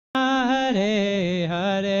Hare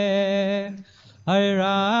Hare, Hare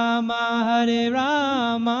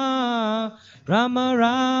Rama, Rama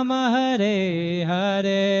Rama, Hare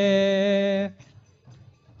Hare.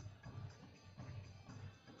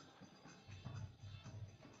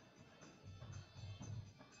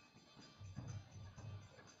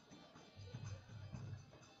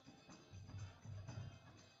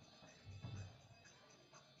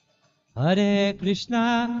 Hare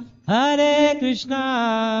Krishna,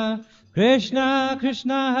 Krishna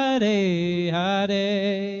Krishna, Hare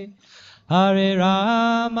Hare, Hare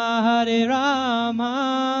Rama,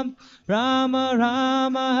 Rama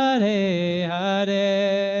Rama, Hare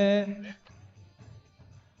Hare.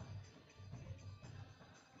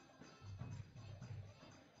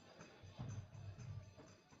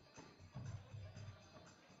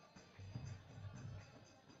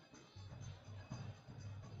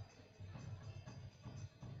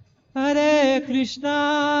 Hare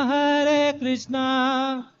Krishna,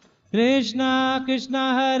 Krishna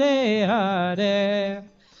Krishna, Hare Hare,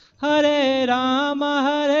 Hare Rama,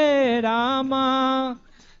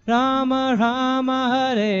 Rama Rama,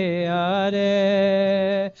 Hare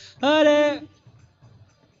Hare, Hare.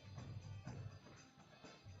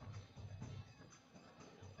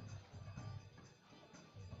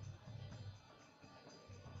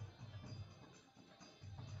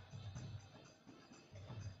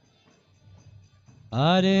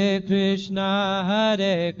 Hare Krishna,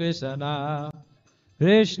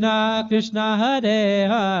 Krishna Krishna, Hare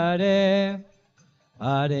Hare,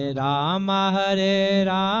 Hare Rama,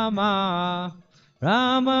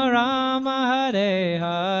 Rama Rama, Hare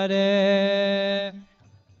Hare.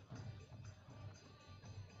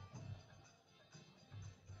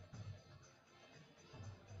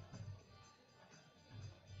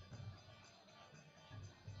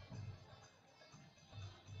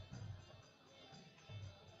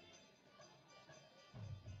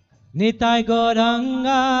 Nitai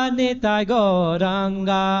Gauranga, Nitai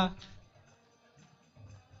Gauranga,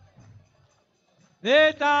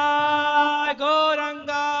 Nitai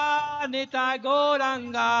Gauranga, Nitai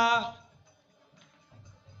Gauranga,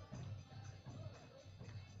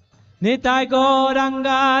 Nitai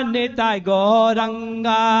Gauranga, Nitai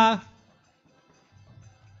Gauranga,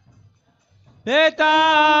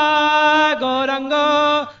 Nitai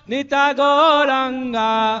Gauranga, Nitai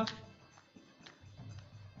Gauranga.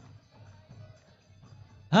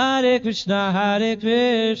 Hare Krishna,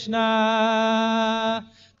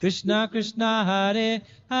 Krishna Krishna, Hare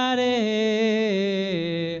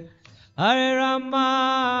Hare, Hare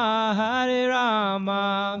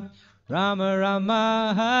Rama, Rama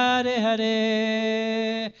Rama, Hare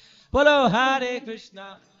Hare. Bolo Hare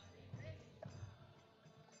Krishna.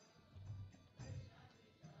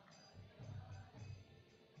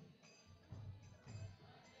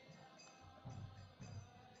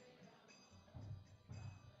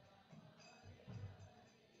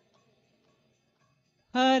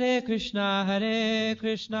 Hare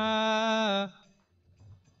Krishna,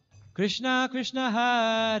 Krishna Krishna,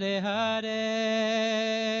 Hare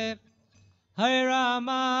Hare, Hare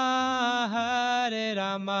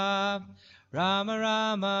Rama, Rama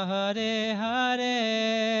Rama, Hare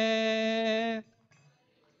Hare.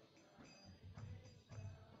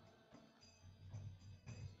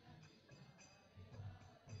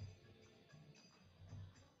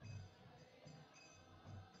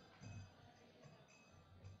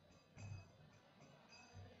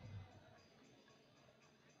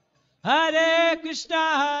 Hare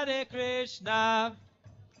Krishna,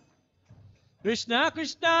 Krishna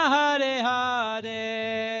Krishna, Hare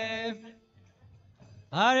Hare,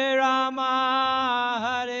 Hare Rama,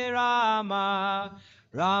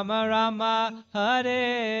 Rama Rama,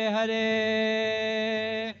 Hare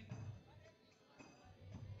Hare.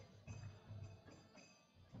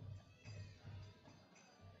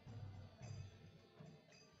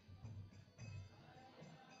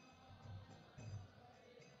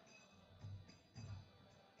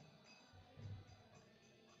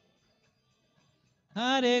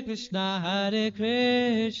 Hare Krishna,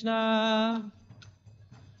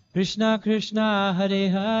 Krishna Krishna, Hare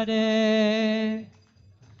Hare,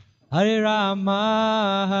 Hare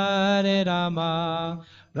Rama,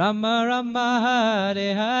 Rama Rama,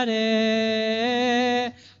 Hare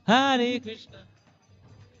Hare, Hare Krishna.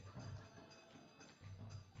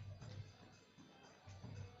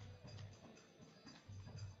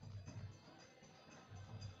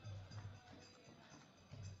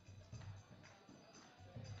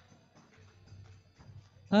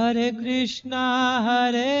 Hare Krishna,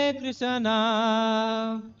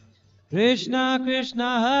 Krishna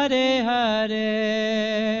Krishna, Hare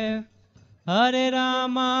Hare, Hare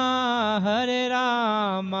Rama, Hare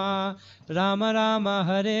Rama, Rama Rama,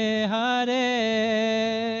 Hare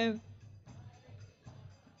Hare.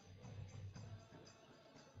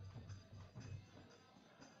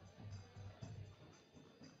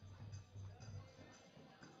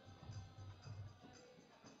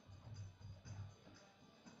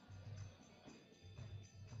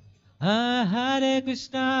 Hare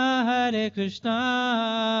Krishna,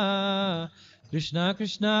 Krishna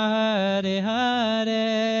Krishna, Hare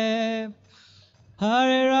Hare.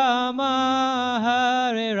 Hare Rama,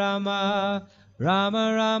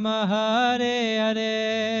 Rama Rama, Hare Hare.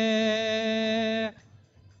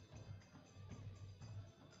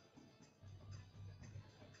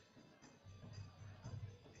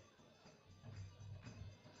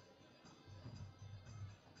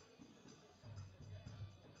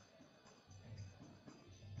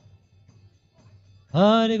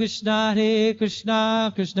 Hare Krishna,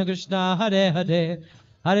 Krishna Krishna, Hare Hare.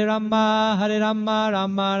 Hare Rama, Rama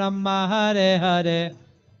Rama, Hare Hare.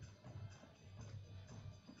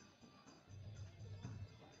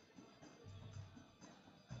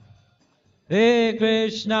 Hare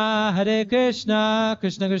Krishna,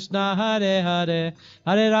 Krishna Krishna, Hare Hare.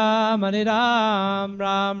 Hare Ram,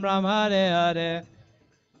 Ram Ram, Hare Hare.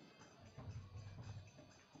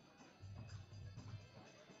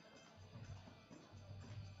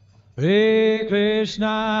 Hare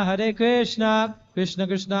Krishna, Krishna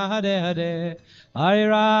Krishna, Hare Hare. Hare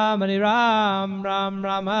Ram, Ram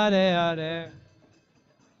Ram, Hare Hare.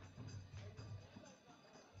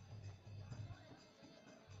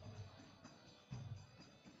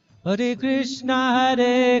 Hare Krishna,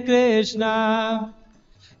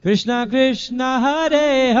 Krishna Krishna,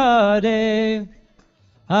 Hare Hare.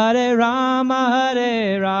 Hare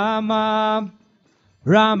Rama,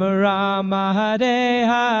 Rama Rama, Hare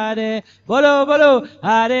Hare. Bolo bolo.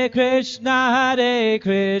 Hare Krishna,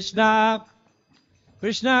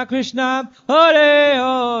 Krishna Krishna, Hare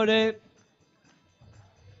Hare.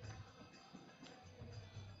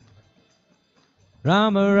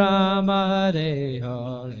 Rama Rama, Hare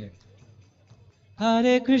Hare.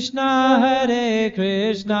 Hare Krishna,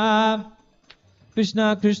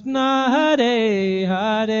 Krishna Krishna, Hare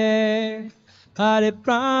Hare. Hare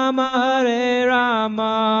Rama,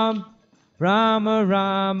 Rama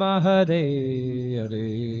Rama, Hare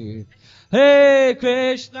Hare. Hare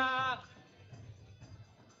Krishna.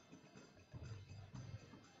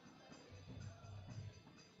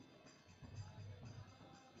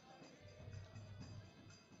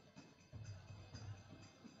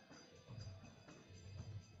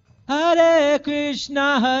 Hare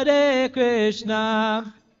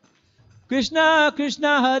Krishna, Krishna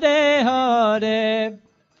Krishna, Hare Hare.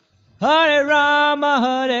 Hare Rama,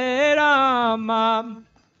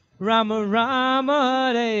 Rama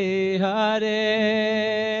Rama, Hare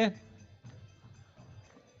Hare.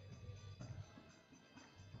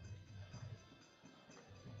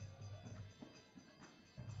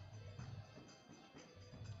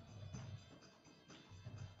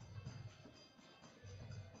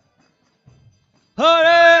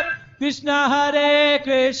 Hare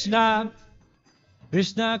Krishna,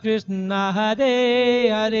 Krishna Krishna, Hare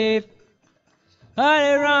Hare.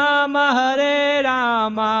 Hare Rama,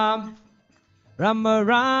 Rama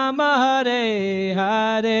Rama, Hare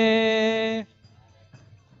Hare.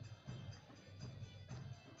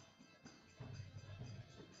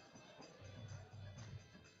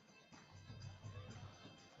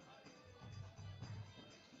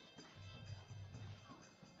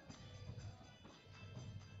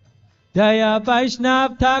 Jaya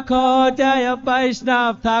Vaishnav Thakur, Jaya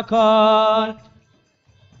Vaishnav Thakur.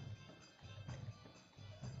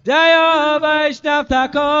 Jaya Vaishnav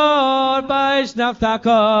Thakur, Vaishnav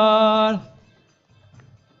Thakur.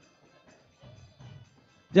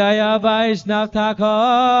 Jaya Vaishnav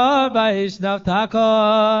Thakur, Vaishnav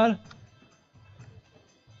Thakur.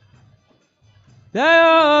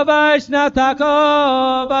 Jaya Vaishnav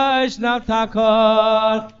Thakur, Vaishnav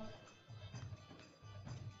Thakur.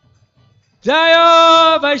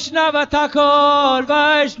 Jaya Vaishnava Thakur,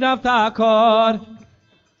 Vaishnav Thakur.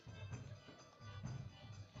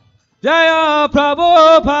 Jaya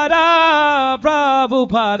Prabhupada,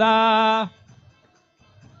 Prabhupada.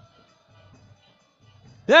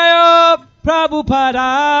 Jaya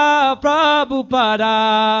Prabhupada,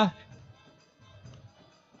 Prabhupada.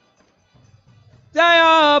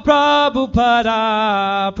 Jaya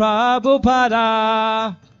Prabhupada,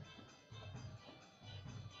 Prabhupada.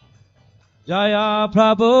 Jaya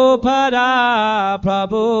Prabhupada,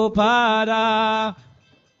 Prabhupada.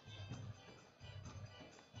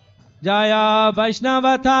 Jaya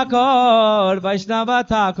Vaishnava Thakur, Vaishnava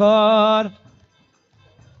Thakur.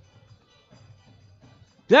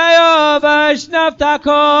 Jaya Vaishnav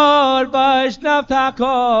Thakur, Vaishnav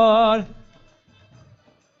Thakur.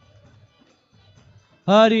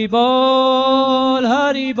 Hari Bol,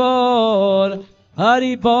 Hari Bol,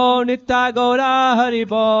 Hari Bol, Nitya Gaura, Hari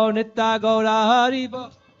Bol, Nitya Gaura, Hari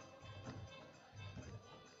Bol.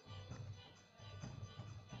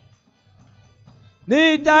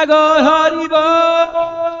 Nitya Gaura, Hari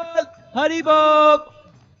Bol, Hari Bol,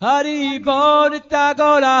 Hari Bol, Nitya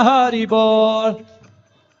Gaura, Hari Bol.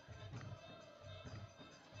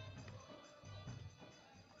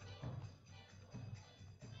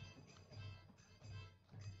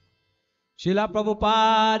 Srila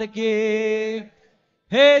Prabhupada ki,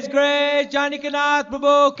 His Grace Janakinath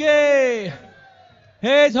Prabhu ki,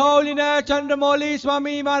 His Holiness Candramauli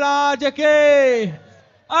Swami Maharaja ki,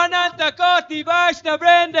 Ananta Koti Vaishnava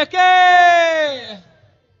Vrinda ki.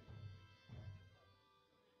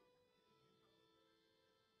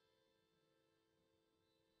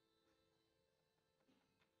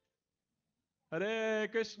 Hare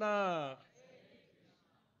Krishna.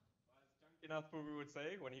 As Janakinath Prabhu would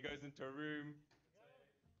say when he goes into a room,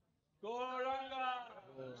 Gauranga.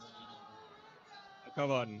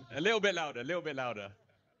 Come on, a little bit louder, a little bit louder.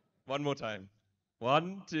 One more time.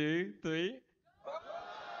 1, 2, 3.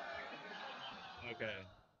 Okay.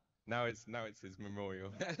 Now it's his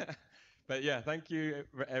memorial. But yeah, thank you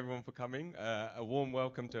everyone for coming. A warm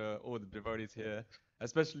welcome to all the devotees here,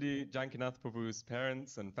 especially Janakinath Prabhu's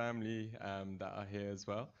parents and family that are here as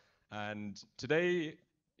well. And today,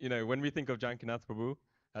 you know, when we think of Janakinath Prabhu,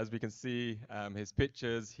 as we can see his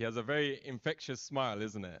pictures, he has a very infectious smile,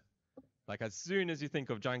 isn't it? Like as soon as you think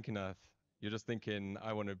of Janakinath, you're just thinking,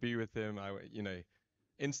 I want to be with him. You know,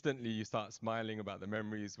 instantly you start smiling about the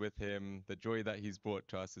memories with him, the joy that he's brought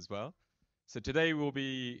to us as well. So today we'll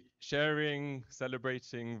be sharing,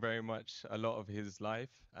 celebrating very much a lot of his life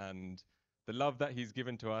and the love that he's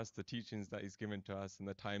given to us, the teachings that he's given to us, and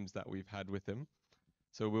the times that we've had with him.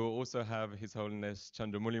 So we'll also have His Holiness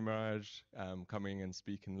Chandramauli Maharaj coming and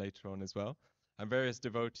speaking later on as well, and various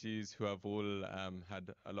devotees who have all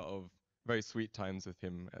had a lot of very sweet times with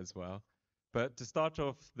him as well. But to start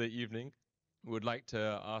off the evening, we would like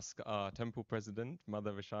to ask our temple president,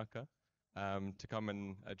 Mother Vishaka, to come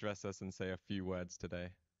and address us and say a few words today.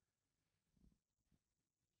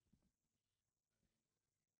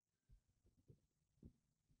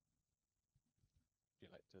 Would you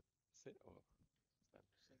like to sit or stand?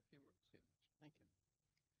 Say a few words. Yeah. Thank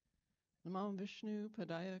you. Namo Vishnu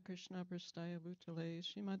Padaya Krishna Prastaya Bhutale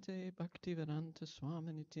Shrimate Bhaktivedanta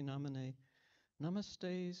Swaminiti Namane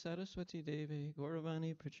Namaste Saraswati Devi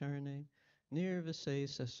Gauravani Pracharane Nirvase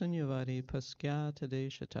Sasunyavadi Paskya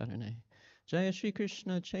Desha Tarane Jaya Shri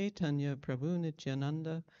Krishna Chaitanya Prabhu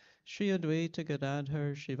Nityananda Shri Advaita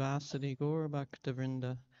Gadadhar Shivasadi Gaur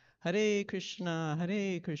Bhaktavrinda Hare Krishna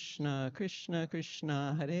Krishna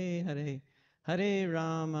Krishna Hare Hare Hare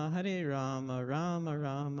Rama, Rama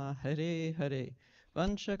Rama, Hare Hare.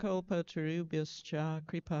 Vanchakalpa tarubhyascha,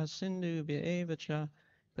 kripa sindhubhya eva cha,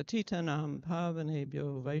 patitanam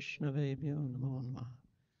pavanebhyo vaishnavebhyo namo namah.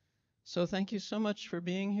 So thank you so much for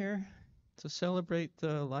being here to celebrate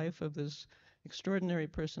the life of this extraordinary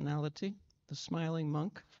personality, the smiling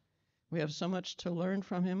monk. We have so much to learn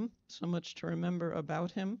from him, so much to remember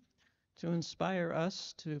about him, to inspire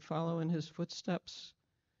us to follow in his footsteps,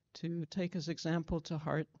 to take his example to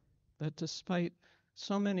heart, that despite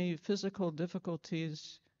so many physical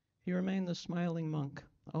difficulties, he remained the smiling monk,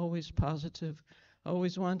 always positive,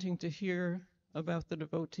 always wanting to hear about the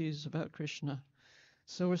devotees, about Krishna.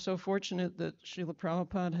 So we're so fortunate that Srila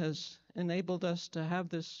Prabhupada has enabled us to have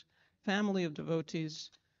this family of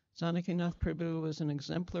devotees. Janakinath Prabhu was an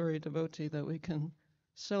exemplary devotee that we can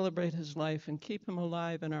celebrate his life and keep him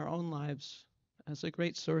alive in our own lives as a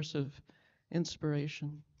great source of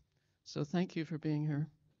inspiration. So thank you for being here,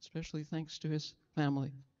 especially thanks to his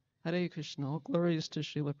family. Hare Krishna, all glories to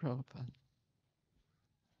Srila Prabhupada.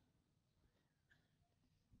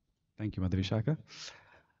 Thank you, Mother Vishaka.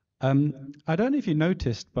 I don't know if you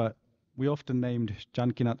noticed, but we often named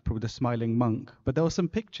Janakinath Prabhu the smiling monk, but there were some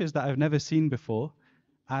pictures that I've never seen before,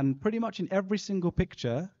 and pretty much in every single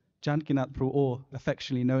picture, Janakinath Prabhu, or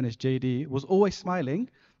affectionately known as JD, was always smiling.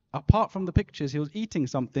 Apart from the pictures, he was eating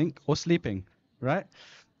something or sleeping, right?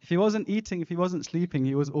 If he wasn't eating, if he wasn't sleeping,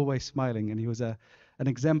 he was always smiling, and he was an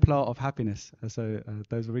exemplar of happiness. So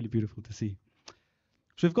those were really beautiful to see.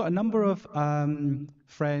 So we've got a number of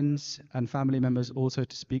friends and family members also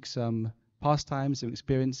to speak some pastimes, some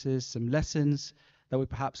experiences, some lessons that we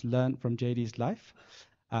perhaps learned from JD's life.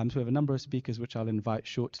 So we have a number of speakers which I'll invite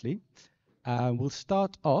shortly. We'll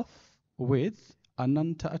start off with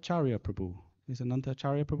Ananta Acharya Prabhu. Is Ananta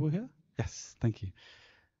Acharya Prabhu here? Yes, thank you.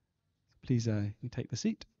 please you take the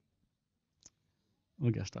seat.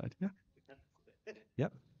 We'll get started. Yeah.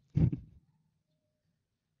 Yep.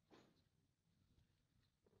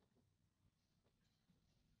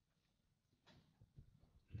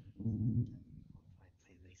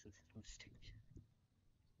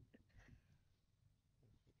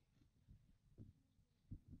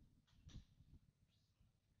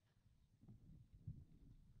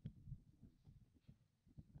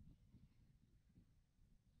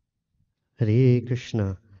 Hare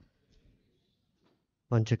Krishna.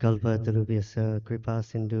 Vanchakalpatarubhyasya kripa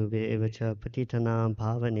sindhubhya eva cha patitanam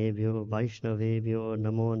bhavanebhyo vaishnavebhyo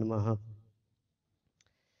namo namaha.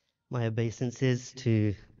 My obeisances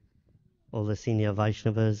to all the senior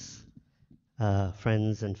Vaishnavas,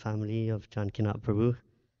 friends and family of Janakinath Prabhu.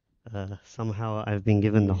 Somehow I've been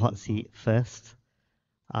given the hot seat first.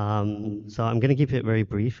 So I'm going to keep it very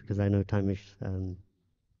brief because I know time is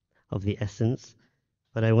of the essence.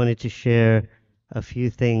 But I wanted to share a few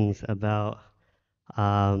things about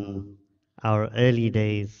our early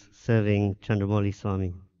days serving Candramauli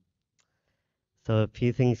Swami. So a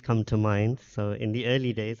few things come to mind. So in the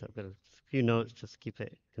early days, I've got a few notes, just keep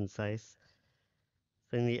it concise.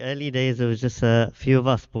 So in the early days, there was just a few of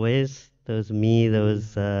us boys. There was me, there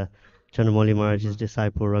was Chandramauli Maharaj's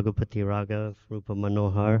disciple Raghupati Raghav, Rupa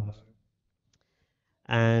Manohar.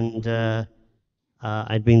 And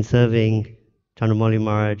I'd been serving Chandramauli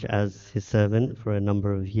Maharaj as his servant for a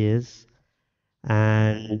number of years.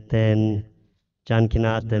 And then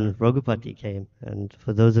Janakinath and Raghupati came. And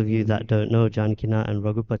for those of you that don't know, Janakinath and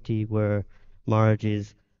Raghupati were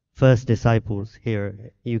Maharaj's first disciples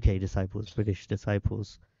here, UK disciples, British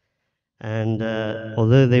disciples. And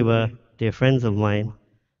although they were dear friends of mine,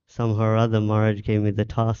 somehow or other Maharaj gave me the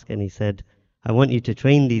task and he said, I want you to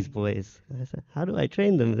train these boys. I said, how do I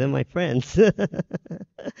train them? They're my friends.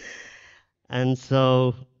 And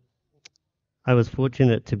so I was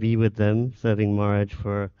fortunate to be with them, serving Maharaj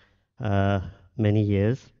for many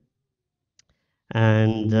years.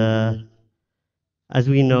 And as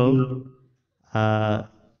we know,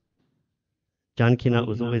 Janakinath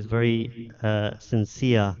was always very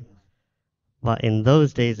sincere, but in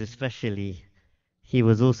those days especially, he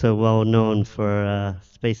was also well known for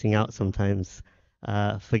spacing out sometimes,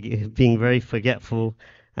 being very forgetful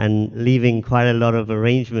and leaving quite a lot of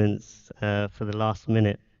arrangements for the last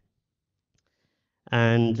minute.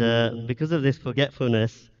 And because of this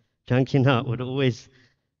forgetfulness, Janakinath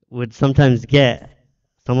would sometimes get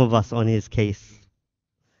some of us on his case.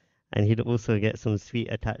 And he'd also get some sweet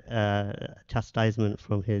chastisement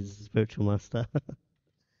from his spiritual master.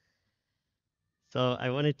 So I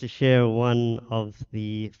wanted to share one of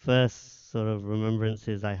the first sort of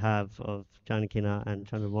remembrances I have of Janakinath and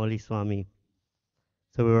Candramauli Swami.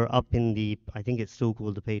 So we were up in I think it's still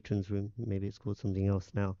called the Patrons Room, maybe it's called something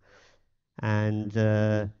else now. And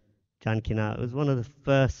Janakinath, it was one of the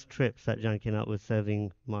first trips that Janakinath was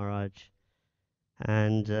serving Maharaj.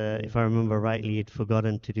 And if I remember rightly, he'd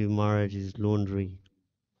forgotten to do Maharaj's laundry.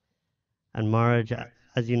 And Maharaj,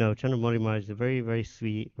 as you know, Chandramauli Maharaj is very, very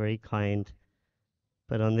sweet, very kind.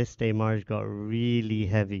 But on this day, Maharaj got really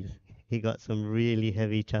heavy. He got some really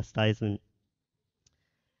heavy chastisement.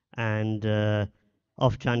 And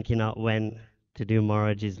off Janakinath went to do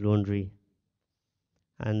Maharaj's laundry.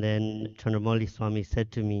 And then Chandramauli Swami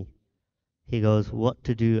said to me, he goes, what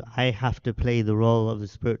to do? I have to play the role of the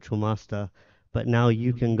spiritual master, but now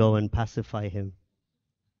you can go and pacify him.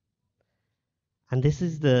 And this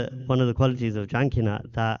is one of the qualities of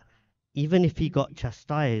Janakinath, that even if he got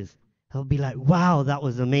chastised, he'll be like, wow, that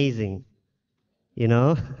was amazing, you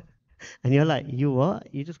know? And you're like, you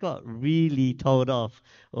what? You just got really told off,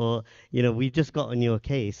 or, we just got on your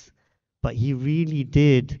case. But he really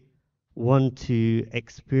did want to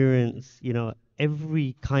experience,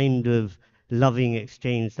 every kind of loving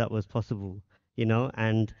exchange that was possible,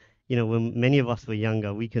 and, when many of us were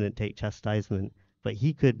younger, we couldn't take chastisement, but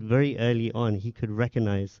he could very early on, he could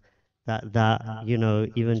recognize that,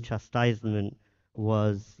 even chastisement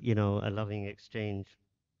was, a loving exchange.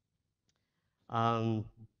 The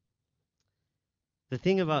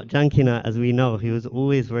thing about Janakinath, as we know, he was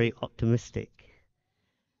always very optimistic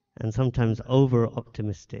and sometimes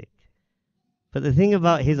over-optimistic. But the thing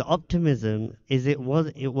about his optimism is it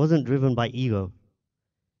wasn't driven by ego.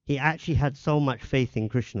 He actually had so much faith in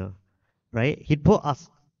Krishna, right? He'd put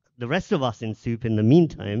the rest of us in soup in the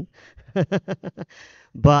meantime.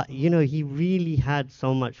 But, he really had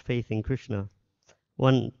so much faith in Krishna.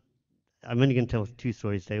 I'm only going to tell 2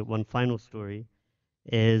 stories today. One final story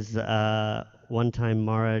is one time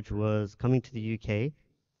Maharaj was coming to the UK,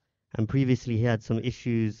 and previously he had some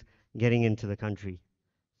issues getting into the country.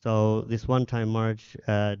 So this one time Maharaj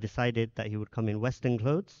decided that he would come in Western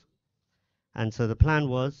clothes. And so the plan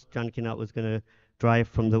was Janakinath was going to drive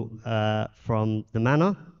from the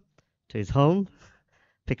manor to his home,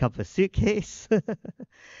 pick up a suitcase,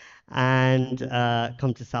 and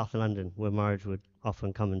come to South London, where Maharaj would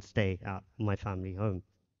often come and stay at my family home.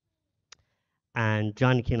 And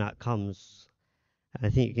Janakinath comes, and I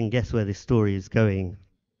think you can guess where this story is going.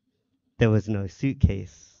 There was no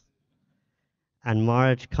suitcase. And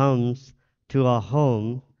Maharaj comes to our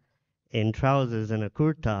home in trousers and a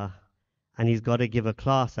kurta, and he's got to give a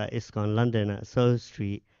class at ISKCON London at Soho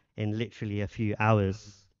Street in literally a few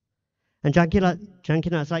hours. And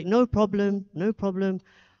Jankinath's like, no problem, no problem.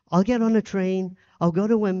 I'll get on a train. I'll go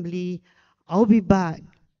to Wembley. I'll be back.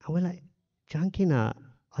 And we're like, Jankinath,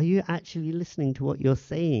 are you actually listening to what you're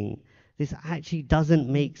saying? This actually doesn't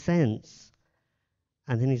make sense.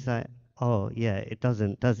 And then he's like, oh, yeah, it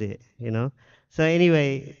doesn't, does it? So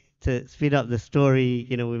anyway, to speed up the story,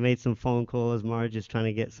 we made some phone calls. Maharaj is trying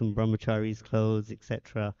to get some brahmachari's clothes,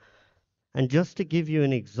 etc. And just to give you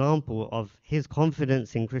an example of his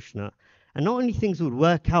confidence in Krishna, and not only things would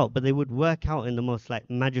work out, but they would work out in the most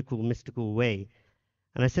magical, mystical way.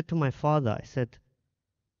 And I said to my father, I said,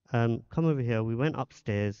 come over here. We went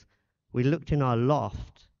upstairs. We looked in our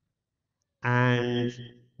loft, and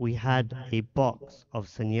we had a box of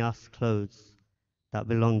sannyas clothes that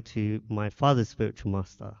belonged to my father's spiritual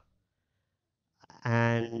master.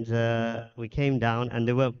 And we came down, and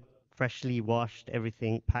they were freshly washed,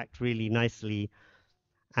 everything packed really nicely.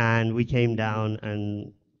 And we came down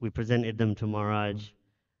and we presented them to Maharaj.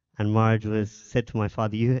 And Maharaj said to my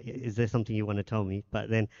father, is there something you want to tell me? But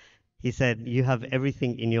then he said, you have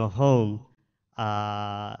everything in your home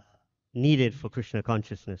needed for Krishna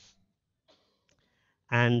consciousness.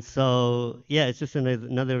 And so, yeah, it's just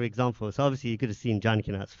another example. So obviously you could have seen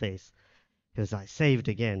Janakinath's face. He was like, saved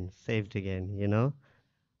again,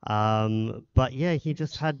 But yeah, he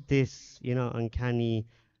just had this, uncanny,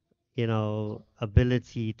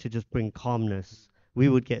 ability to just bring calmness. We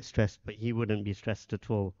would get stressed, but he wouldn't be stressed at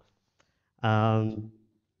all. And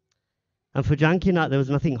for Jankinath, there was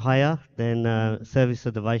nothing higher than service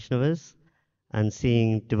of the Vaishnavas and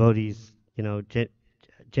seeing devotees,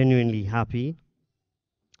 genuinely happy.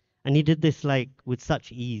 And he did this with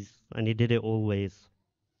such ease, and he did it always.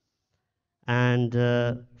 And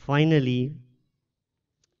finally,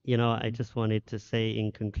 I just wanted to say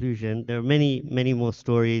in conclusion, there are many, many more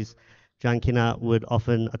stories. Jankinath would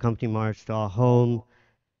often accompany Maharaj to our home.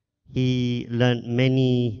 He learnt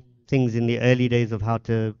many things in the early days of how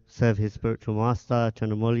to serve his spiritual master,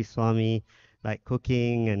 Candramauli Swami, like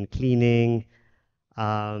cooking and cleaning.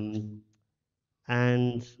 And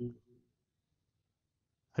I'm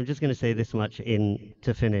just going to say this much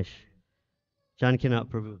to finish. Janakinath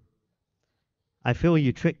Prabhu, I feel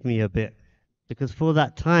you tricked me a bit, because for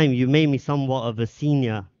that time you made me somewhat of a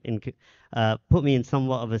senior, put me in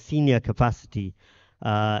somewhat of a senior capacity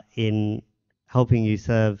in helping you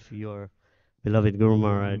serve your beloved Guru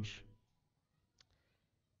Maharaj.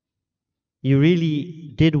 You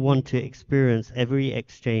really did want to experience every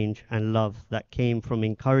exchange and love that came from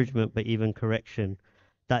encouragement, but even correction,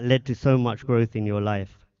 that led to so much growth in your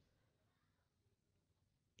life.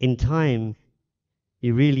 In time,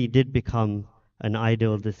 you really did become an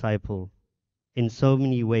ideal disciple in so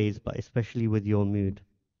many ways, but especially with your mood.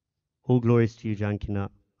 All glories to you, Jankinath.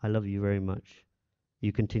 I love you very much.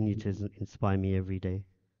 You continue to inspire me every day.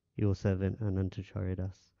 Your servant, Anantacharya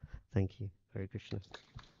Das. Thank you. Hare Krishna.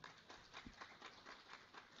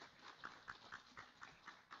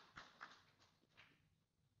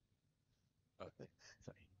 Oh, sorry,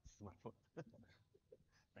 this is my fault.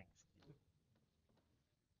 Thanks.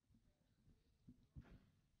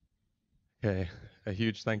 Okay, a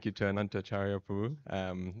huge thank you to Anantacharya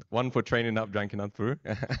Prabhu. One for training up Janakinath Prabhu.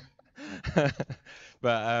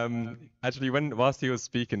 But actually, whilst he was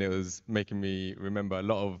speaking, it was making me remember a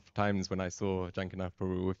lot of times when I saw Janakinath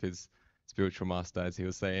Prabhu with his spiritual master, as he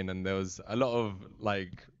was saying, and there was a lot of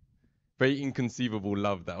very inconceivable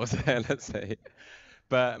love that was there, let's say.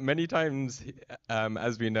 But many times,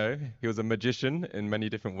 as we know, he was a magician in many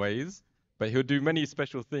different ways, but he would do many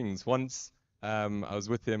special things. Once I was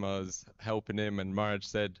with him, I was helping him, and Maharaj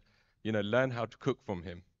said, learn how to cook from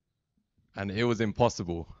him. And it was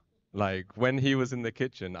impossible. When he was in the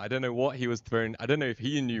kitchen, I don't know what he was throwing, I don't know if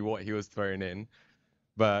he knew what he was throwing in,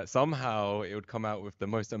 but somehow it would come out with the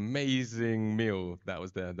most amazing meal that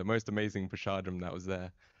was there, the most amazing prasadam that was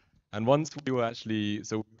there. And once we were actually,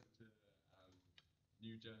 so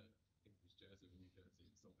New Jersey, I think it was Jersey or New Jersey,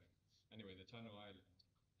 something. Anyway, the Channel Island,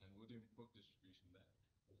 and we're doing book distribution there.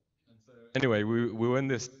 And so, anyway, we were in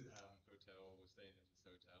this hotel, we're staying in this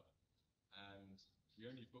hotel, we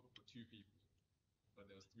only booked for 2 people, but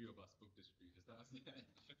there was 3 of us book distributors. So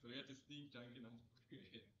we had to sneak Janakinath in.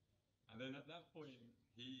 And then at that point,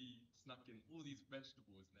 he snuck in all these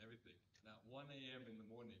vegetables and everything. And at 1 a.m. in the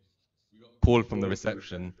morning, we got a call from the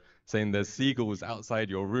reception saying there's seagulls outside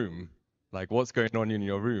your room. Like, what's going on in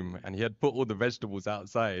your room? And he had put all the vegetables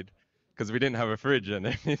outside because we didn't have a fridge and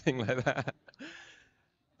anything like that.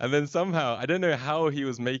 And then somehow, I don't know how he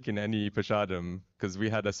was making any prashadam because we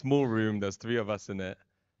had a small room, there's 3 of us in it.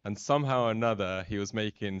 And somehow or another, he was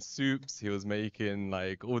making soups, he was making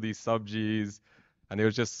like all these sabjis, and it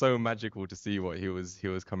was just so magical to see what he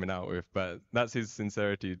was coming out with. But that's his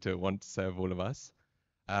sincerity to want to serve all of us.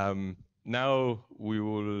 Now we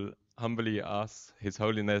will humbly ask His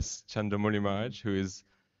Holiness Candramauli Maharaj, who is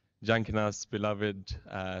Jankinath's beloved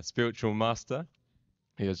spiritual master.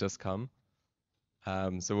 He has just come.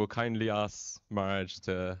 So we'll kindly ask Maharaj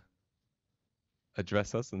to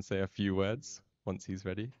address us and say a few words once he's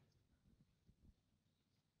ready.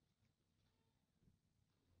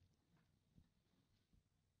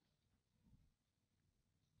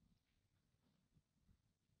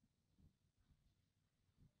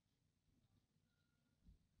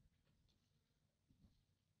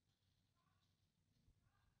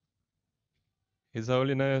 His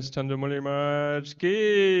Holiness Candramauli Maharaj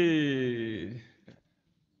ki.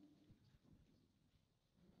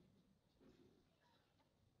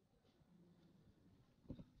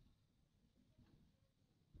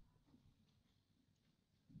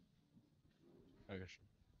 Okay.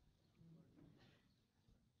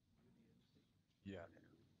 Yeah.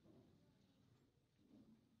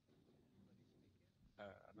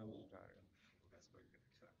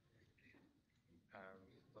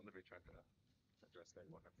 Let me try to address that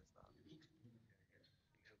one at the start.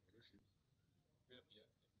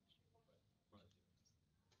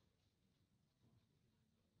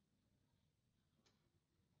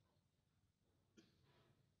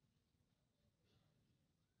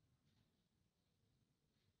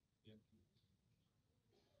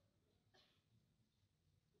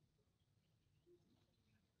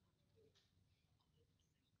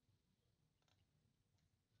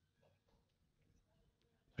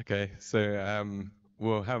 Okay, so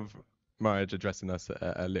we'll have Maharaj addressing us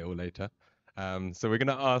a little later. So we're going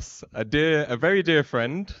to ask a very dear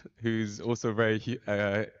friend who's also got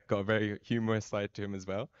a very humorous side to him as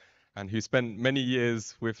well, and who spent many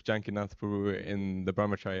years with Janakinath Prabhu in the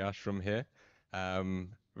Brahmachari ashram here.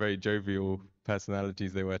 Very jovial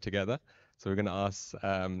personalities they were together. So we're going to ask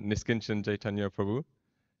Niskinchan Chaitanya Prabhu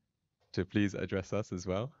to please address us as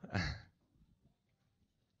well.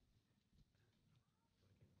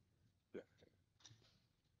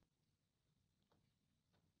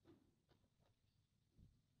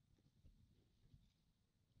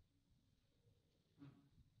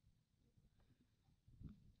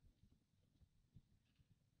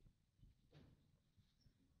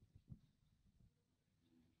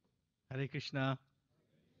 Hare Krishna.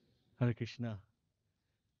 Hare Krishna.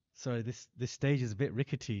 Sorry, this stage is a bit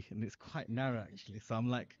rickety and it's quite narrow actually. So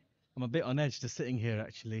I'm a bit on edge just sitting here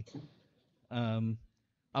actually. I'm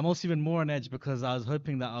also even more on edge because I was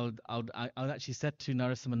hoping that I would actually said to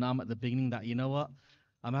Narasimhanam at the beginning that, you know what,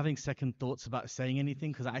 I'm having second thoughts about saying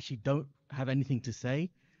anything because I actually don't have anything to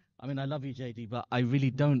say. I mean, I love you, JD, but I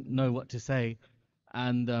really don't know what to say.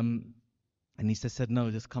 And he said,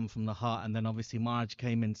 no, just come from the heart. And then obviously Maharaj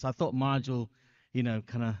came in. So I thought Maharaj will,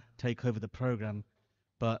 kind of take over the program.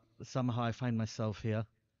 But somehow I find myself here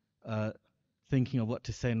thinking of what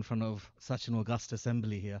to say in front of such an august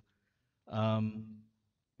assembly here.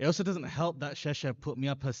 It also doesn't help that Shesha put me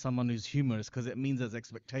up as someone who's humorous because it means there's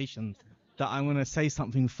expectation that I'm going to say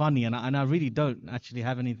something funny. And I really don't actually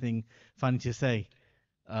have anything funny to say,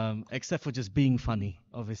 except for just being funny,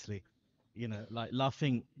 obviously. Like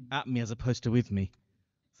laughing at me as opposed to with me.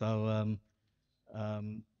 So,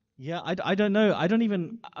 yeah, I don't know. I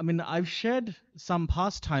mean, I've shared some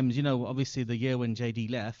pastimes, obviously the year when JD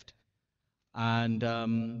left. And,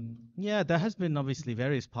 yeah, there has been obviously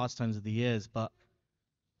various pastimes of the years, but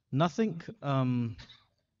nothing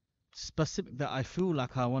specific that I feel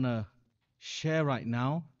like I want to share right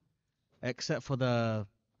now, except for the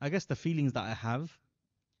feelings that I have.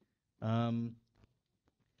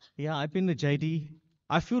 Yeah, I've been to JD.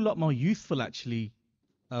 I feel a lot more youthful actually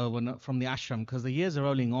when from the ashram because the years are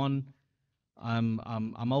rolling on.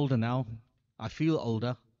 I'm older now. I feel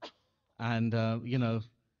older, and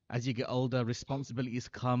as you get older, responsibilities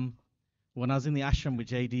come. When I was in the ashram with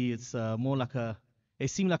JD, it's it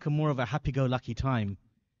seemed like a more of a happy-go-lucky time.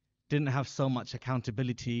 Didn't have so much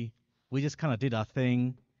accountability. We just kind of did our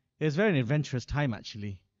thing. It was very an adventurous time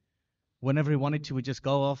actually. whenever he wanted to, we'd just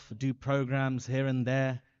go off, do programs here and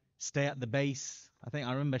there, stay at the base. I think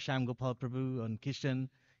I remember Sham Gopal Prabhu and Kishan.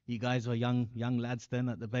 You guys were young lads then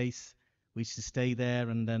at the base. We used to stay there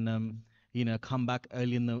and then, come back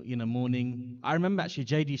early in the morning. I remember actually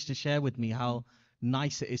JD used to share with me how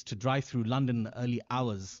nice it is to drive through London in the early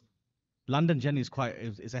hours. London generally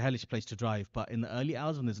is a hellish place to drive, but in the early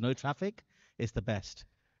hours when there's no traffic, it's the best.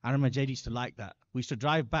 I remember JD used to like that. We used to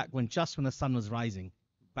drive back when the sun was rising,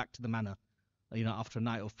 back to the manor, after a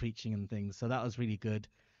night of preaching and things. So that was really good.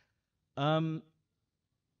 I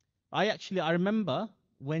remember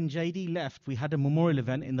when JD left, we had a memorial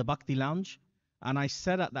event in the Bhakti Lounge, and I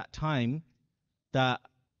said at that time that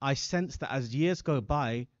I sensed that as years go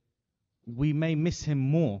by, we may miss him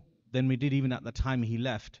more than we did even at the time he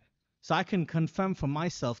left. So I can confirm for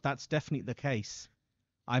myself that's definitely the case.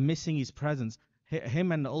 I'm missing his presence.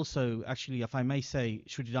 Him and also, actually, if I may say,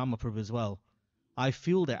 Sridharma Prabhu as well. I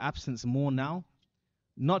feel their absence more now,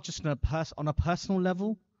 not just on a personal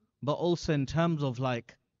level, but also in terms of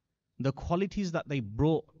like the qualities that they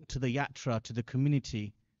brought to the yatra, to the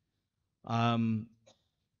community.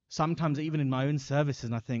 Sometimes even in my own services,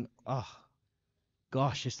 and I think, oh,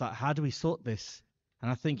 gosh, it's like, how do we sort this?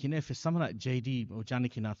 And I think, if it's someone like JD or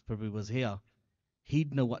Janakinath Prabhu was here,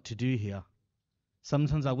 he'd know what to do here.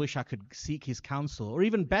 Sometimes I wish I could seek his counsel, or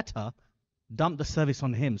even better, dump the service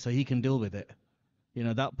on him so he can deal with it.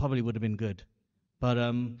 That probably would have been good.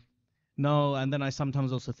 But no, and then I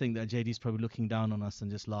sometimes also think that JD's probably looking down on us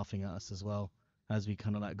and just laughing at us as well, as we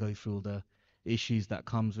kind of like go through all the issues that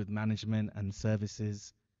comes with management and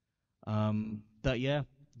services. But yeah,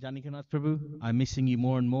 Janakinath Prabhu, I'm missing you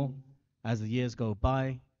more and more as the years go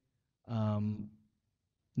by.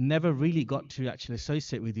 Never really got to actually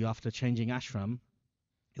associate with you after changing ashram.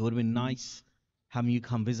 It would have been nice having you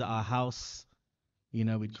come visit our house.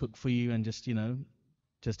 We'd cook for you and just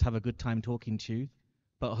have a good time talking to you.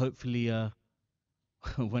 But hopefully,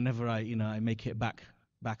 whenever I make it back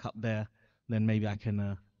up there, then maybe I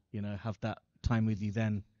can have that time with you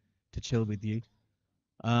then to chill with you.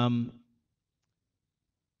 I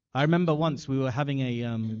remember once we were having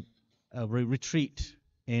a retreat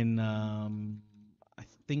in I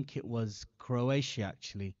think it was Croatia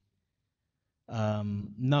actually.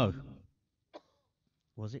 No,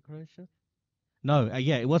 was it Croatia? No,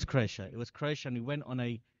 yeah, it was Croatia. It was Croatia, and we went on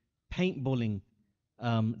a paintballing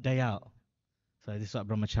day out. So this is what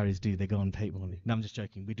brahmacharis do. They go on paintballing. No, I'm just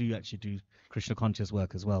joking. We do actually do Krishna conscious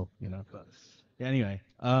work as well, But yeah, anyway,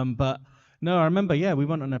 but no, I remember. Yeah, we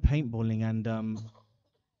went on a paintballing, and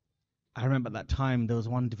I remember at that time there was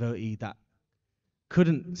one devotee that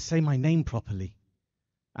couldn't say my name properly,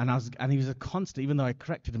 and he was a constant, even though I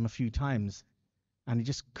corrected him a few times, and he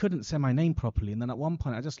just couldn't say my name properly. And then at one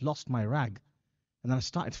point, I just lost my rag, and then I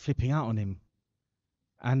started flipping out on him.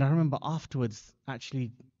 And I remember afterwards,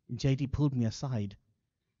 actually, JD pulled me aside,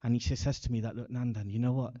 and he says to me that, look, Nandan, you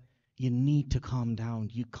know what? You need to calm down.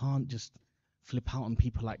 You can't just flip out on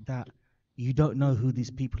people like that. You don't know who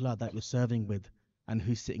these people are that you're serving with and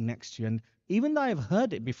who's sitting next to you. And even though I've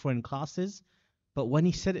heard it before in classes, but when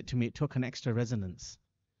he said it to me, it took an extra resonance.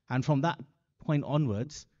 And from that point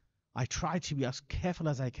onwards, I try to be as careful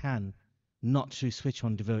as I can not to switch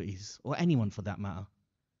on devotees, or anyone for that matter.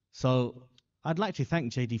 So I'd like to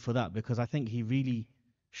thank JD for that, because I think he really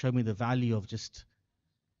showed me the value of just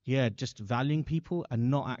valuing people and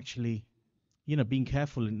not actually, being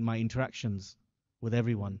careful in my interactions with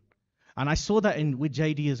everyone. And I saw that with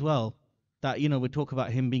JD as well, that, we talk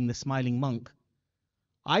about him being the smiling monk.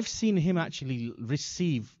 I've seen him actually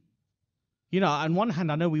receive, on one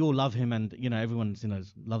hand, I know we all love him and, everyone,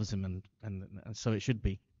 loves him and so it should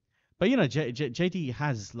be. But, JD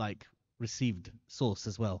has, received source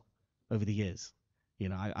as well over the years.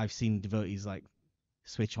 I've seen devotees,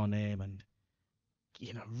 switch on him and,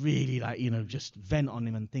 really, just vent on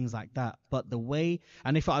him and things like that. But the way,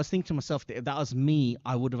 and if I was thinking to myself, that if that was me,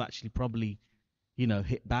 I would have actually probably,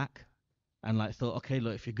 hit back and, thought, okay,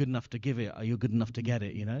 look, if you're good enough to give it, are you good enough to get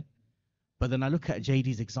it, But then I look at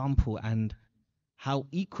JD's example and how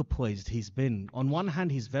equipoised he's been. On one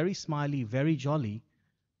hand, he's very smiley, very jolly,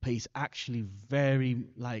 but he's actually very,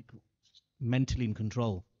 mentally in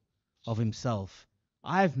control of himself.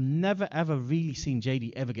 I've never, ever really seen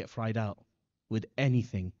JD ever get fried out with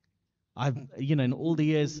anything. In all the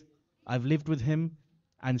years I've lived with him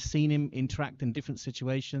and seen him interact in different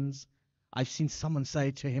situations, I've seen someone say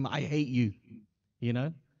to him, I hate you,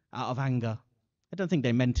 out of anger. I don't think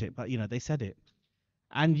they meant it, but, they said it.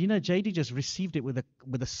 And, JD just received it with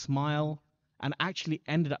a smile and actually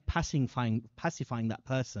ended up pacifying that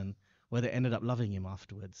person, where they ended up loving him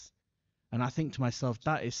afterwards. And I think to myself,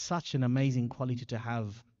 that is such an amazing quality to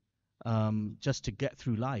have just to get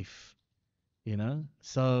through life, you know.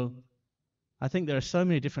 So I think there are so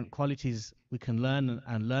many different qualities we can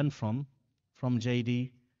learn from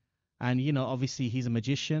JD. And you know, obviously he's a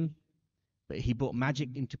magician, but he brought magic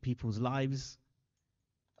into people's lives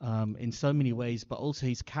in so many ways. But also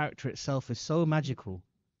his character itself is so magical.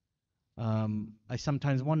 I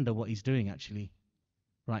sometimes wonder what he's doing actually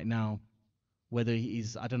right now. Whether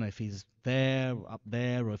he's, I don't know if he's there, up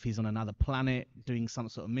there, or if he's on another planet doing some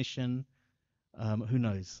sort of mission. Who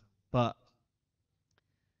knows? But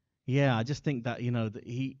yeah, I just think that, you know,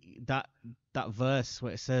 that verse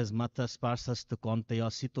where it says Mata sparsas tukonteya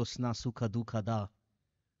sitosna sukha dukha da,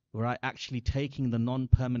 right? Actually taking the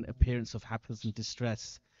non-permanent appearance of happiness and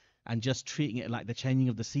distress and just treating it like the changing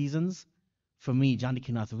of the seasons. For me,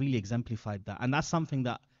 Janakinath really exemplified that. And that's something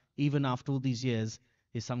that, even after all these years,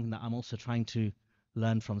 is something that I'm also trying to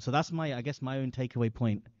learn from. So that's I guess my own takeaway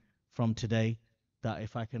point from today, that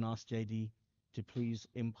if I can ask JD to please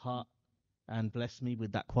impart and bless me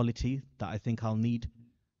with that quality that I think I'll need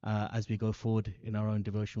as we go forward in our own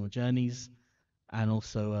devotional journeys. And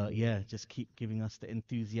also, just keep giving us the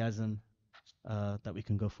enthusiasm that we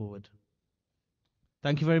can go forward.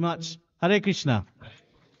 Thank you very much. Hare Krishna.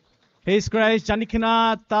 His Grace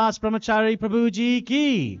Janakinath Das Brahmachari Prabhu Ji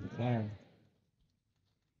ki.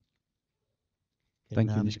 Thank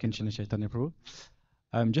you, Nishkinchana Chaitanya Prabhu.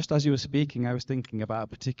 Just as you were speaking, I was thinking about a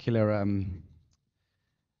particular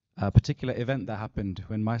event that happened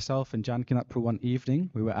when myself and Janakinath Prabhu one evening,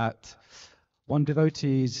 we were at one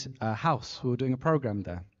devotee's house. We were doing a program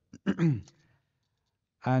there.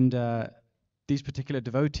 And these particular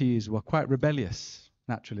devotees were quite rebellious.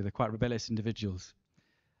 Naturally, they're quite rebellious individuals.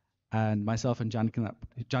 And myself and Janakinath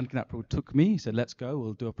Prabhu took me. He said, let's go.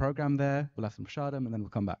 We'll do a program there. We'll have some prasadam, and then we'll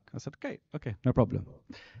come back. I said, okay, no problem.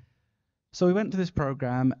 So we went to this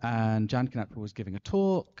program, and Janakinath Prabhu was giving a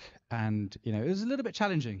talk. And, you know, it was a little bit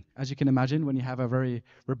challenging. As you can imagine, when you have a very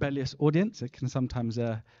rebellious audience, it can sometimes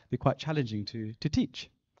be quite challenging to teach.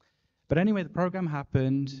 But anyway, the program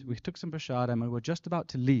happened. We took some prasadam, and we were just about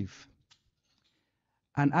to leave.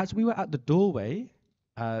 And as we were at the doorway,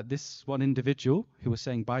 this one individual who was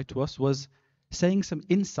saying bye to us was saying some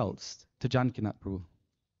insults to Janakinath Prabhu,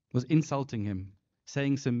 was insulting him,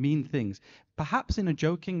 saying some mean things, perhaps in a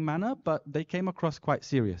joking manner, but they came across quite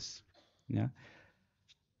serious. Yeah.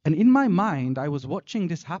 And in my mind, I was watching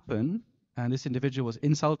this happen, and this individual was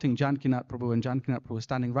insulting Janakinath Prabhu, and Janakinath Prabhu was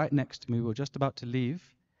standing right next to me. We were just about to leave.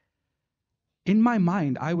 In my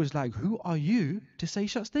mind, I was like, who are you to say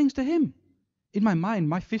such things to him? In my mind,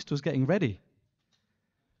 my fist was getting ready.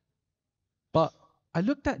 But I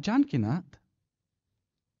looked at Janakinath,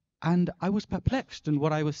 and I was perplexed in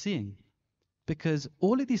what I was seeing, because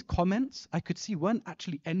all of these comments I could see weren't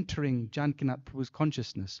actually entering Janakinath Prabhu's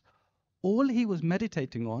consciousness. All he was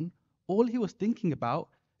meditating on, all he was thinking about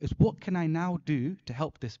is, what can I now do to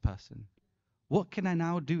help this person? What can I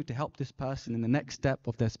now do to help this person in the next step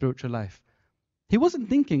of their spiritual life? He wasn't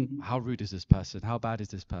thinking, how rude is this person? How bad is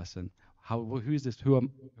this person? Who is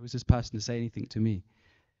this person to say anything to me?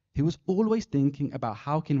 He was always thinking about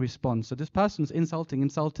how he can respond. So this person's insulting.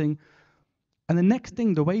 And the next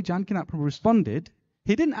thing, the way Janakinath Prabhu responded,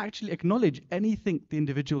 he didn't actually acknowledge anything the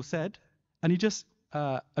individual said, and he just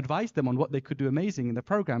advised them on what they could do amazing in the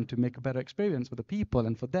program to make a better experience for the people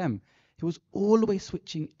and for them. He was always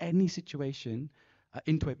switching any situation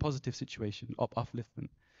into a positive situation of upliftment.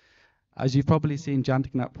 As you've probably seen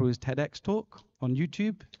Janakinath Prabhu's TEDx talk on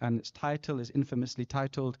YouTube, and its title is infamously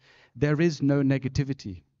titled, There is No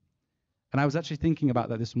Negativity. And I was actually thinking about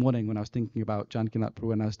that this morning when I was thinking about Janakinath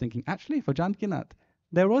Prabhu, and I was thinking, actually, for Janakinath,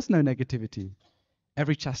 there was no negativity.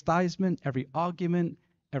 Every chastisement, every argument,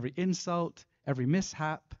 every insult, every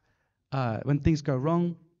mishap, when things go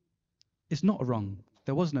wrong, it's not wrong.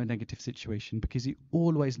 There was no negative situation because he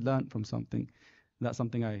always learned from something. And that's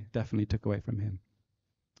something I definitely took away from him.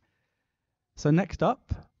 So next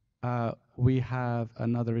up, we have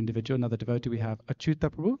another individual, another devotee. We have Achyuta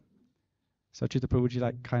Prabhu. So Achyuta Prabhu, would you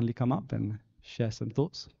like kindly come up and share some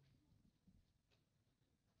thoughts?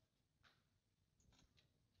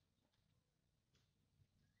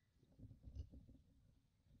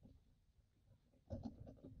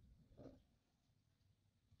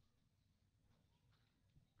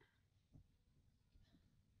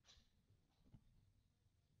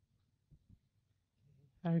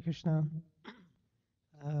 Hare Krishna.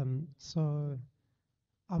 So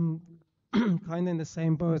I'm kind of in the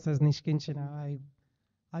same boat as Nishkinchana.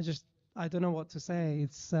 I don't know what to say.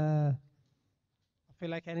 I feel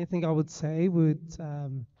like anything I would say would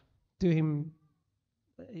do him.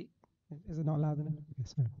 Is it not loud enough? Okay,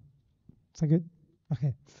 sorry. Is that good?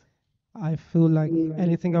 Okay. I feel like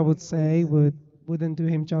anything I would say wouldn't do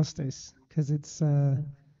him justice, because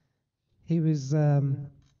he was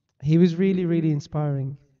he was really really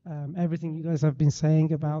inspiring. Everything you guys have been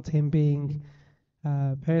saying about him being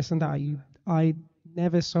a person that I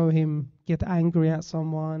never saw him get angry at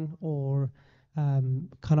someone or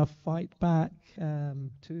kind of fight back,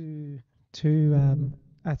 to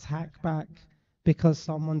attack back because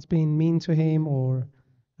someone's been mean to him or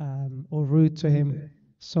rude to him.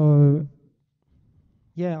 So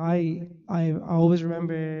yeah, I always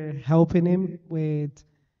remember helping him with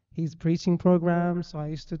his preaching program. So I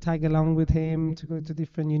used to tag along with him to go to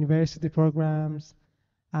different university programs,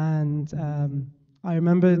 and I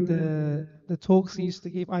remember the talks he used to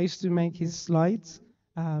give. I used to make his slides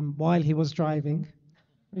while he was driving,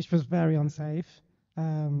 which was very unsafe.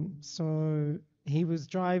 So he was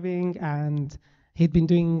driving and he'd been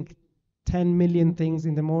doing 10 million things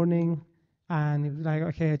in the morning. And he was like,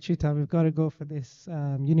 okay, Achita, we've got to go for this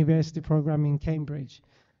university program in Cambridge.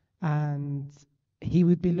 And he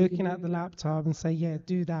would be looking at the laptop and say, yeah,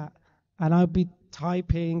 do that. And I'd be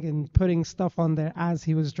typing and putting stuff on there as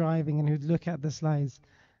he was driving, and he'd look at the slides.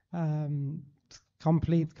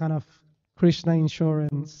 Complete kind of Krishna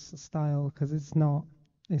insurance style, because it's not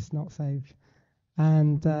safe.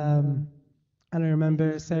 And I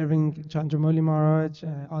remember serving Chandramauli Maharaj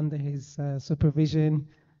under his supervision,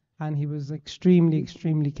 and he was extremely,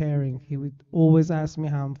 extremely caring. He would always ask me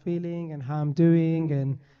how I'm feeling and how I'm doing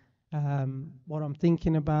and what I'm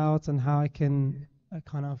thinking about and how I can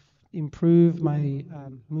kind of improve my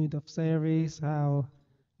mood of service, how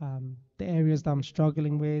the areas that I'm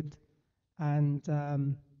struggling with.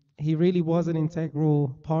 And he really was an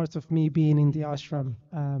integral part of me being in the ashram.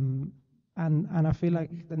 And I feel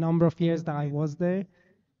like the number of years that I was there,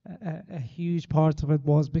 a huge part of it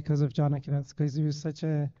was because of Janakinath, because he was such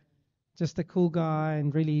just a cool guy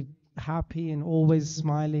and really happy and always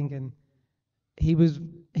smiling, and he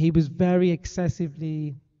was very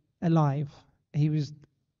excessively alive. He was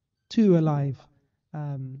too alive.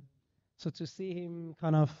 So to see him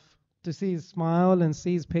to see his smile and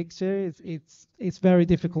see his picture, it's very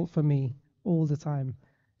difficult for me all the time.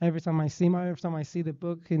 Every time I see the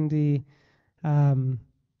book in the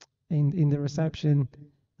in the reception,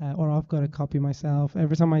 or I've got a copy myself.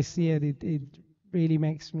 Every time I see it, it really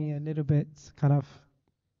makes me a little bit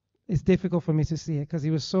it's difficult for me to see it because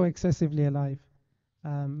he was so excessively alive.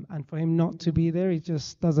 And for him not to be there, it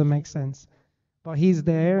just doesn't make sense. But he's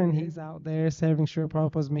there and he's out there serving Srila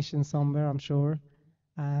Prabhupada's mission somewhere, I'm sure.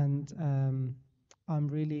 And I'm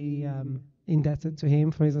really indebted to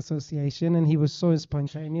him for his association. And he was so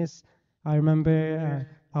spontaneous. I remember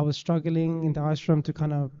I was struggling in the ashram to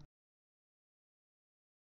kind of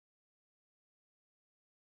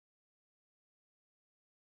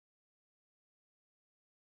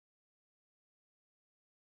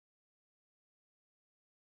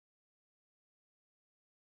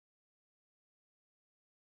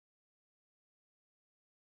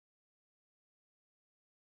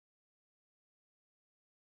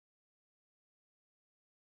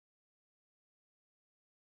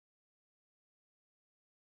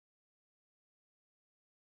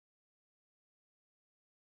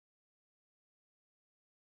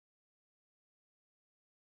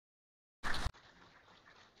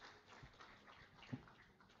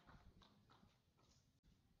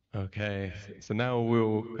Okay, so now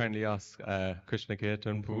we'll kindly ask Krishna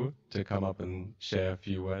Kirtan Prabhu to come up and share a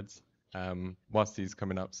few words whilst he's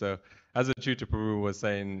coming up. So, as a tutor Prabhu was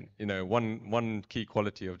saying, you know, one key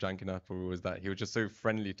quality of Janakinath Prabhu was that he was just so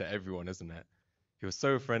friendly to everyone, isn't it? He was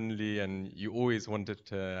so friendly, and you always wanted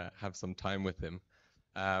to have some time with him.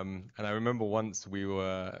 And I remember once we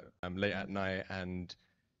were late at night, and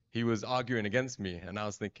he was arguing against me, and I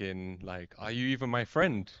was thinking, like, are you even my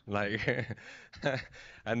friend? Like,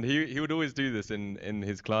 and he would always do this in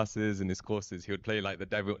his classes, in his courses. He would play like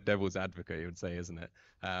the devil's advocate, he would say, isn't it?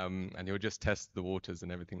 And he would just test the waters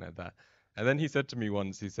and everything like that. And then he said to me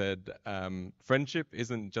once, he said, friendship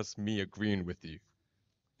isn't just me agreeing with you.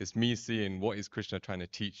 It's me seeing what is Krishna trying to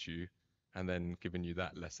teach you and then giving you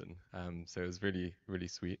that lesson. So it was really, really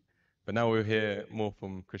sweet. But now we'll hear more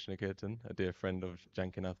from Krishna Kirtan, a dear friend of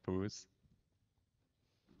Janakinath Prabhu's.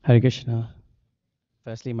 Hare Krishna.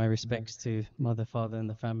 Firstly, my respects to Mother, Father, and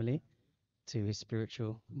the family, to his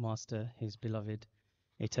spiritual master, his beloved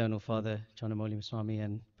eternal Father, Janakinath Swami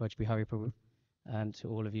and Braj Bihari Prabhu, and to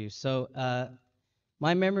all of you. So,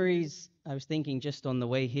 my memories, I was thinking just on the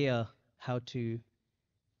way here how to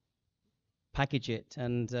package it.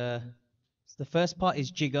 And the first part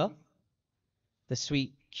is Jigga, the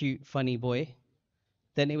sweet, cute, funny boy.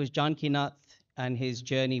 Then it was Janakinath and his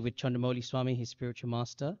journey with Candramauli Swami, his spiritual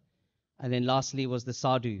master. And then lastly was the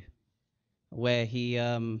sadhu, where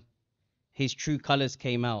his true colors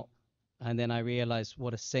came out. And then I realized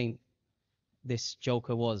what a saint this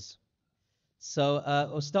joker was. So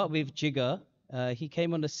we'll start with Jigga. He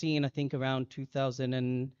came on the scene, I think, around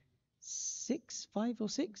 2006, 5 or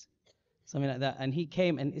 6, something like that. And he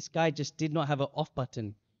came, and this guy just did not have an off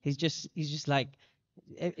button. He's just like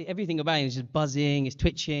everything about him is just buzzing, is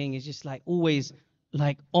twitching, is just like always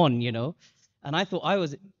like on, you know. And I thought I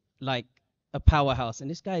was like a powerhouse,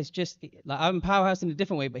 and this guy is just like, I'm a powerhouse in a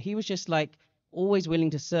different way, but he was just like always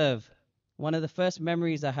willing to serve. One of the first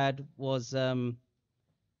memories I had was I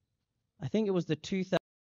think it was the 2000.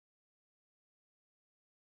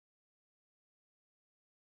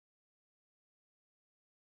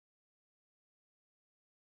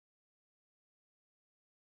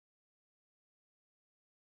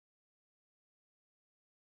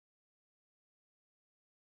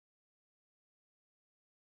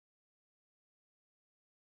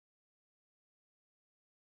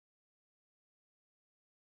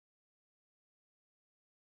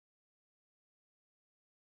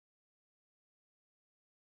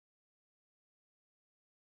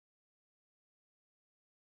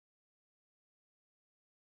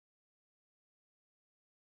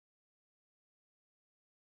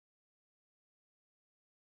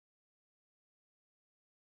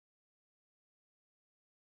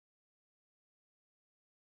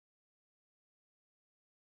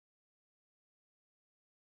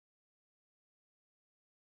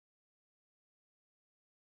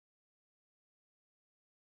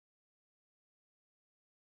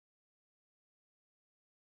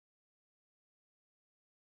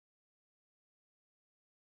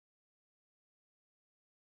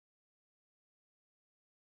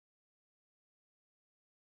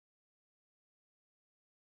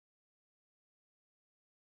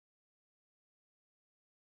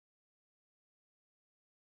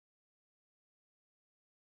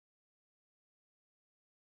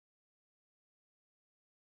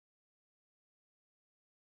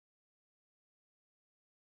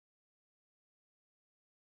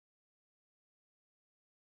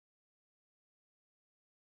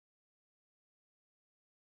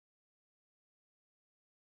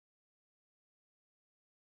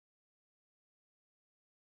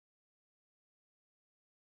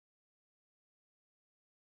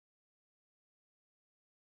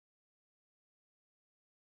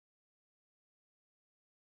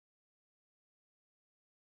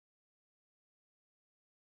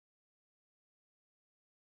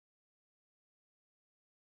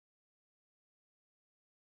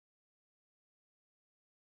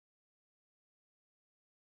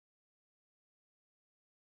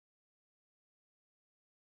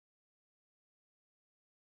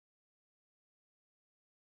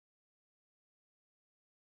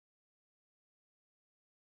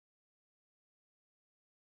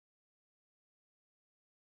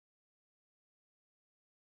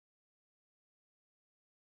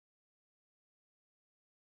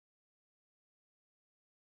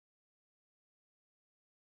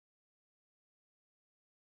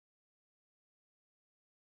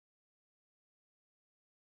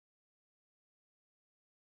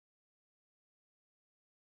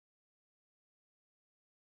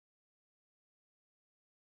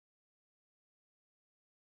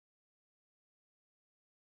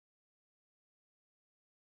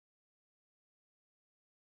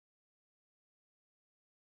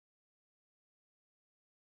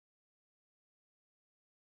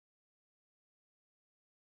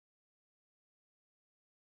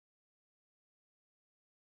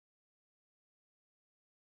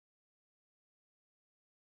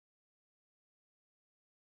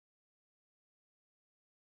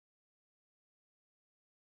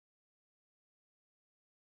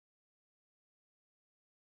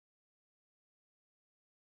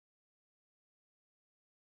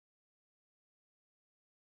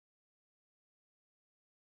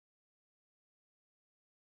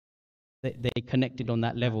 They connected on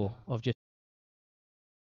that level of just.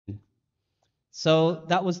 So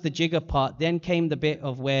that was the Jigga part. Then came the bit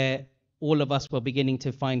of where all of us were beginning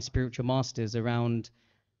to find spiritual masters around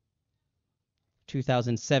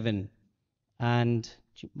 2007. And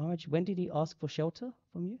Maharaj, when did he ask for shelter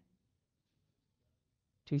from you?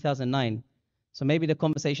 2009. So maybe the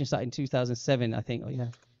conversation started in 2007, I think. Oh, yeah.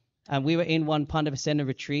 And we were in one Pandavasena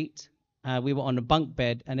retreat. We were on a bunk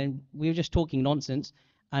bed, and then we were just talking nonsense.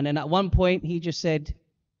 And then at one point, he just said,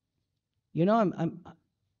 "You know, I'm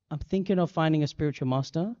thinking of finding a spiritual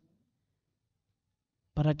master,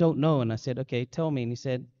 but I don't know." And I said, "Okay, tell me." And he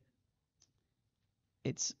said,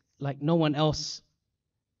 "It's like no one else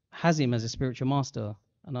has him as a spiritual master."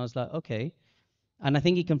 And I was like, okay. And I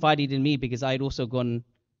think he confided in me because I'd also gone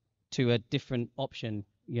to a different option.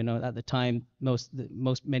 You know, at the time,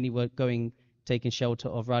 many were taking shelter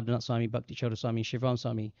of Radhanath Swami, Bhakti Chodha Swami, Shivram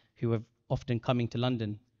Swami, who were often coming to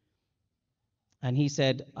London. And he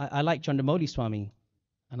said, I like Candramauli Swami.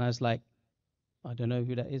 And I was like, I don't know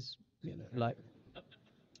who that is. You know, like,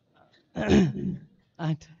 and,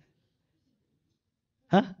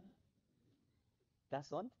 huh?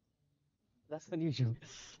 That's on? That's unusual.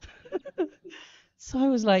 So I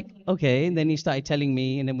was like, okay. And then he started telling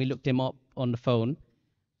me, and then we looked him up on the phone.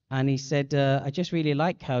 And he said, I just really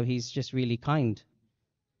like how he's just really kind.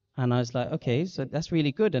 And I was like, okay, so that's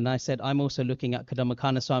really good. And I said, I'm also looking at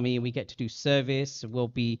Kadambakana Swami, and we get to do service. We'll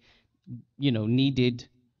be, you know, needed.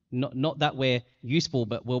 Not that we're useful,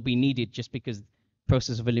 but we'll be needed just because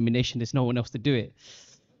process of elimination, there's no one else to do it.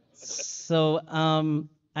 So, and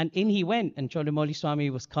in he went, and Chandramauli Swami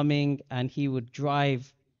was coming, and he would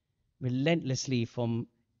drive relentlessly from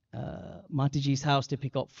Mataji's house to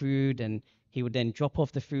pick up food, and he would then drop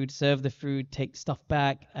off the food, serve the food, take stuff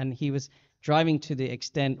back, and he was driving to the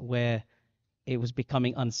extent where it was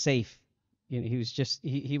becoming unsafe. You know, he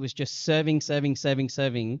was just serving,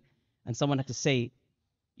 and someone had to say,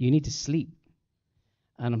 "You need to sleep."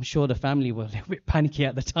 And I'm sure the family were a little bit panicky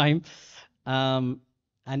at the time. And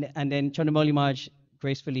then Chandramauli Maharaj,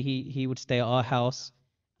 gracefully, he would stay at our house.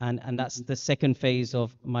 And that's the second phase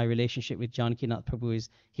of my relationship with Janakinath Prabhu, is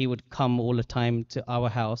he would come all the time to our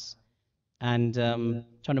house. And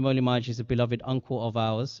Chandramauli Maharaj is a beloved uncle of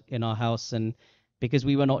ours in our house. And because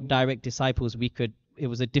we were not direct disciples, it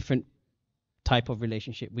was a different type of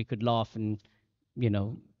relationship. We could laugh and, you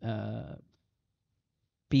know,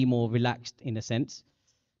 be more relaxed in a sense.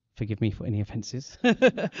 Forgive me for any offenses.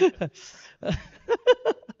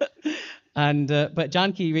 And but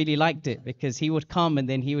Janki really liked it, because he would come and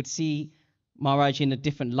then he would see Maharaj in a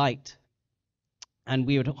different light. And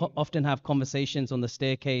we would often have conversations on the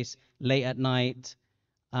staircase late at night.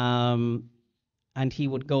 And he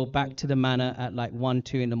would go back to the manor at like 1,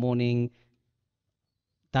 2 in the morning.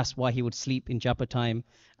 That's why he would sleep in japa time.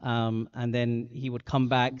 And then he would come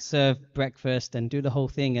back, serve breakfast, and do the whole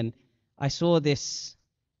thing. And I saw this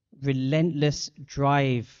relentless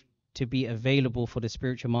drive to be available for the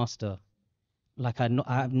spiritual master, like I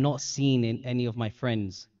have not seen in any of my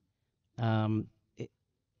friends.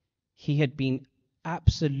 He had been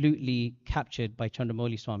absolutely captured by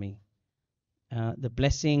Chandramauli Swami. The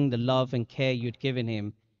blessing, the love and care you'd given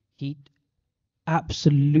him, he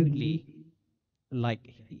absolutely,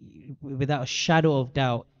 like, without a shadow of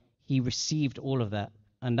doubt, he received all of that.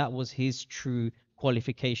 And that was his true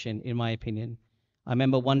qualification, in my opinion. I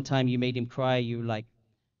remember one time you made him cry, you like,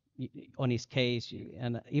 on his case,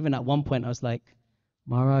 and even at one point I was like,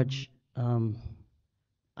 Maharaj,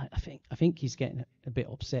 I think he's getting a bit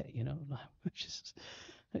upset, you know. Just,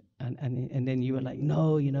 and then you were like,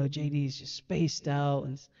 no, you know, JD's just spaced out,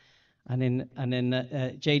 and then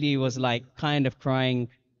JD was like kind of crying,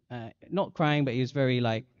 not crying, but he was very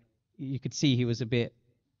like, you could see he was a bit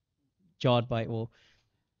jarred by it all.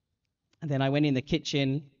 And then I went in the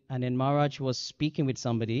kitchen, and then Maharaj was speaking with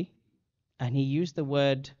somebody, and he used the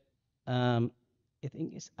word, I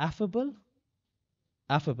think it's affable.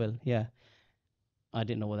 Affable, yeah. I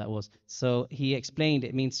didn't know what that was. So he explained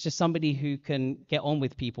it means just somebody who can get on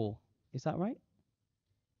with people. Is that right?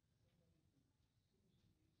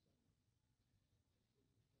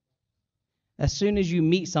 As soon as you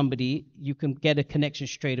meet somebody, you can get a connection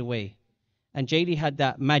straight away. And JD had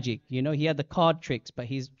that magic, you know, he had the card tricks, but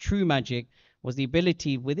his true magic was the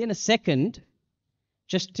ability within a second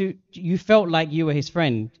you felt like you were his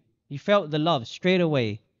friend. You felt the love straight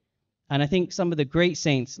away. And I think some of the great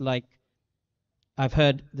saints, like I've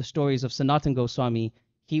heard the stories of Sanatan Goswami,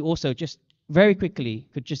 he also just very quickly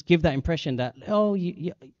could just give that impression that, oh,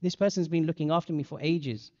 this person's been looking after me for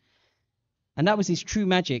ages. And that was his true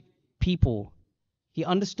magic, people. He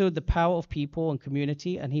understood the power of people and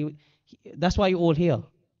community, and that's why you're all here,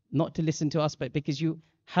 not to listen to us, but because you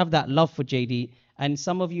have that love for JD. And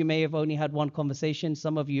some of you may have only had one conversation,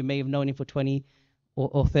 some of you may have known him for 20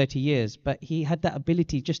 or 30 years, but he had that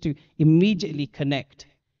ability just to immediately connect,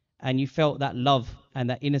 and you felt that love and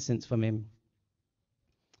that innocence from him.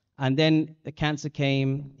 And then the cancer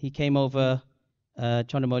came, he came over,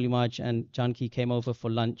 Chandramauli Maharaj and Janki came over for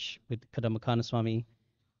lunch with Kadambakana Swami,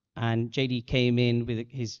 and JD came in with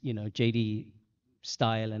his, you know, JD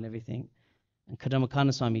style and everything. And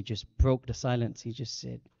Kadambakana Swami just broke the silence. He just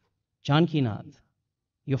said, Janakinath,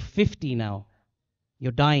 you're 50 now.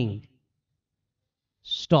 You're dying.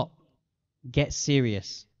 Stop. Get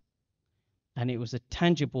serious. And it was a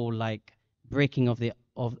tangible, like, breaking of the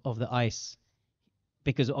ice.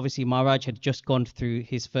 because obviously Maharaj had just gone through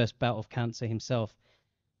his first bout of cancer himself.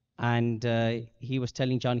 And he was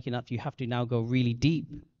telling Janakinath, you have to now go really deep.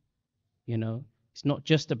 You know, it's not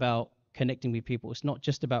just about connecting with people. It's not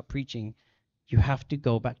just about preaching. You have to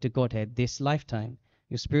go back to Godhead this lifetime.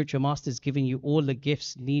 Your spiritual master is giving you all the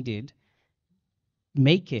gifts needed.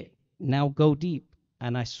 Make it. Now go deep.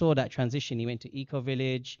 And I saw that transition. He went to Eco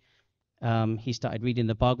Village. He started reading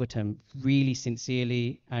the Bhagavatam really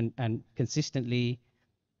sincerely and consistently.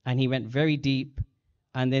 And he went very deep.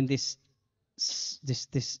 And then this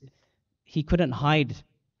he couldn't hide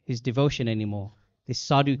his devotion anymore. This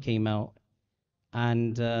sadhu came out.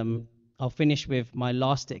 And I'll finish with my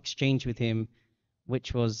last exchange with him,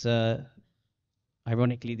 which was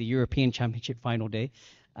ironically the European Championship final day.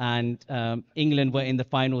 And England were in the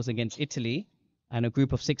finals against Italy, and a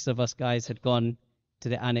group of 6 of us guys had gone to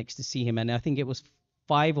the annex to see him. And I think it was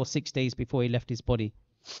 5 or 6 days before he left his body.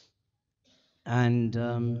 And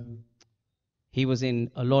he was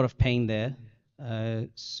in a lot of pain there.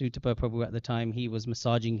 Sutapa Prabhu at the time, he was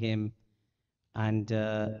massaging him, and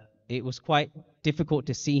it was quite difficult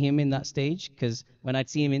to see him in that stage, because when I'd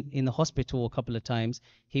see him in the hospital a couple of times,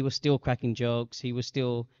 he was still cracking jokes, he was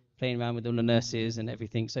still playing around with all the nurses and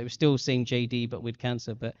everything. So it was still saying JD, but with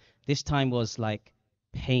cancer. But this time was like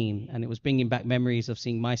pain, and it was bringing back memories of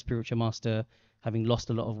seeing my spiritual master having lost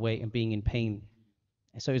a lot of weight and being in pain.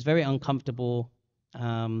 So it was very uncomfortable.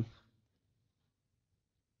 But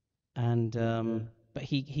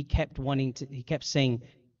he kept wanting to, he kept saying,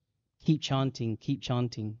 keep chanting,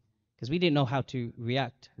 because we didn't know how to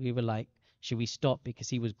react. We were like, should we stop? Because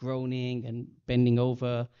he was groaning and bending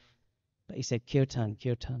over. But he said, kirtan,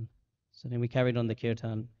 kirtan. So then we carried on the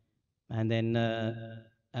kirtan. And then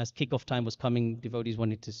as kickoff time was coming, devotees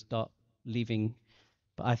wanted to start leaving.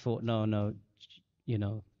 But I thought, no, you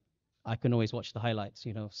know, I can always watch the highlights,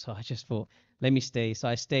 you know. So I just thought, let me stay. So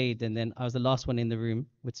I stayed, and then I was the last one in the room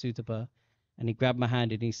with Sutapa. And he grabbed my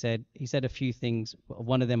hand and he said a few things.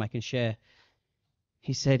 One of them I can share.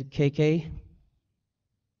 He said, KK,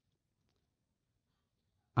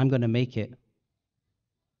 I'm going to make it.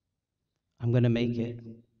 I'm going to make it.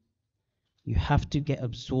 You have to get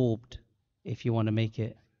absorbed if you want to make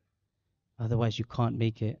it. Otherwise, you can't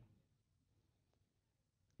make it.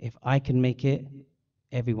 If I can make it,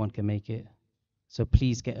 everyone can make it. So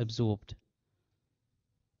please get absorbed.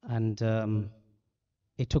 And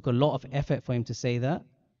it took a lot of effort for him to say that.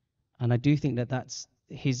 And I do think that that's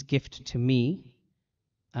his gift to me,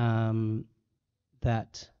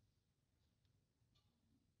 that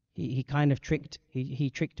he kind of tricked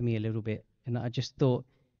me a little bit. And I just thought,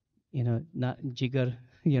 you know, not Jigar,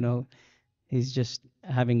 you know, he's just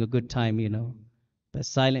having a good time, you know. But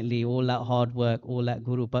silently, all that hard work, all that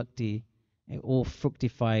Guru Bhakti, it all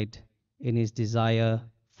fructified in his desire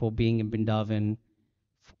for being in Vrindavan,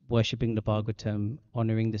 worshipping the Bhagavatam,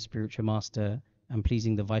 honoring the spiritual master, and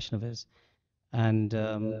pleasing the Vaishnavas. And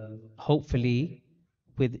hopefully,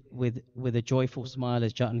 with a joyful smile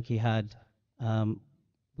as Janaki had,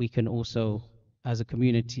 we can also, as a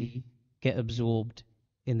community, get absorbed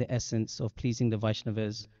in the essence of pleasing the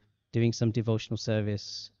Vaishnavas, doing some devotional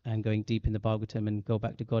service, and going deep in the Bhagavatam and go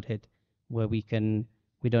back to Godhead, where we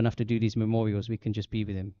don't have to do these memorials, we can just be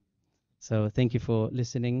with him. So thank you for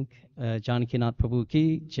listening. Janakinath Prabhu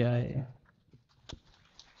ki jai.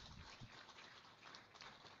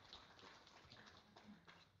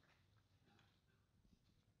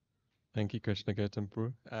 Thank you, Krishna Gautam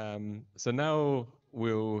Prabhu. So now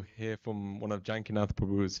we'll hear from one of Janakinath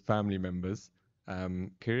Prabhu's family members.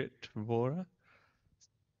 Kirit Vora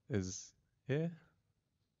is here.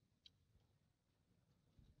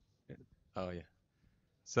 Oh yeah.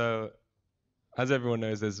 So as everyone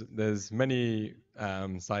knows, there's many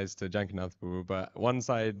sides to Janakinath Prabhu, but one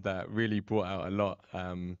side that really brought out a lot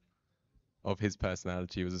of his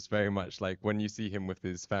personality was very much like when you see him with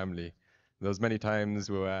his family. There was many times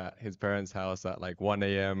we were at his parents' house at like 1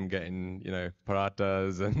 a.m. getting, you know,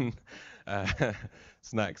 paratas and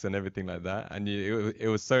snacks and everything like that. And it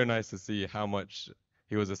was so nice to see how much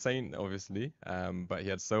he was a saint, obviously, but he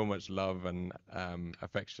had so much love and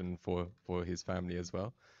affection for his family as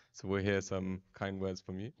well. So we'll hear some kind words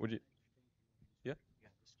from you. Would you? Yeah?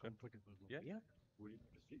 Yeah? Yeah. Would you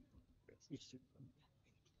proceed? Yes.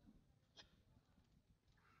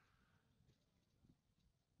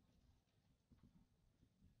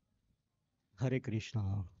 Hare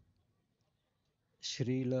Krishna.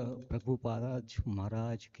 Srila Prabhupada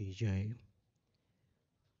Maharaj ki jai.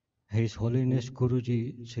 His Holiness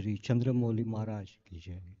Guruji Sri Chandramauli Maharaj ki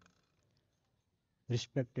jai.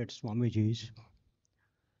 Respected Swamijis,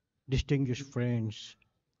 distinguished friends,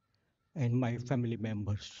 and my family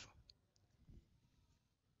members.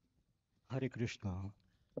 हरे कृष्णा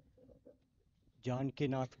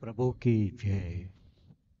जानकीनाथ प्रभु की जय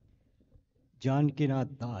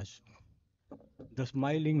जानकीनाथ दास the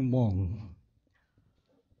smiling મોંગ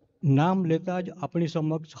નામ લેતા જ આપણી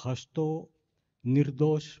સમક્ષ હસતો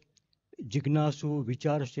નિર્દોષ જિજ્ઞાસુ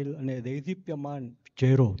વિચારશીલ અને દૈદીપ્યમાન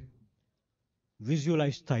ચહેરો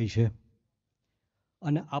વિઝ્યુલાઇઝ થાય છે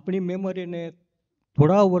અને આપણી મેમરીને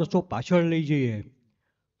થોડા વર્ષો પાછળ લઈ જઈએ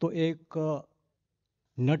તો એક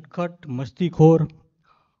નટખટ મસ્તીખોર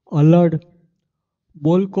અલડ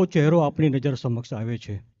બોલકો ચહેરો આપણી નજર સમક્ષ આવે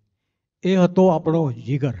છે એ હતો આપણો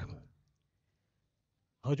જીગર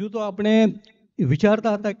હજુ તો આપણે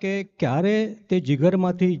વિચારતા હતા કે ક્યારે તે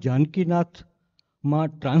જીગરમાંથી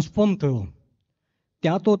જાનકીનાથમાં ટ્રાન્સફોર્મ થયો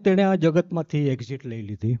ત્યાં તો તેણે આ જગતમાંથી એક્ઝિટ લઈ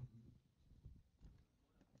લીધી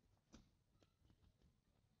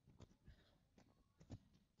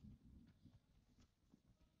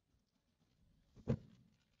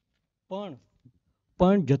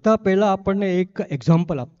પણ જતા પહેલા આપણને એક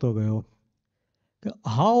એક્ઝામ્પલ આપતો ગયો કે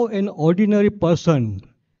how N ordinary person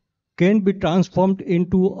can be transformed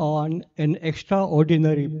into an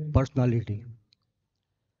extraordinary personality.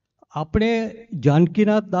 આપણે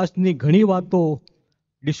જાનકીનાથ દાસની ઘણી વાતો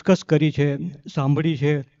ડિસ્કસ કરી છે સાંભળી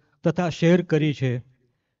છે તથા શેર કરી છે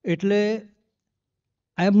એટલે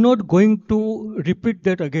I am not going to repeat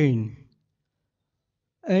that again.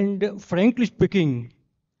 And frankly speaking,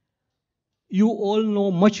 you all know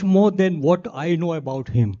much more than what I know about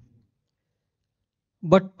him.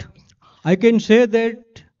 But I can say that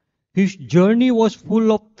his journey was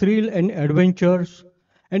full of thrill and adventures,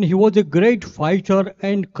 and he was a great fighter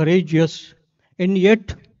and courageous, and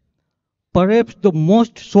yet perhaps the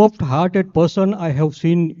most soft-hearted person I have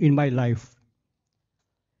seen in my life.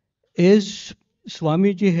 As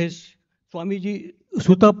Swamiji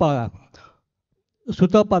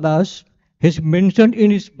Sutapadas has mentioned in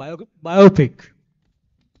his biopic,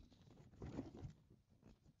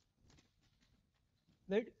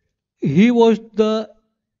 that he was the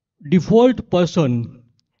default person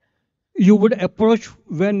you would approach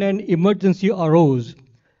when an emergency arose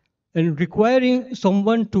and requiring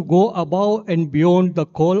someone to go above and beyond the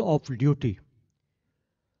call of duty.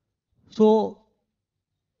 So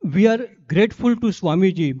we are grateful to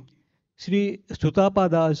Swamiji, Sri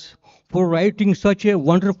Sutapadas, for writing such a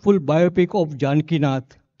wonderful biopic of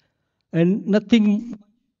Janakinath, and nothing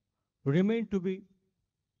remained to be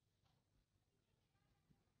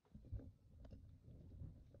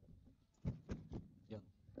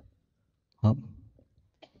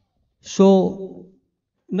So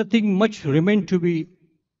nothing much remained to be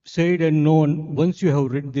said and known once you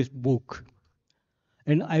have read this book.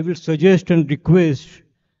 And I will suggest and request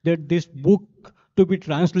that this book to be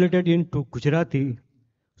translated into Gujarati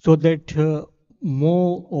so that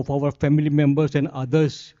more of our family members and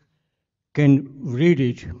others can read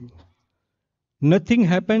it. Nothing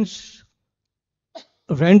happens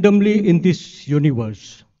randomly in this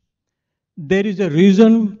universe. There is a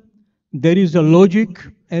reason, there is a logic,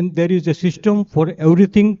 and there is a system for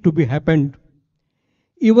everything to be happened.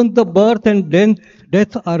 Even the birth and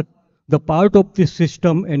death are the part of this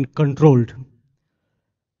system and controlled.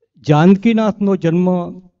 જાનકીનાથનો જન્મ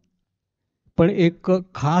પણ એક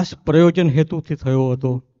ખાસ પ્રયોજન હેતુથી થયો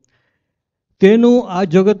હતો તેનું આ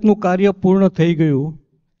જગતનું કાર્ય પૂર્ણ થઈ ગયું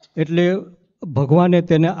એટલે ભગવાને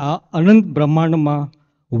તેને આ અનંત બ્રહ્માંડમાં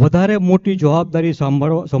વધારે મોટી જવાબદારી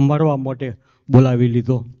સંભાળવા માટે બોલાવી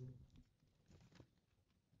લીધો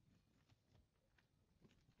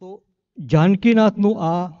તો જાનકીનાથનું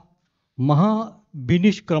આ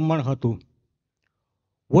મહાભિનિષ્ક્રમણ હતું.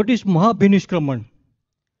 What is મહાભિનિષ્ક્રમણ?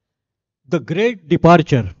 The great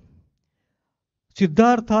departure.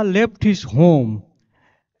 Siddhartha left his home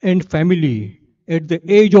and family at the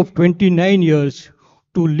age of 29 years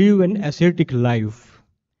to live an ascetic life.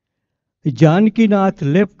 Janakinath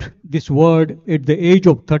left this world at the age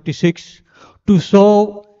of 36 to serve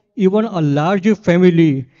even a larger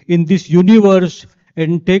family in this universe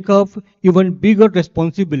and take up even bigger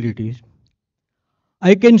responsibilities.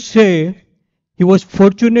 I can say he was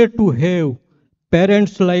fortunate to have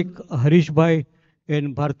parents like Harish Bhai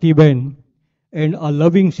and Bharti Ben and a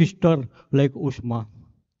loving sister like Ushma.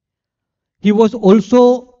 He was also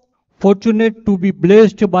fortunate to be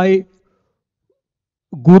blessed by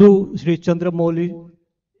Guru Sri Candramauli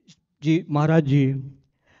Maharaja,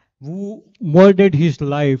 who molded his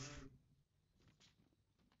life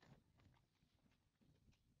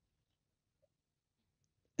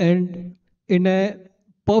and in a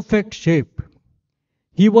perfect shape.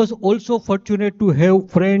 He was also fortunate to have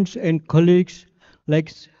friends and colleagues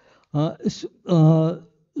like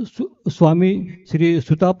Swami Sri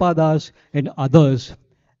Sutapadas and others.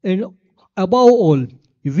 And Above all,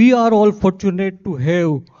 we are all fortunate to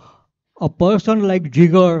have a person like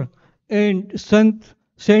Jigar and saint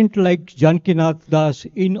like Janakinath Das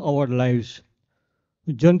in our lives.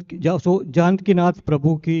 Janakinath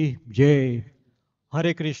Prabhu ki jai.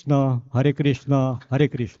 Hare Krishna, Hare Krishna, Hare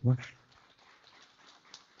Krishna.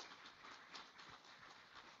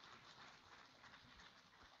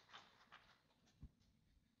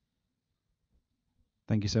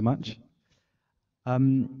 Thank you so much.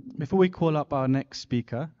 Before we call up our next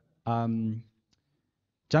speaker, Janakinath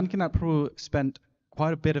Prabhu spent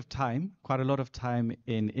quite a lot of time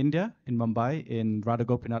in India, in Mumbai, in Radha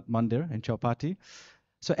Gopinath Mandir in Chowpatty.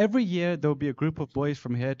 So every year there will be a group of boys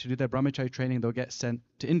from here to do their brahmachari training. They'll get sent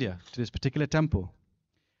to India, to this particular temple.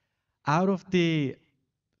 Out of the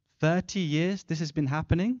 30 years this has been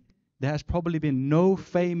happening, there has probably been no more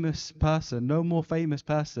famous person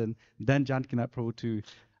than Janakinath Prabhu to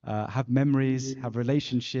have memories, have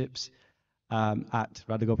relationships at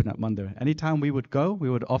Radha Gopinath Mandir. Anytime we would go, we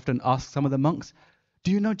would often ask some of the monks,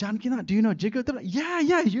 do you know Janakinath? Do you know Jigar? They're like,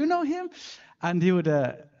 yeah, you know him? And he would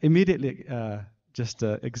immediately just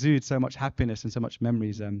exude so much happiness and so much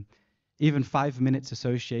memories. Even 5 minutes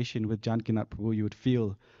association with Janakinath Prabhu, you would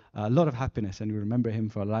feel a lot of happiness and you remember him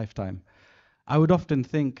for a lifetime. I would often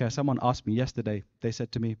think, someone asked me yesterday, they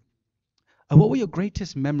said to me, what were your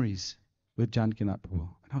greatest memories with Janakinath Prabhu?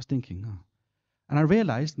 And I was thinking, oh. And I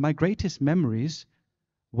realized my greatest memories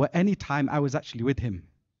were any time I was actually with him.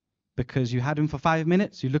 Because you had him for 5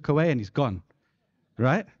 minutes, you look away and he's gone.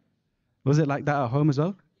 Right? Was it like that at home as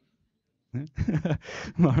well?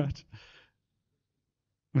 Maharaj.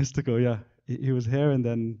 Mystical, yeah. He was here and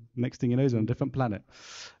then next thing you know he's on a different planet.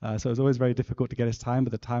 So it was always very difficult to get his time,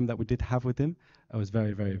 but the time that we did have with him was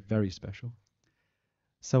very, very, very special.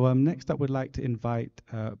 So next up we'd like to invite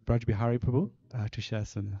Braj Bihari Prabhu to share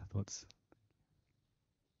some thoughts.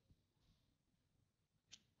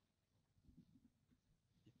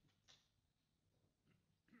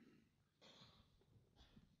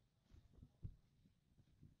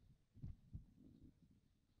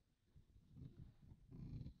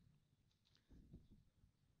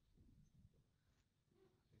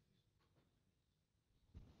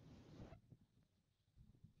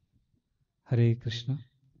 Hare Krishna.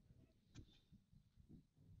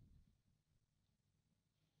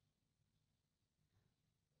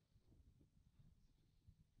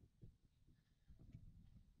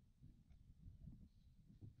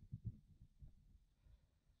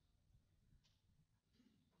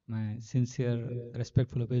 My sincere,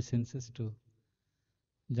 respectful obeisances to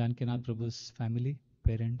Janakinath Prabhu's family,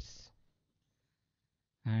 parents,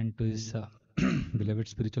 and to his beloved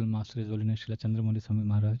spiritual master, His Holiness Srila Candramauli Swami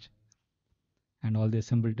Maharaj, and all the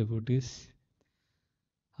assembled devotees.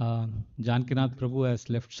 Janakinath Prabhu has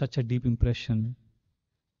left such a deep impression.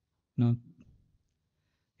 In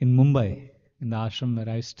Mumbai, in the ashram where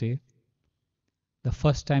I stay, the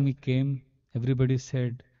first time he came, everybody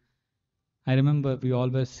said, I remember we all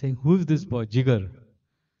were saying, who is this boy, Jigar?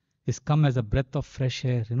 He's come as a breath of fresh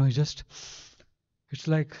air. It's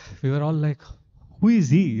like, we were all like, who is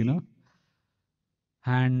he,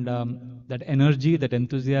 And that energy, that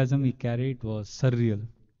enthusiasm he carried was surreal.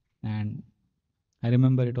 And I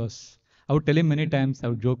remember I would tell him many times, I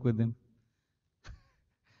would joke with him.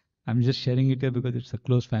 I'm just sharing it here because it's a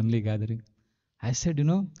close family gathering. I said,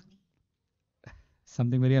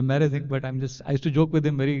 something very embarrassing, but I used to joke with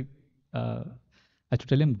him I used to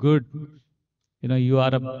tell him, good, you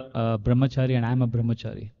are a brahmachari and I'm a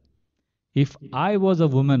brahmachari. If I was a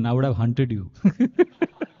woman, I would have hunted you.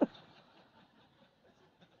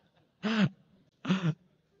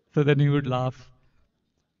 So then he would laugh.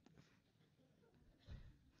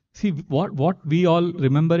 See, what we all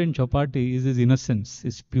remember in Chowpatty is his innocence,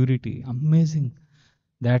 his purity. Amazing.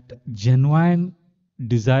 That genuine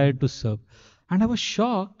desire to serve. And I was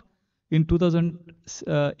shocked in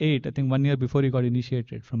 2008, I think 1 year before he got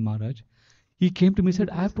initiated from Maharaj. He came to me and said,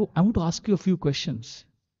 I want to ask you a few questions.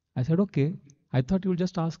 I said, okay. I thought you would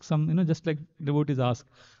just ask some, just like devotees ask.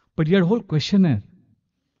 But he had a whole questionnaire.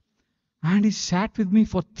 And he sat with me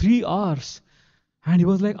for 3 hours. And he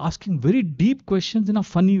was like asking very deep questions in a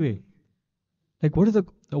funny way. Like, what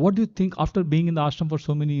do you think after being in the ashram for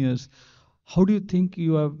so many years, how do you think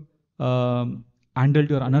you have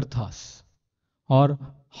handled your anarthas? Or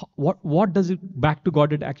what does it back to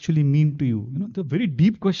God it actually mean to you? The very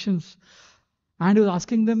deep questions. And he was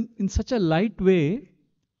asking them in such a light way.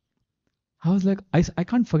 I was like, I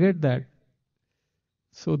can't forget that.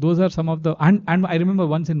 So those are some of the, and I remember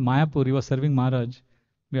once in Mayapur, he was serving Maharaj.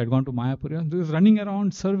 We had gone to Mayapur and he was running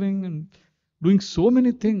around serving and doing so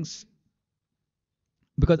many things.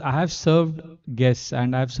 because I have served guests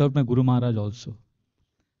and I have served my Guru Maharaj also.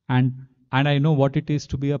 And I know what it is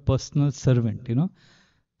to be a personal servant, you know.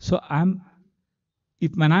 So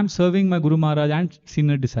when I'm serving my Guru Maharaj and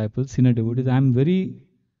senior disciples, senior devotees, I'm very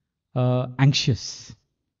anxious.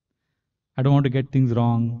 I don't want to get things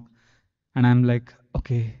wrong. And I'm like,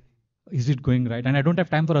 okay, is it going right? And I don't have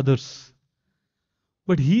time for others.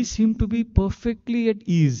 But he seemed to be perfectly at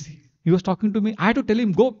ease. He was talking to me. I had to tell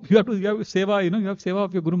him, go, you have seva, you have seva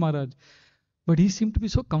of your Guru Maharaj. But he seemed to be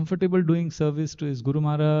so comfortable doing service to his Guru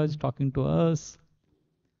Maharaj, talking to us.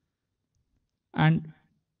 And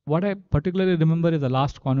what I particularly remember is the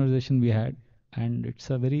last conversation we had. And it's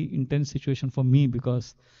a very intense situation for me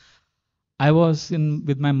because I was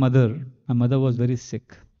with my mother. My mother was very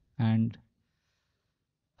sick. And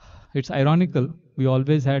it's ironical. We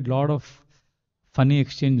always had a lot of funny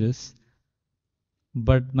exchanges.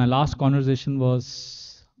 But my last conversation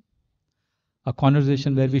was a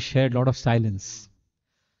conversation where we shared a lot of silence.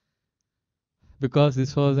 Because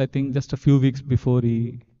this was, I think, just a few weeks before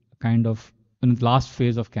he kind of in the last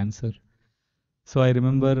phase of cancer. So I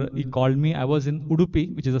remember he called me. I was in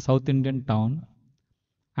Udupi, which is a South Indian town.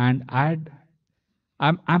 And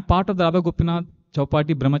I'm part of the Rabbi Gopinath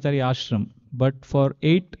Chowpatty Brahmachari Ashram. But for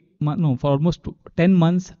for almost 10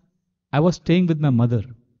 months, I was staying with my mother.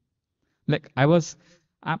 Like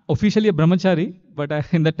I'm officially a brahmachari, but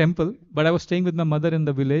in the temple. But I was staying with my mother in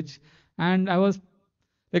the village, and I was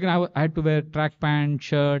like I had to wear track pant,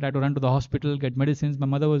 shirt. I had to run to the hospital, get medicines. My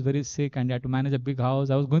mother was very sick, and I had to manage a big house.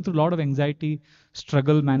 I was going through a lot of anxiety,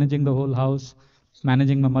 struggle managing the whole house,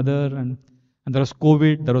 managing my mother, and there was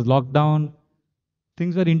COVID, there was lockdown.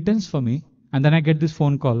 Things were intense for me, and then I get this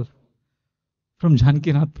phone call from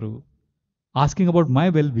Janakinath Prabhu asking about my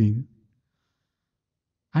well-being.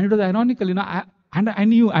 And it was ironical, you know, I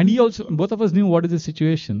knew, and he also, both of us knew what is the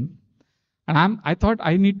situation. And I thought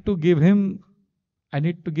I need to give him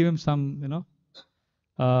some, you know,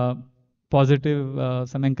 positive,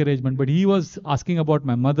 some encouragement. But he was asking about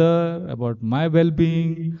my mother, about my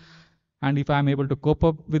well-being, and if I'm able to cope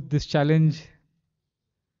up with this challenge.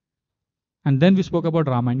 And then we spoke about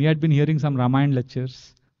Ramayana. He had been hearing some Ramayana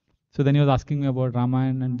lectures. So then he was asking me about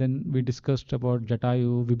Ramayana, and then we discussed about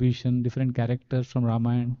Jatayu, Vibhishan, different characters from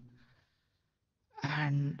Ramayana.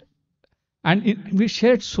 And we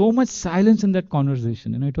shared so much silence in that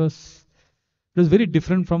conversation. You know, it was very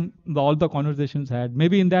different from all the conversations had.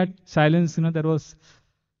 Maybe in that silence, you know, there was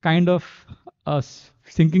kind of a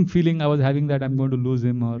sinking feeling I was having that I'm going to lose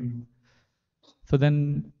him. So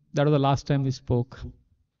then that was the last time we spoke.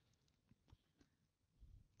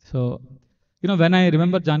 So, you know, when I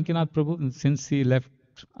remember Janakinath Prabhu, since he left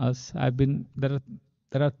us, there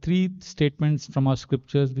are three statements from our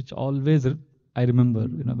scriptures which always I remember.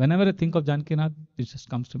 You know, whenever I think of Janakinath, it just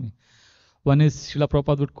comes to me. One is Srila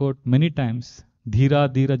Prabhupada would quote many times,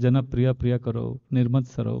 Dhira Dhira Jana Priya Priya Karo, Nirmat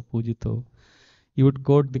Saro Pujito. He would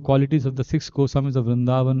quote the qualities of the 6 Goswamis of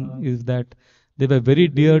Vrindavan is that they were very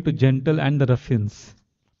dear to gentle and the ruffians.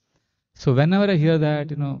 So whenever I hear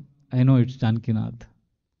that, you know, I know it's Janakinath.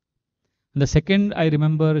 And the second, I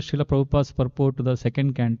remember Srila Prabhupada's purport to the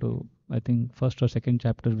second canto, I think first or second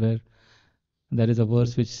chapter, where there is a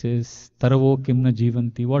verse which says, Taravo Kimna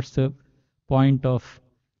Jivanti. What's the point of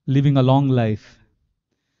living a long life?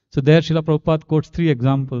 So there Srila Prabhupada quotes 3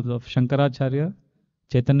 examples of Shankaracharya,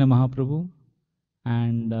 Chaitanya Mahaprabhu,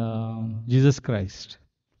 and Jesus Christ.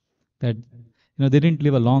 That, you know, they didn't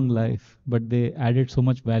live a long life, but they added so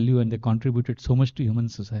much value and they contributed so much to human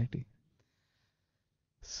society.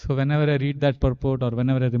 So whenever I read that purport or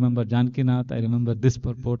whenever I remember Janakinath, I remember this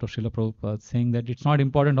purport of Srila Prabhupada saying that it's not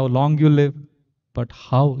important how long you live, but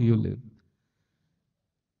how you live.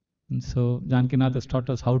 And so Janakinath has taught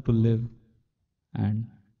us how to live. And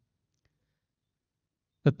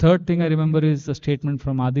the third thing I remember is a statement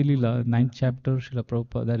from Adi Leela, 9th chapter, Srila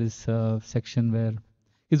Prabhupada. There is a section where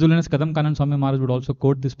His Holiness Kadamkanand Swami Maharaj would also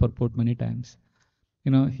quote this purport many times.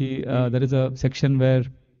 You know, there is a section where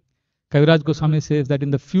Kaviraj Goswami says that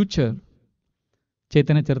in the future,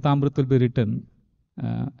 Chaitanya Charitamrita will be written.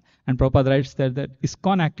 And Prabhupada writes that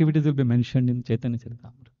ISKCON activities will be mentioned in Chaitanya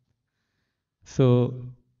Charitamrita. So,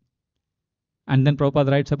 and then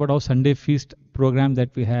Prabhupada writes about how Sunday feast program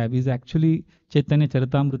that we have is actually Chaitanya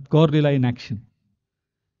Charitamrita, Gaur Lila in action.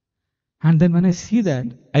 And then when I see that,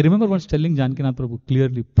 I remember once telling Janakinath Prabhu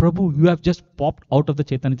clearly, Prabhu, you have just popped out of the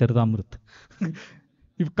Chaitanya Charitamrita.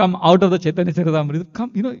 You've come out of the Chaitanya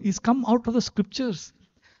Charitamrita. He's come out of the scriptures.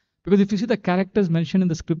 Because if you see the characters mentioned in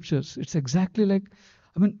the scriptures, it's exactly like,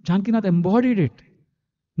 Janakinath embodied it.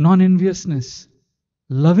 Non-enviousness,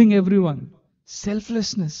 loving everyone,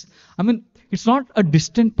 Selflessness. I mean, it's not a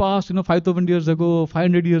distant past, 5,000 years ago,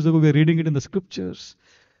 500 years ago, we're reading it in the scriptures.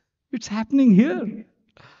 It's happening here.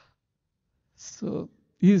 So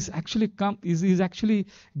he's actually he's actually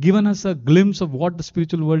given us a glimpse of what the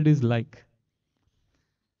spiritual world is like.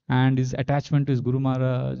 And his attachment to his Guru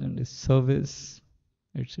Maharaj and his service,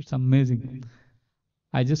 it's amazing.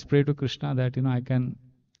 I just pray to Krishna that, I can,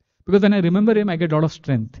 because when I remember him, I get a lot of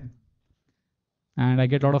strength. And I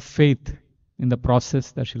get a lot of faith in the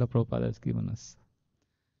process that Srila Prabhupada has given us.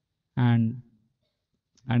 And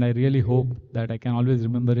I really hope that I can always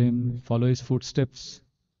remember him, follow his footsteps.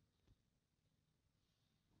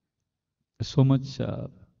 So much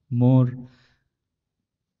more.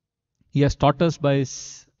 He has taught us by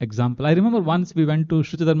his example. I remember once we went to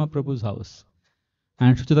Shuchidharma Prabhu's house.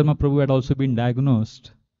 And Shuchidharma Prabhu had also been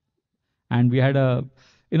diagnosed. And we had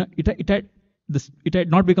it had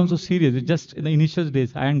not become so serious. It just in the initial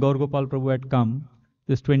days, I and Gaur Gopal Prabhu had come.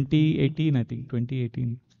 This 2018, I think,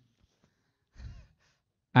 2018.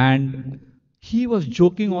 And he was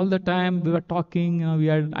joking all the time. We were talking, we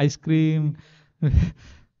had ice cream.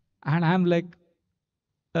 And I'm like,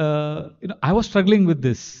 I was struggling with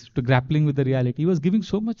this, to grappling with the reality. He was giving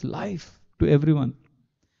so much life to everyone.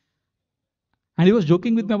 And he was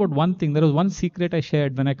joking with me about one thing. There was one secret I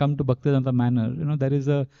shared when I come to Bhaktivedanta Manor. There is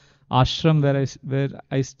a ashram where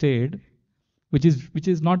I stayed, which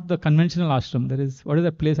is not the conventional ashram. There is, what is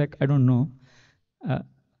that place? I don't know.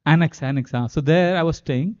 Annex. So there I was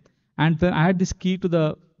staying, and then I had this key to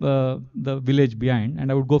the village behind,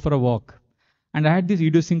 and I would go for a walk. And I had this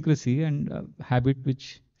idiosyncrasy and habit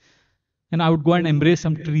which, I would go and embrace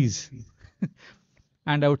some trees.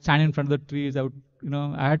 And I would stand in front of the trees. I would,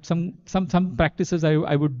 I had some practices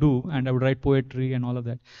I would do, and I would write poetry and all of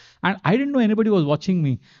that. And I didn't know anybody was watching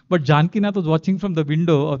me, but Janakinath was watching from the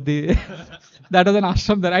window of the, that was an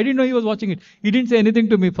ashram there. I didn't know he was watching it. He didn't say anything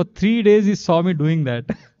to me. For 3 days he saw me doing that.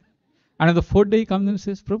 And on the 4th day he comes and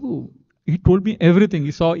says, Prabhu, he told me everything.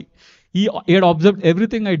 He had observed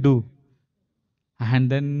everything I do.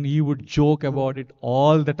 And then he would joke about it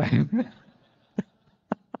all the time.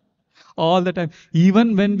 All the time.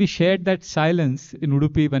 Even when we shared that silence in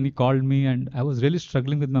Udupi, when he called me, and I was really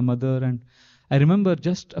struggling with my mother. And I remember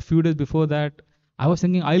just a few days before that, I was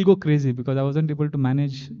thinking I'll go crazy because I wasn't able to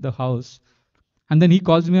manage the house. And then he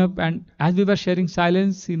calls me up, and as we were sharing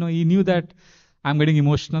silence, he knew that I'm getting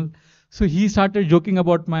emotional. So he started joking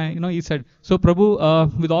about he said, so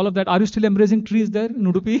Prabhu, with all of that, are you still embracing trees there in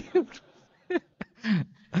Udupi?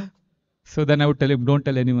 So then I would tell him, don't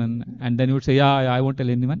tell anyone. And then he would say, yeah, I won't tell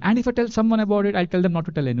anyone. And if I tell someone about it, I'll tell them not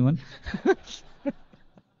to tell anyone.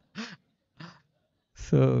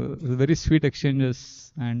 So it was very sweet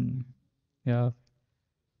exchanges. And yeah.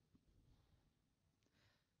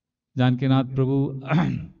 Janakinath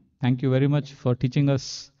Prabhu, thank you very much for teaching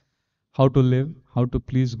us how to live, how to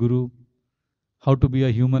please Guru, how to be a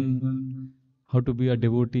human, how to be a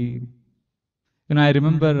devotee. I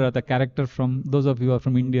remember the character from, those of you who are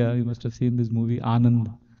from India, you must have seen this movie,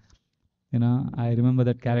 Anand. I remember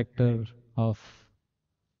that character of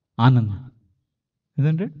Anand.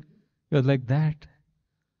 Isn't it? It was like that.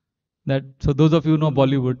 So those of you who know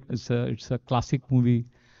Bollywood, it's a classic movie.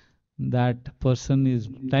 That person is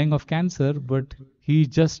dying of cancer, but he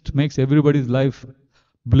just makes everybody's life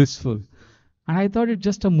blissful. And I thought it's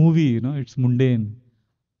just a movie, it's mundane.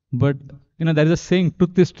 But, there is a saying,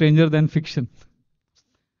 truth is stranger than fiction.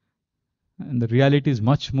 And the reality is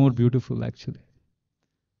much more beautiful, actually.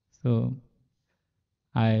 So,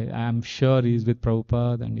 I am sure he's with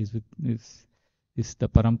Prabhupada and he's the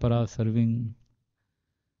parampara serving.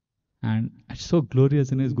 And it's so glorious,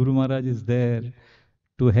 his Guru Maharaj is there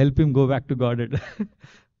to help him go back to Godhead.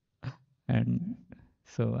 And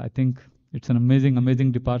so I think it's an amazing,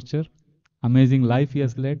 amazing departure, amazing life he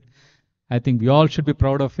has led. I think we all should be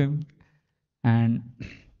proud of him, and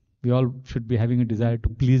we all should be having a desire to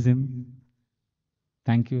please him.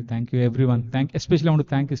 Thank you everyone. Especially I want to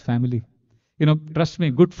thank his family. Trust me,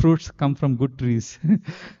 good fruits come from good trees.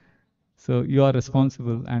 So you are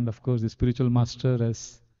responsible, and of course the spiritual master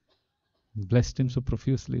has blessed him so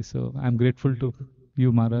profusely. So I'm grateful to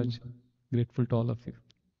you, Maharaj. Grateful to all of you.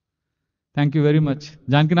 Thank you very much.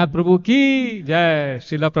 Janakinath Prabhu ki jai.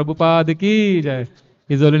 Srila Prabhupada ki jai.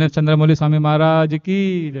 His Holiness Candramauli Swami Maharaj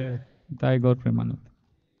ki jai. Jai Gaur Premanand.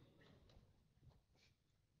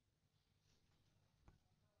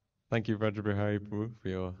 Thank you, Vrajabihari Prabhu, for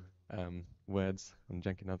your words on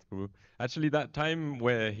Janakinath Prabhu. Actually, that time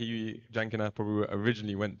where Janakinath Prabhu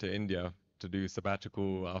originally went to India to do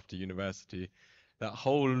sabbatical after university, that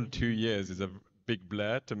whole 2 years is a big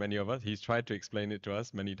blur to many of us. He's tried to explain it to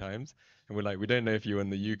us many times, and we're like, we don't know if you're in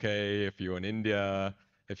the UK, if you're in India,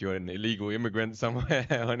 if you're an illegal immigrant somewhere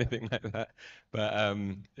or anything like that. But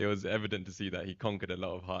it was evident to see that he conquered a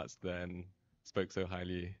lot of hearts there and spoke so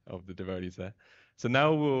highly of the devotees there. So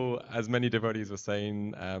now we'll, as many devotees were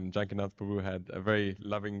saying, Janakinath Prabhu had a very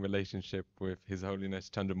loving relationship with His Holiness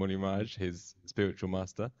Chandramauli Maharaj, his spiritual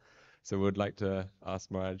master. So we'd like to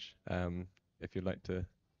ask Maharaj if you'd like to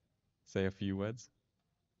say a few words.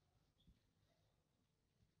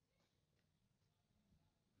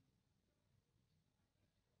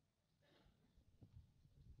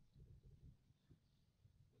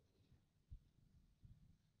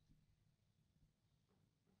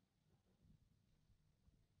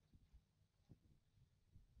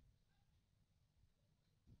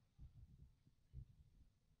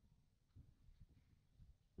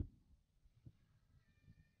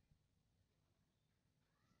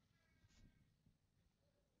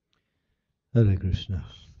 Hare Krishna.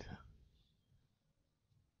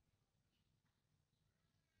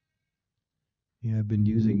 Yeah, I've been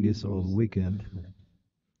using this all weekend.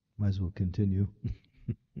 Might as well continue.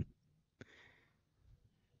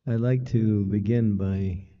 I'd like to begin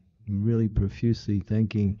by really profusely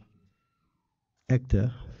thanking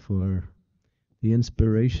Ekta for the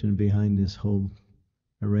inspiration behind this whole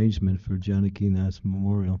arrangement for Janakinath's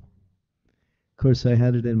memorial. Of course, I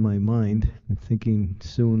had it in my mind, thinking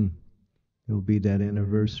soon it will be that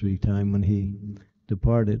anniversary time when he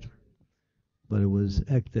departed. But it was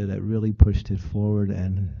Ekta that really pushed it forward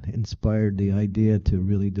and inspired the idea to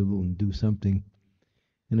really do something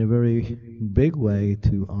in a very big way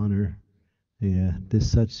to honor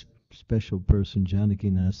this such special person,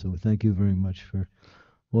 Janakinath. So thank you very much for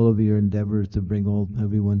all of your endeavors to bring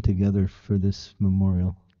everyone together for this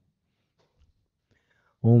memorial.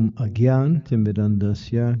 Om Agyan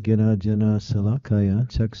Timidandasya Girajana Salakaya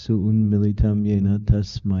Chaksu Unmilitam Yena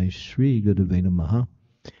Tasmai Shri Gurave Namaha.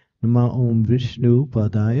 Nama Om Vishnu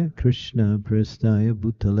Padaya Krishna Prestaya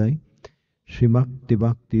Bhutale Srimakti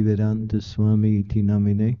Bhakti Vedanta Swami Iti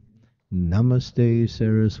Namine Namaste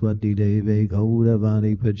Saraswati Deve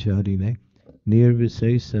Gauravani Pacharine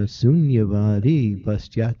Nirvisesa Sunyavadi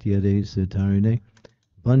Paschatya Desatarine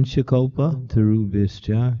Panchakopa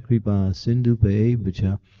Tarubhischa Kripa Sindhupe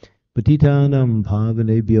Bacha Patitanam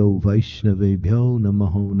Bhavanebhyo Vaishnavebhyo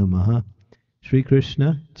Namaho Namaha Shri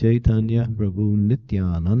Krishna Chaitanya Prabhu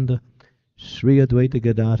Nityananda Shri Advaita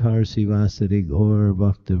Gadadhar Sivasari Gaur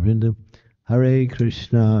Bhakta Vrinda Hare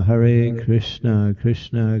Krishna Krishna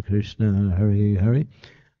Krishna Hare Hare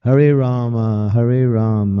Hare Rama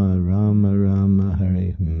Rama Rama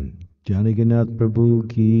Hare Janakinath Prabhu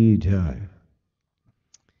Ki Jai.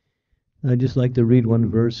 I'd just like to read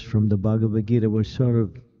one verse from the Bhagavad Gita which sort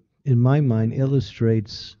of, in my mind,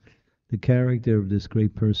 illustrates the character of this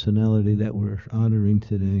great personality that we're honoring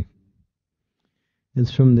today.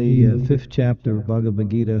 It's from the 5th chapter of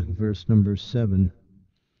Bhagavad Gita, verse number 7.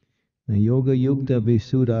 Yoga yukta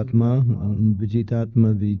visudatma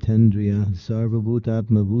vijitatma vitendriya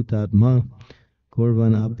sarvabhutatma bhutatma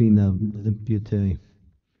korvan apina limpyate.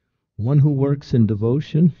 One who works in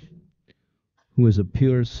devotion, who is a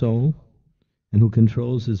pure soul, and who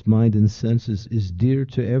controls his mind and senses is dear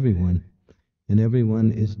to everyone, and everyone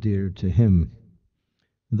is dear to him.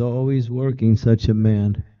 Though always working, such a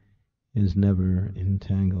man is never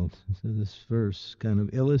entangled. So this verse kind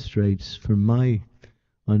of illustrates, from my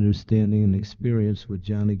understanding and experience with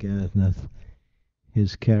Janakinath,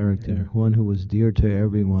 his character, one who was dear to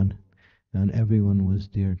everyone, and everyone was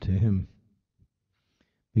dear to him.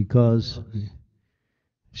 Because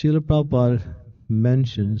Srila Prabhupada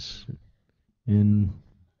mentions in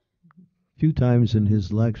a few times in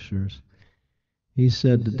his lectures, he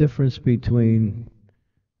said the difference between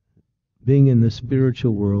being in the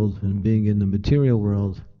spiritual world and being in the material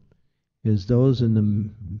world is those in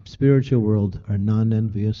the spiritual world are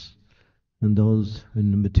non-envious, and those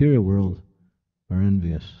in the material world are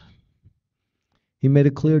envious. He made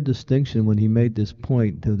a clear distinction when he made this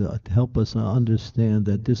point to help us understand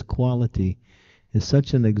that this quality is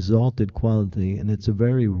such an exalted quality, and it's a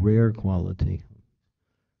very rare quality.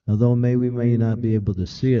 Although we may not be able to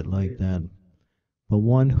see it like that, but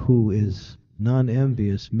one who is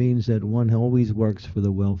non-envious means that one always works for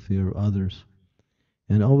the welfare of others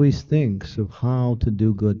and always thinks of how to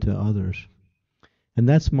do good to others. And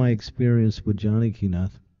that's my experience with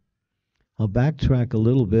Janakinath. I'll backtrack a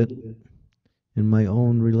little bit in my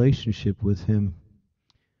own relationship with him.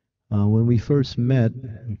 When we first met,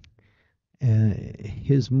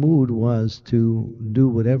 his mood was to do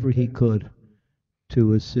whatever he could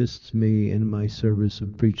to assist me in my service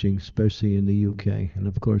of preaching, especially in the UK. And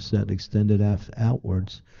of course that extended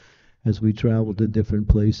outwards as we traveled to different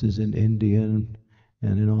places in India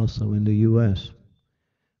and also in the US.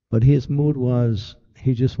 But his mood was,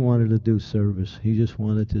 he just wanted to do service. He just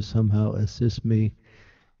wanted to somehow assist me.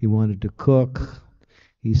 He wanted to cook.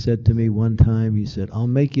 He said to me one time, he said, "I'll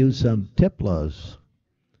make you some tiplas."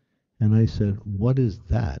 And I said, "What is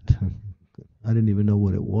that?" I didn't even know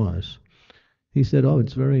what it was. He said, "Oh,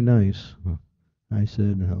 it's very nice." I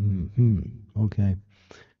said, okay.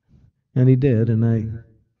 And he did, and I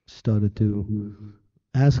started to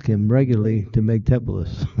ask him regularly to make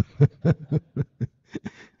tiplas.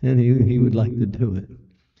 And he would like to do it.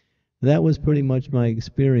 That was pretty much my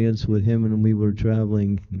experience with him when we were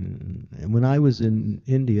traveling. And when I was in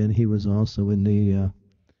India, and he was also in the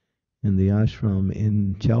ashram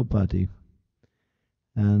in Chowpatty.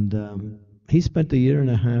 And he spent a year and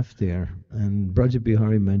a half there. And Braja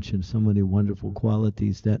Bihari mentioned so many wonderful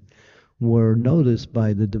qualities that were noticed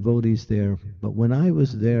by the devotees there. But when I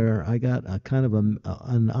was there, I got a kind of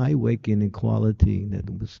an eye-awakening quality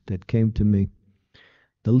that came to me.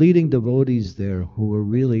 The leading devotees there, who were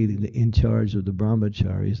really in charge of the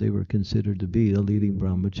brahmacharis, they were considered to be the leading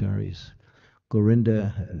brahmacharis,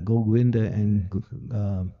 Govinda and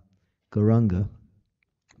Gauranga.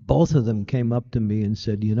 Both of them came up to me and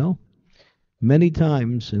said, "You know, many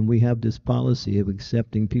times, and we have this policy of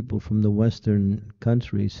accepting people from the Western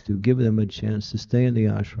countries to give them a chance to stay in the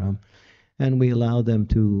ashram, and we allow them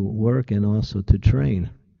to work and also to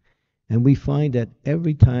train. And we find that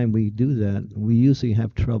every time we do that, we usually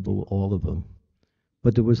have trouble, all of them.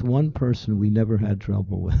 But there was one person we never had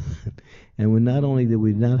trouble with. And not only did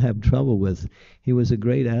we not have trouble with, he was a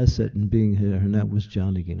great asset in being here, and that was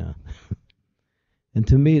Janakinath." And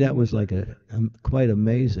to me, that was like quite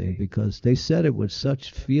amazing, because they said it with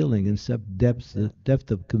such feeling and such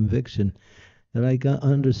depth of conviction that I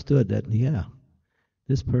understood that, yeah,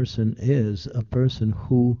 this person is a person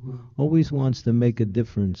who always wants to make a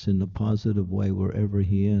difference in a positive way wherever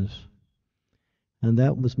he is. And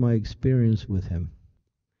that was my experience with him.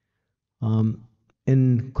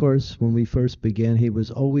 And of course, when we first began, he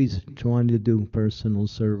was always trying to do personal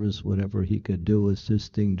service, whatever he could do,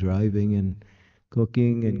 assisting, driving, and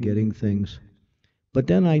cooking, and getting things. But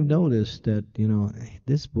then I noticed that,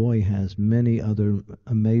 this boy has many other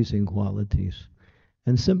amazing qualities.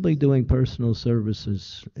 And simply doing personal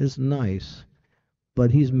services is nice, but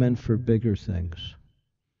he's meant for bigger things.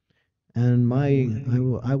 And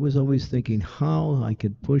I was always thinking how I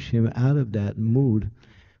could push him out of that mood,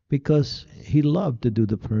 because he loved to do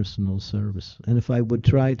the personal service. And if I would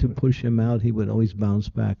try to push him out, he would always bounce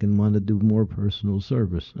back and want to do more personal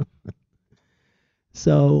service.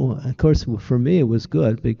 So, of course, for me it was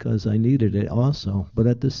good, because I needed it also. But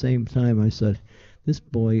at the same time, I said, this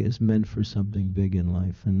boy is meant for something big in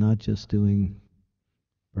life, and not just doing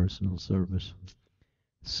personal service.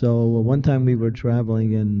 So one time we were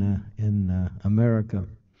traveling in America,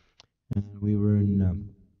 and we were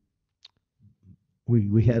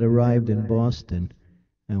we had arrived in Boston,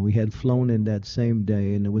 and we had flown in that same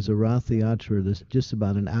day, and it was a Rath Yatra just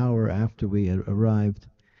about an hour after we had arrived.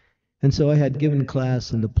 And so I had given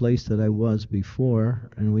class in the place that I was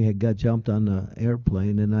before, and we had jumped on the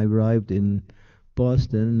airplane, and I arrived in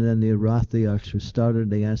Boston, and then the Rath Yatra started.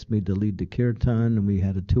 They asked me to lead the kirtan, and we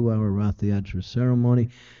had a 2-hour Rath Yatra ceremony,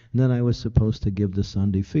 and then I was supposed to give the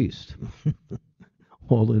Sunday feast,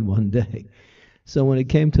 all in one day. So when it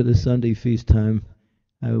came to the Sunday feast time,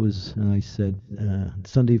 I said,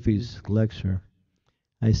 Sunday feast lecture,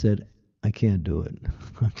 I said, "I can't do it.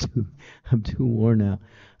 I'm too worn out."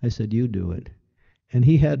 I said, "You do it." And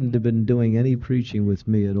he hadn't been doing any preaching with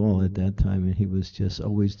me at all at that time, and he was just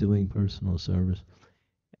always doing personal service.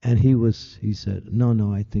 And he said,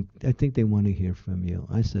 No, I think they want to hear from you.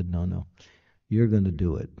 I said, No, you're going to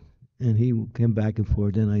do it. And he came back and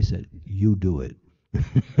forth, and I said, "You do it."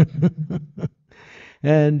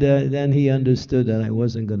 And then he understood that I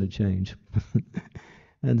wasn't going to change.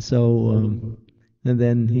 And so, and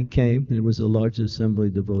then he came. It was a large assembly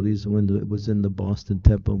of devotees. When it was in the Boston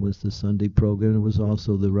Temple, was the Sunday program. It was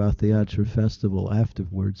also the Rath Yatra festival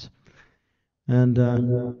afterwards. And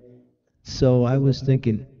so I was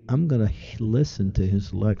thinking, I'm going to listen to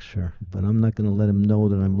his lecture, but I'm not going to let him know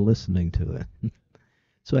that I'm listening to it.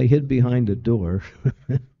 So I hid behind a door,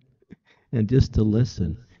 and just to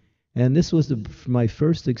listen. And this was my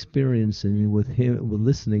first experience with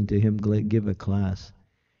listening to him give a class.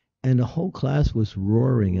 And the whole class was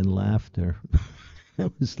roaring in laughter.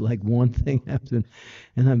 It was like one thing after,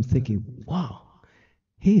 and I'm thinking, wow,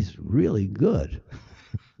 he's really good.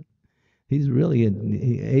 He's really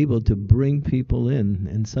able to bring people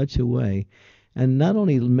in such a way, and not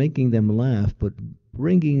only making them laugh, but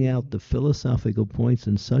bringing out the philosophical points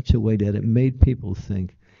in such a way that it made people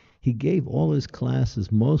think. He gave all his classes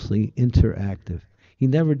mostly interactive. He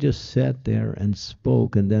never just sat there and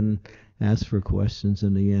spoke and then asked for questions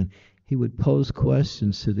in the end. He would pose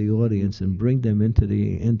questions to the audience and bring them into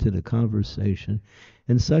the conversation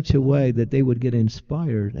in such a way that they would get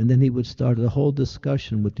inspired, and then he would start a whole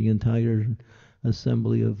discussion with the entire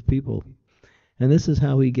assembly of people. And this is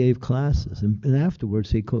how he gave classes. And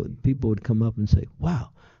afterwards, people would come up and say, "Wow,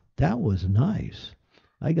 that was nice.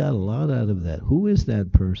 I got a lot out of that. Who is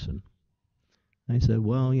that person?" I said,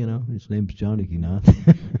 "Well, his name's Janakinath."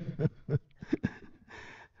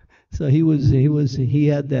 So he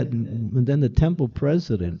had that. And then the temple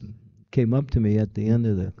president came up to me at the end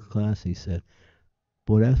of the class. He said,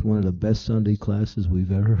 "Boy, that's one of the best Sunday classes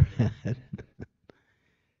we've ever had."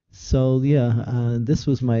 So this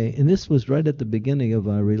was this was right at the beginning of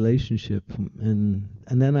our relationship, and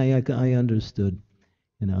then I understood,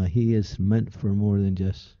 he is meant for more than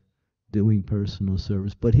just doing personal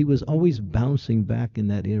service, but he was always bouncing back in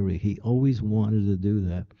that area. He always wanted to do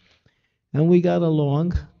that, and we got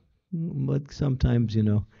along, but sometimes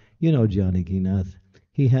Janakinath,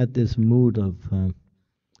 he had this mood of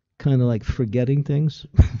kind of like forgetting things,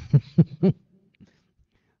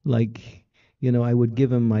 like. I would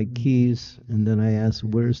give him my keys, and then I asked,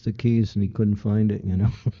 "Where's the keys?" And he couldn't find it,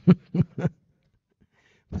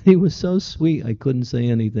 But he was so sweet, I couldn't say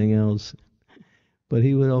anything else. But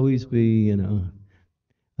he would always be,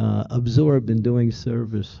 absorbed in doing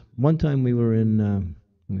service. One time we were in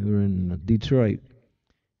Detroit,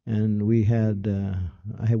 and we had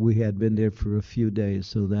been there for a few days.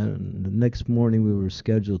 So that the next morning we were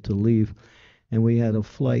scheduled to leave. And we had a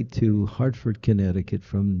flight to Hartford, Connecticut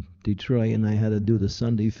from Detroit, and I had to do the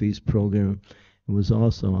Sunday Feast program. It was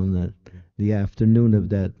also on the afternoon of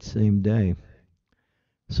that same day.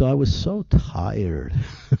 So I was so tired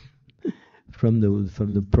from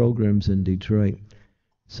the programs in Detroit.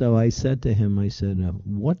 So I said to him, I said,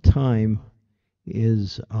 "What time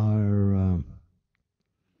is our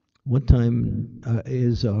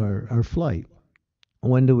flight?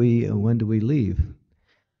 When do we leave?"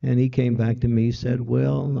 And he came back to me, said,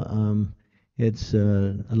 "Well, it's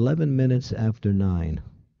 11 minutes after 9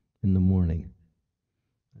 in the morning."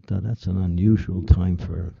 I thought that's an unusual time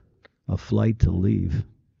for a flight to leave.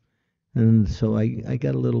 And so I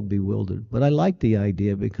got a little bewildered. But I liked the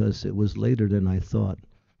idea because it was later than I thought.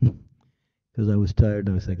 Because I was tired,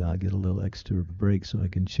 and I was like, "I'll get a little extra break so I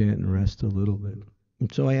can chant and rest a little bit."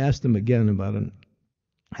 And so I asked him again about a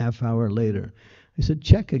half hour later. I said,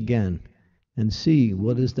 "Check again and see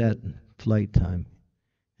what is that flight time."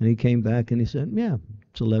 And he came back and he said, "Yeah,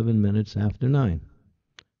 it's 11 minutes after 9.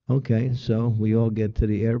 Okay, so we all get to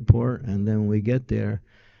the airport, and then we get there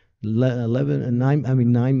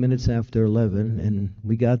 9 minutes after 11, and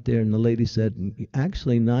we got there, and the lady said,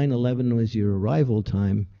 "Actually, 9:11 was your arrival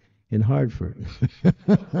time in Hartford."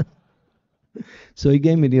 So he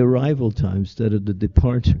gave me the arrival time instead of the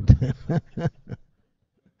departure time.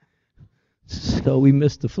 So we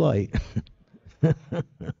missed the flight.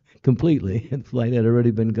 Completely. The flight had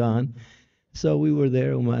already been gone. So we were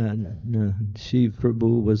there. Shiv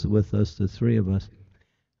Prabhu was with us, the three of us.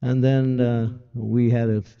 And then we had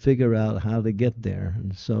to figure out how to get there.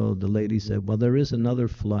 And so the lady said, "Well, there is another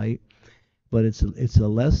flight, but it's a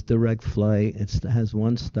less direct flight. It has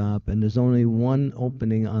one stop, and there's only one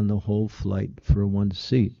opening on the whole flight for one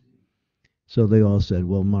seat." So they all said,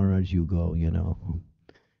 "Well, Maharaj, you go,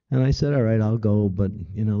 And I said, "All right, I'll go, but,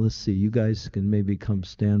 let's see, you guys can maybe come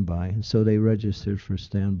standby." And so they registered for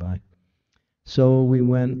standby. So we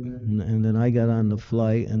went, and then I got on the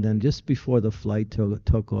flight, and then just before the flight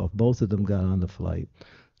took off, both of them got on the flight.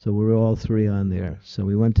 So we were all three on there. So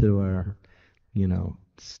we went to our,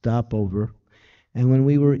 stopover. And when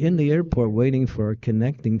we were in the airport waiting for our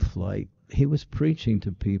connecting flight, he was preaching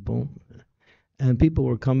to people. And people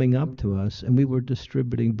were coming up to us, and we were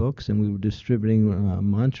distributing books, and we were distributing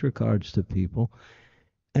mantra cards to people.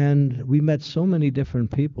 And we met so many different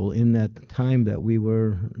people in that time that we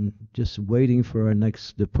were just waiting for our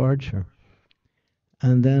next departure.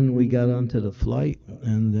 And then we got onto the flight,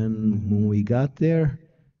 and then when we got there,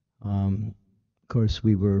 of course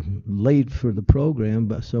we were late for the program,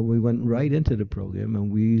 but so we went right into the program, and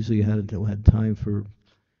we usually had time for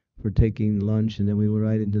taking lunch, and then we went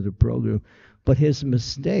right into the program. But his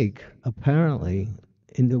mistake, apparently,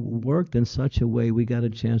 worked in such a way we got a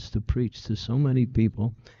chance to preach to so many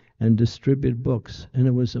people and distribute books, and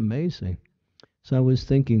it was amazing. So I was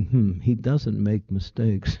thinking, he doesn't make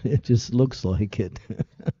mistakes. It just looks like it.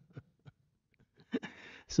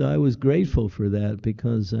 So I was grateful for that,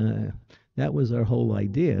 because that was our whole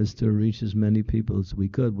idea, is to reach as many people as we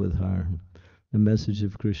could with the message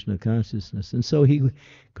of Krishna consciousness. And so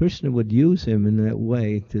Krishna would use him in that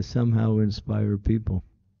way to somehow inspire people.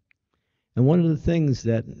 And one of the things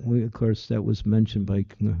that that was mentioned by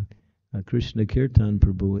Krishna Kirtan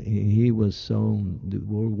Prabhu, he was the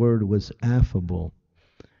word was affable.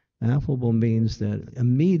 Affable means that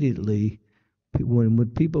immediately, when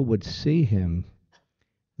people would see him,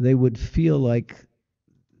 they would feel like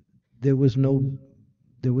there was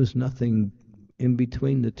nothing in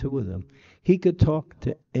between the two of them. He could talk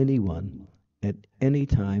to anyone at any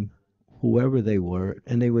time, whoever they were,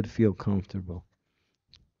 and they would feel comfortable.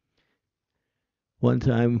 One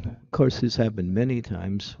time, of course this happened many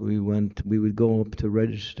times, we would go up to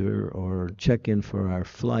register or check in for our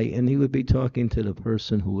flight, and he would be talking to the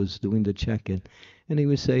person who was doing the check-in, and he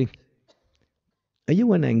would say, "Are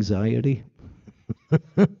you in anxiety?"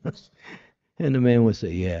 And the man would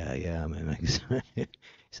say, yeah, I'm in anxiety. He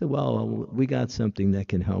said, well, we got something that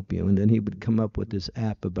can help you. And then he would come up with this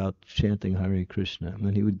app about chanting Hare Krishna,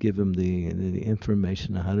 and he would give him the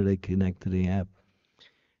information on how do they connect to the app.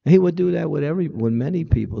 And he would do that with many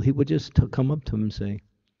people. He would just come up to him and say,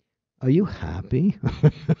 "Are you happy?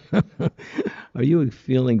 Are you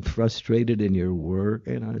feeling frustrated in your work?"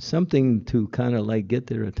 Something to kind of like get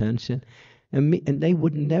their attention. And they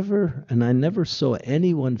would never, and I never saw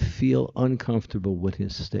anyone feel uncomfortable with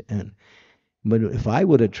his stand. But if I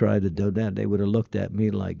would have tried to do that, they would have looked at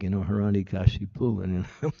me like, Harani Kashipu, and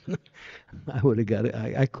I would have got it.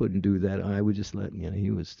 I couldn't do that. I would just let,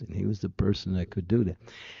 he was the person that could do that,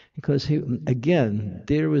 because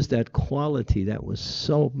there was that quality that was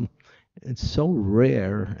it's so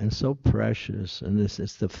rare and so precious, and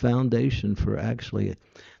it's the foundation for actually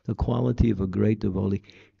the quality of a great devotee,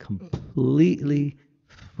 completely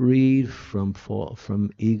freed from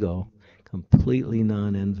ego, completely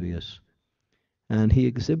non-envious. And he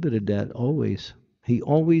exhibited that always. He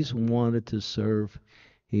always wanted to serve.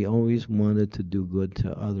 He always wanted to do good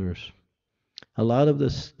to others. A lot of the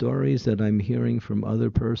stories that I'm hearing from other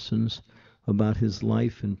persons about his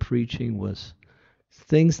life and preaching was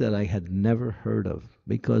things that I had never heard of,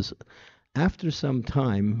 because after some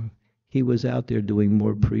time, he was out there doing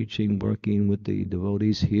more preaching, working with the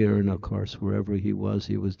devotees here, and of course, wherever he was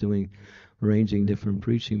arranging different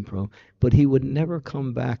preaching programs. But he would never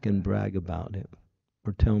come back and brag about it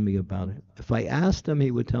or tell me about it. If I asked him,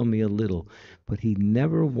 he would tell me a little, but he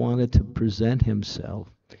never wanted to present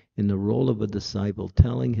himself in the role of a disciple,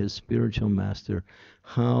 telling his spiritual master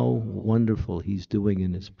how wonderful he's doing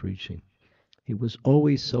in his preaching. He was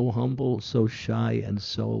always so humble, so shy, and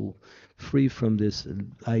so free from this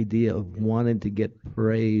idea of wanting to get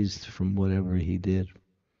praised from whatever he did.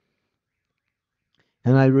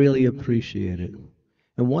 And I really appreciate it.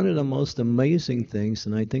 And one of the most amazing things,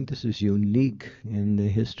 and I think this is unique in the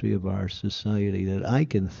history of our society that I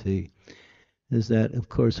can see, is that, of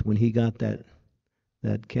course, when he got that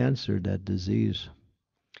cancer, that disease,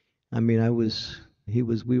 I mean,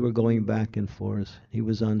 we were going back and forth. He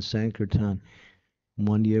was on Sankirtan.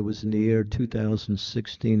 One year was in the year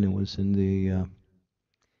 2016. It was in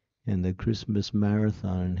the Christmas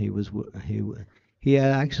marathon. He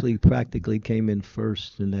had actually practically came in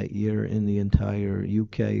first in that year in the entire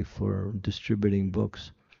UK for distributing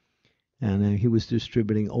books, and he was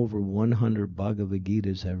distributing over 100 Bhagavad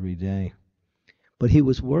Gitas every day. But he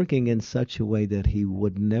was working in such a way that he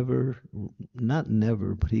would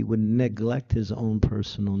but he would neglect his own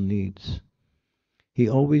personal needs. He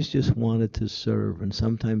always just wanted to serve, and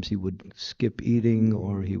sometimes he would skip eating,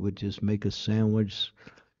 or he would just make a sandwich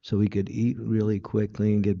so he could eat really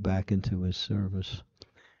quickly and get back into his service.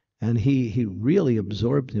 And he really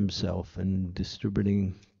absorbed himself in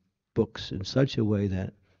distributing books in such a way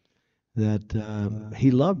that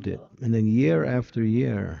he loved it. And then year after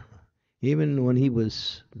year, even when he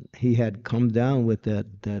had come down with that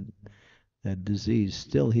disease,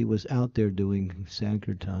 still he was out there doing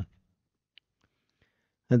Sankirtan.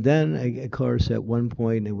 And then, of course, at one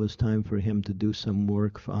point it was time for him to do some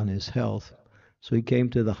work on his health. So he came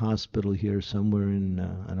to the hospital here somewhere in,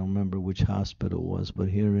 I don't remember which hospital it was, but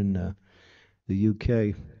here in the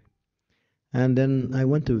UK. And then I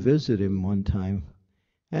went to visit him one time,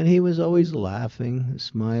 and he was always laughing,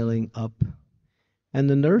 smiling up. And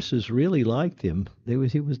the nurses really liked him. He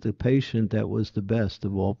was the patient that was the best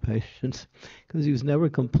of all patients, because he was never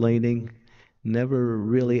complaining, never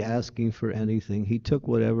really asking for anything. He took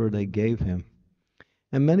whatever they gave him.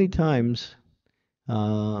 And many times,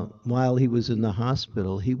 while he was in the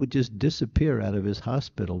hospital, he would just disappear out of his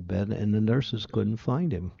hospital bed, and the nurses couldn't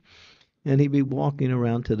find him. And he'd be walking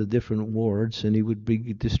around to the different wards, and he would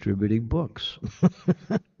be distributing books.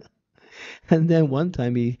 And then one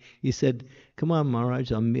time he said, "Come on,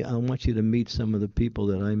 Maharaj, I want you to meet some of the people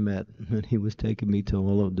that I met." And he was taking me to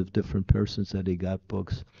all of the different persons that he got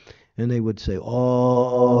books. And they would say,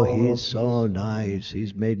 "Oh, he's so nice.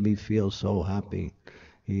 He's made me feel so happy.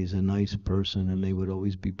 He's a nice person." And they would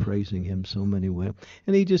always be praising him so many ways.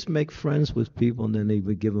 And he'd just make friends with people, and then they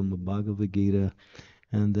would give him a Bhagavad Gita.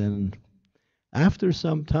 And then after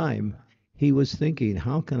some time, he was thinking,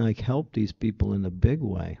 how can I help these people in a big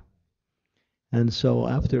way? And so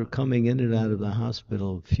after coming in and out of the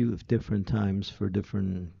hospital a few different times for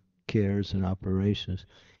different cares and operations,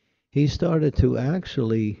 he started to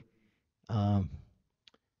actually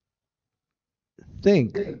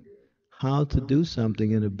think how to do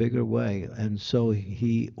something in a bigger way. And so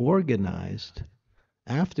he organized,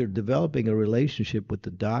 after developing a relationship with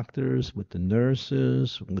the doctors, with the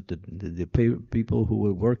nurses, with the people who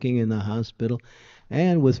were working in the hospital,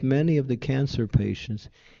 and with many of the cancer patients,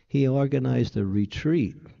 he organized a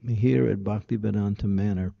retreat here at Bhaktivedanta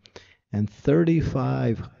Manor. And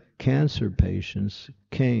 35 cancer patients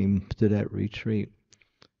came to that retreat.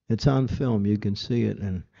 It's on film, you can see it.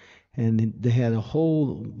 And they had a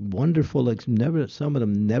whole wonderful, some of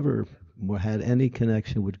them never had any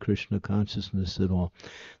connection with Krishna consciousness at all,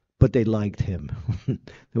 but they liked him.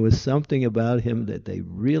 There was something about him that they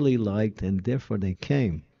really liked, and therefore they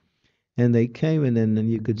came. And they came, and then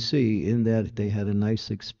you could see in that they had a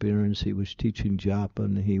nice experience. He was teaching japa,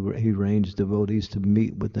 and he arranged devotees to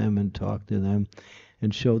meet with them and talk to them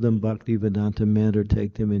and show them Bhaktivedanta Manor,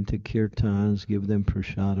 take them into kirtans, give them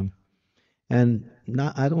prasadam. And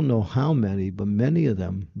I don't know how many, but many of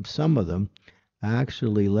them, some of them,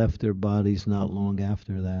 actually left their bodies not long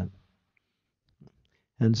after that.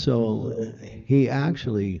 And so he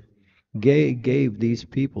actually gave these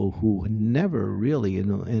people who never really,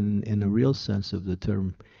 in a real sense of the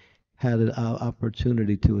term, had an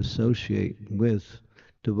opportunity to associate with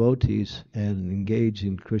devotees and engage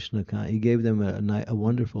in Krishna. He gave them a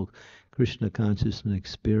wonderful Krishna consciousness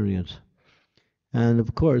experience. And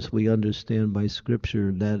of course, we understand by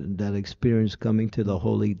scripture that experience coming to the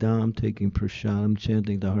holy dham, taking prasadam,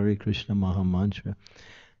 chanting the Hare Krishna Maha Mantra.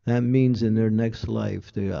 That means in their next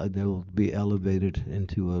life they will be elevated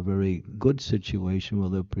into a very good situation where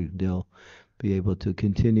they'll be able to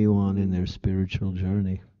continue on in their spiritual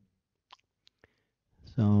journey.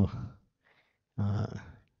 So,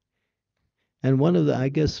 and one of I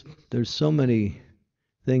guess there's so many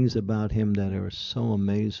things about him that are so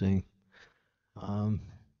amazing. Of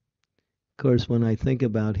course, when I think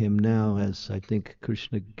about him now, as I think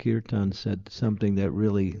Krishna Kirtan said something that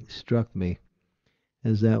really struck me,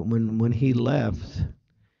 is that when he left,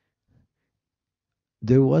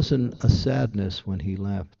 there wasn't a sadness when he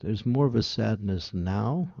left. There's more of a sadness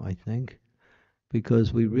now, I think,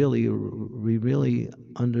 because we really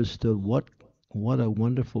understood what a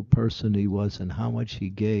wonderful person he was and how much he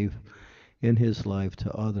gave in his life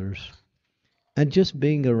to others. And just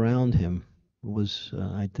being around him was,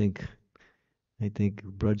 I think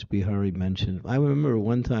Braj Bihari mentioned. I remember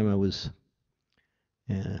one time I was.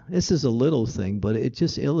 This is a little thing, but it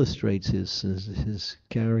just illustrates his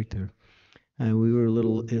character. And we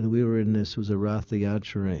were in this was a Ratha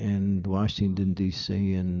Yatra in Washington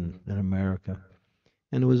D.C. in America,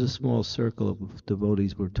 and it was a small circle of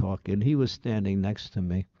devotees were talking. He was standing next to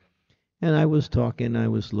me, and I was talking. I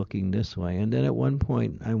was looking this way, and then at one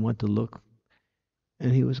point I went to look,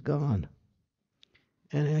 and he was gone.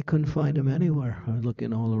 And I couldn't find him anywhere. I was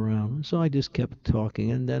looking all around. So I just kept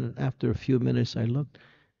talking. And then after a few minutes, I looked,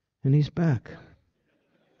 and he's back.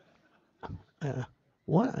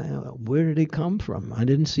 What? Where did he come from? I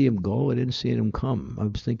didn't see him go. I didn't see him come. I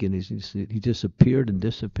was thinking he just appeared and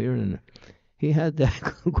disappeared. And he had that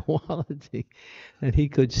quality that he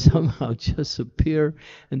could somehow just appear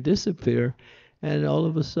and disappear. And all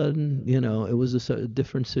of a sudden, it was a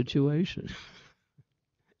different situation.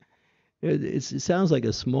 It sounds like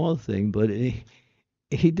a small thing, but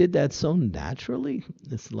he did that so naturally.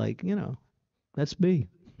 It's like, that's me.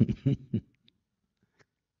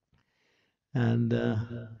 And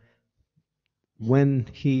when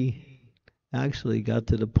he actually got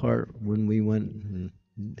to the part when we went,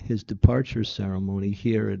 his departure ceremony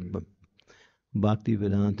here at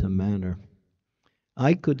Bhaktivedanta Manor,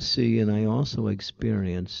 I could see, and I also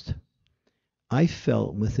experienced, I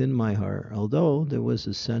felt within my heart, although there was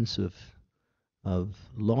a sense of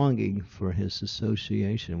longing for his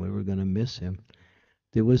association, we were going to miss him,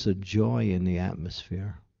 there was a joy in the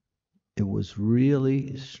atmosphere. It was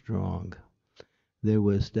really strong. There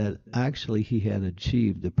was that actually he had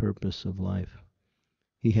achieved the purpose of life.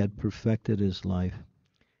 He had perfected his life.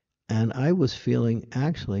 And I was feeling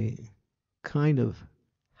actually kind of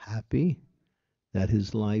happy that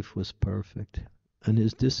his life was perfect. And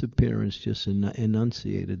his disappearance just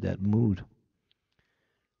enunciated that mood.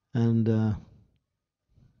 And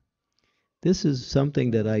this is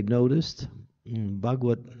something that I noticed.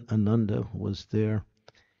 Bhagavad Ananda was there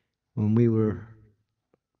when we were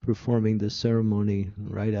performing the ceremony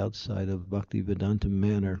right outside of Bhaktivedanta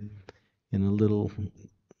Manor in a little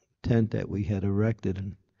tent that we had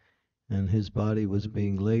erected, and his body was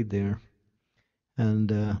being laid there.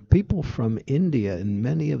 And people from India in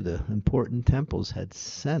many of the important temples had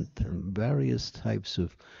sent various types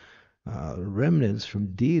of remnants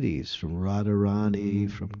from deities, from Radharani,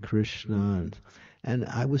 from Krishna, and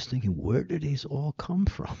I was thinking, where did these all come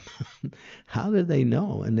from? How did they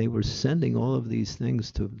know? And they were sending all of these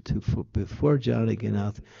things before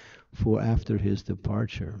Janakinath for after his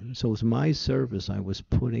departure. So it was my service. I was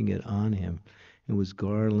putting it on him. It was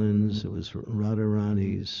garlands. It was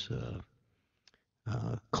Radharani's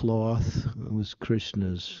cloth. It was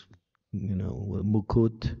Krishna's,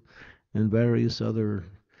 mukut, and various other,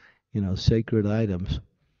 sacred items.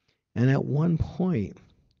 And at one point,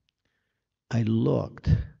 I looked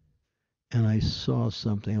and I saw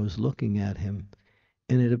something. I was looking at him,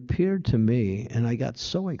 and it appeared to me, and I got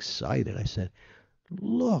so excited. I said,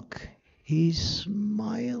 "Look, he's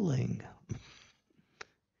smiling.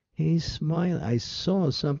 He's smiling." I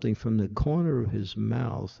saw something from the corner of his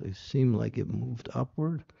mouth. It seemed like it moved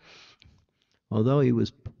upward. Although he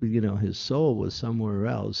was, his soul was somewhere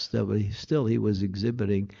else, still he was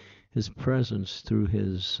exhibiting his presence through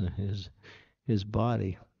his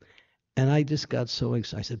body. And I just got so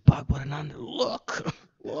excited. I said, Bhagavatananda,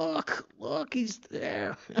 look, he's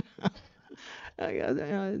there.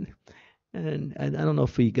 And I don't know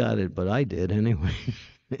if he got it, but I did anyway.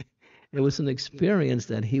 It was an experience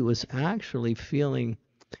that he was actually feeling.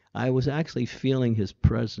 I was actually feeling his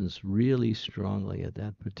presence really strongly at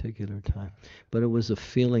that particular time. But it was a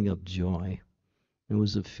feeling of joy. It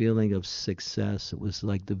was a feeling of success. It was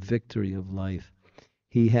like the victory of life.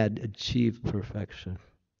 He had achieved perfection.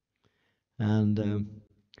 And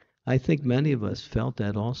I think many of us felt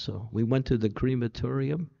that also. We went to the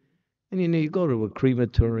crematorium, and you go to a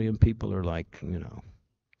crematorium, people are like,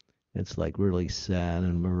 it's like really sad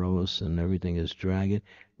and morose and everything is dragging.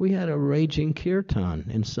 We had a raging kirtan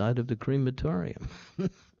inside of the crematorium.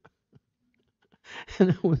 And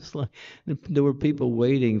it was like, there were people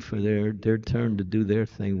waiting for their turn to do their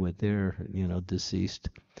thing with their, deceased.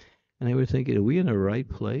 And they were thinking, are we in the right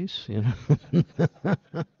place?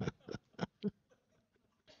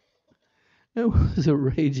 It was a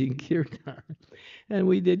raging kirtan. And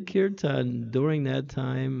we did kirtan during that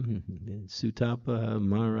time. Sutapa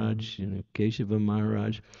Maharaj, Keshava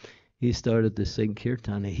Maharaj, he started to sing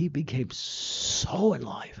kirtan, and he became so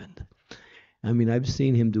enlivened. I mean, I've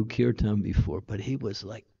seen him do kirtan before, but he was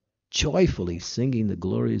like joyfully singing the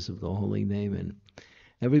glories of the holy name, and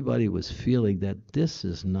everybody was feeling that this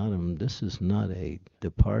is not a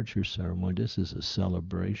departure ceremony. This is a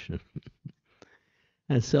celebration.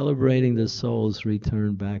 And celebrating the soul's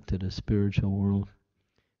return back to the spiritual world.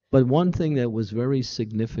 But one thing that was very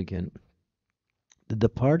significant, the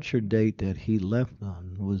departure date that he left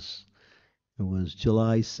on was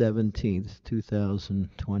July 17th,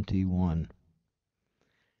 2021.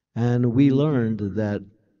 And we learned that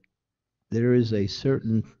there is a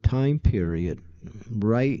certain time period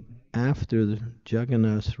right after the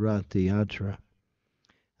Jagannath Rath Yatra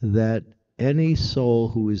that any soul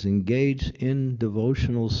who is engaged in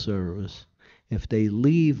devotional service, if they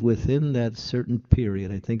leave within that certain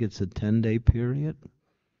period, I think it's a 10-day period,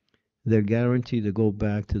 they're guaranteed to go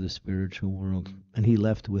back to the spiritual world. And he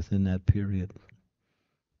left within that period.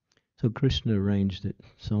 So Krishna arranged it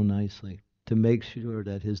so nicely to make sure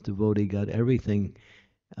that his devotee got everything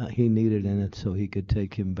he needed in it so he could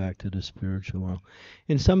take him back to the spiritual world.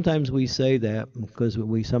 And sometimes we say that because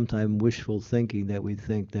we sometimes wishful thinking that we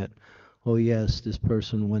think that, oh yes, this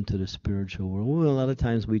person went to the spiritual world. Well, a lot of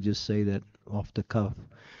times we just say that off the cuff.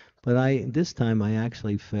 But this time I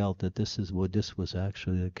actually felt that this was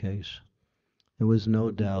actually the case. There was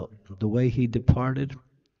no doubt. The way he departed,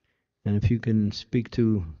 and if you can speak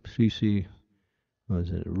to Sri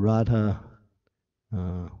Radha,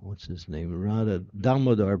 what's his name? Radha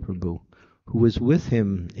Damodar Prabhu, who was with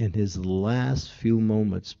him in his last few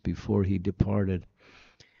moments before he departed.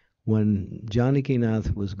 When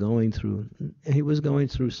Janakinath was going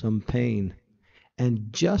through some pain,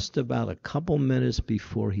 and just about a couple minutes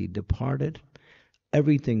before he departed,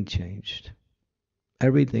 everything changed.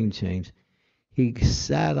 Everything changed. He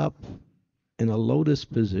sat up in a lotus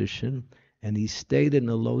position, And he stayed in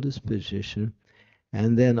the lotus position,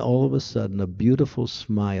 and then all of a sudden a beautiful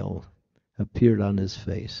smile appeared on his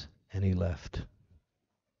face, and he left.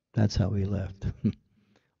 That's how he left.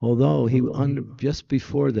 Although just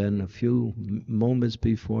before then, a few moments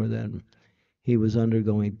before then, he was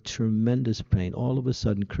undergoing tremendous pain. All of a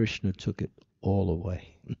sudden, Krishna took it all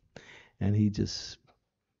away, and he just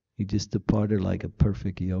departed like a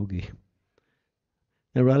perfect yogi.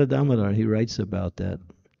 And Radha Damodar, he writes about that.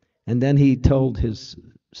 And then he told his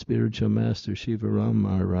spiritual master, Shivaram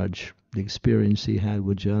Maharaj, the experience he had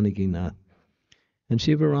with Janakinath. And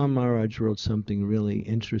Shivaram Maharaj wrote something really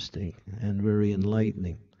interesting and very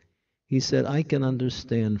enlightening. He said, I can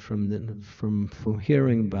understand from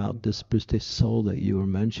hearing about this soul that you were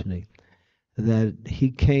mentioning, that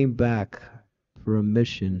he came back for a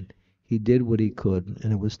mission, he did what he could,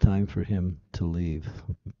 and it was time for him to leave.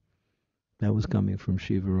 That was coming from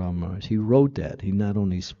Shivaram Maharaj. He wrote that. He not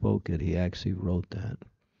only spoke it, he actually wrote that.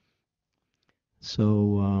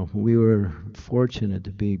 So we were fortunate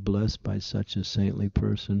to be blessed by such a saintly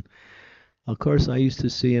person. Of course, I used to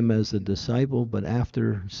see him as a disciple, but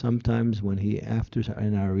sometimes when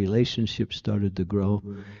and our relationship started to grow,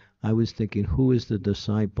 I was thinking, who is the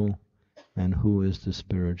disciple and who is the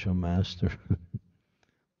spiritual master?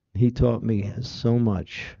 He taught me so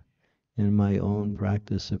much in my own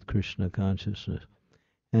practice of Krishna consciousness.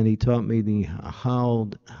 And he taught me how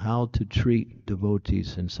to treat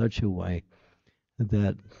devotees in such a way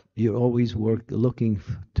that you're always looking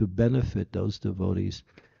to benefit those devotees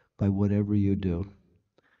by whatever you do.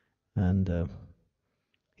 And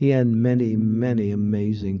he had many, many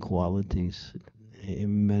amazing qualities.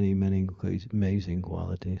 Many, many amazing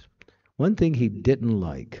qualities. One thing he didn't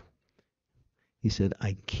like, he said,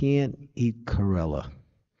 I can't eat Karela.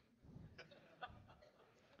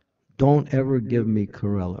 Don't ever give me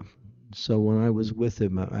Karela. So when I was with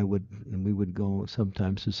him, we would go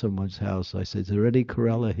sometimes to someone's house. I said, is there any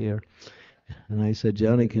Karela here? And I said,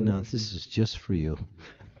 Janakinath, this is just for you.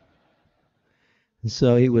 And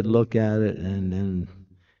so he would look at it, and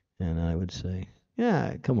I would say,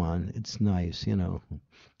 yeah, come on, it's nice,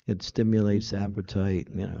 It stimulates appetite,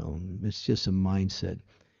 It's just a mindset.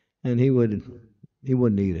 And he wouldn't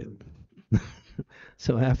eat it.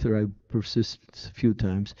 So after I persisted a few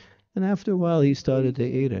times, and after a while he started to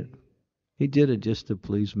eat it. He did it just to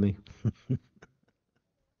please me.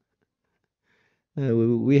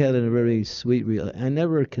 We had a very sweet I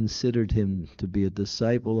never considered him to be a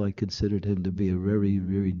disciple. I considered him to be a very,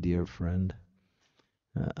 very dear friend.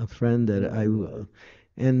 A friend that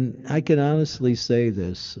and I can honestly say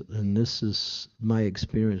this, and this is my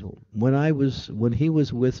experience. When he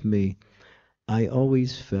was with me, I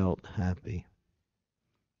always felt happy.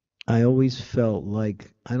 I always felt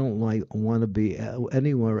like I don't want to be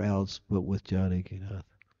anywhere else but with Janakinath.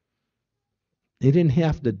 He didn't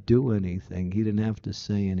have to do anything. He didn't have to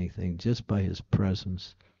say anything. Just by his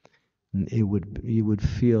presence, and you would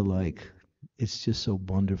feel like it's just so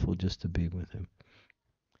wonderful just to be with him.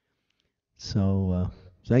 So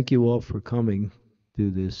thank you all for coming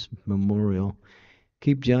to this memorial.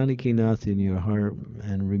 Keep Janakinath in your heart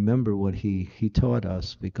and remember what he taught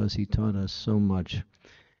us, because he taught us so much.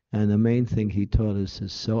 And the main thing he taught us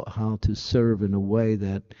is how to serve in a way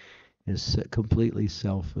that is completely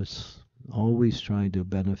selfless, always trying to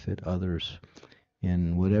benefit others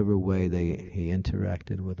in whatever way he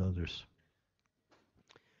interacted with others.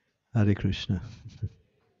 Hare Krishna.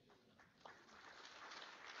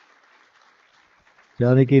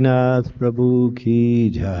 Janakinath Prabhu ki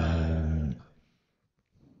jai.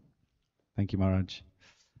 Thank you, Maharaj.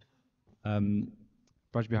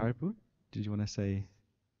 Raj Biharpur, did you want to say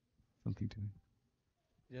something to me?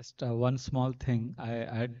 Just one small thing. I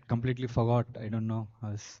had completely forgot. I don't know.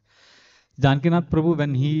 Janakinath Prabhu,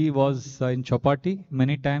 when he was in Chopati,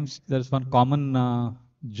 many times there's one common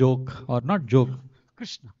joke, or not joke,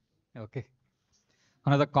 Krishna. Okay.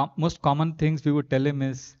 One of the most common things we would tell him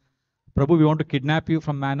is, Prabhu, we want to kidnap you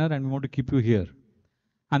from Manor and we want to keep you here.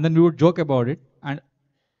 And then we would joke about it. And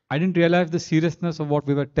I didn't realize the seriousness of what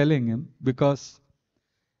we were telling him, because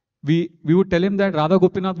we would tell him that Radha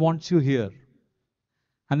Gopinath wants you here.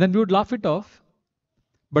 And then we would laugh it off.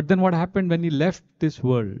 But then what happened when he left this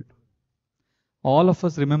world? All of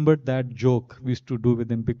us remembered that joke we used to do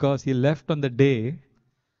with him, because he left on the day,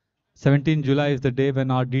 17 July is the day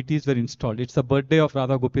when our deities were installed. It's the birthday of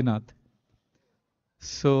Radha Gopinath.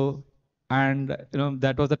 So, and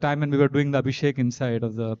that was the time when we were doing the Abhishek inside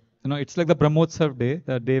of the, it's like the Brahmotsav day,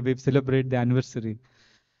 the day we celebrate the anniversary.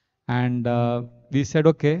 And we said,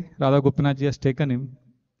 okay, Radha Gopinath ji has taken him.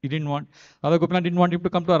 Radha Gopinath didn't want him to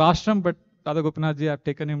come to our ashram, but Radha Gopinath ji have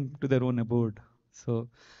taken him to their own abode. So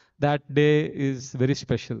that day is very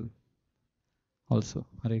special also.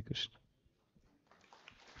 Hare Krishna.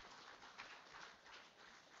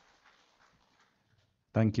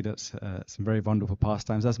 Thank you. That's some very wonderful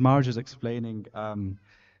pastimes. As Maharaj was explaining,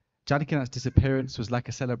 Janakinath's disappearance was like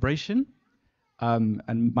a celebration.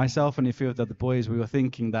 And myself and a few of the other boys, we were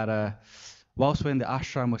thinking that whilst we're in the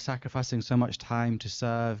ashram, we're sacrificing so much time to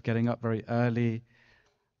serve, getting up very early.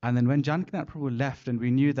 And then when Janakinath Prabhu left and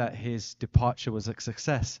we knew that his departure was a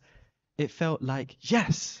success, it felt like,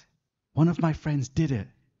 yes, one of my friends did it,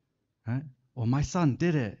 right? Or my son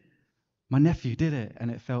did it, my nephew did it. And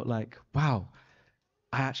it felt like, wow,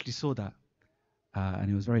 I actually saw that. And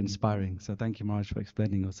it was very inspiring. So thank you, Maharaj, for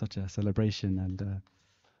explaining. It was such a celebration and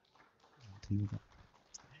to know that.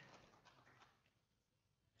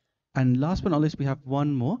 And last but not least, we have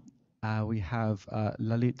one more. We have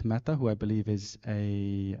Lalit Mehta, who I believe is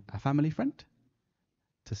a family friend,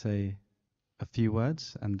 to say a few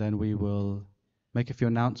words, and then we will make a few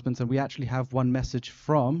announcements. And we actually have one message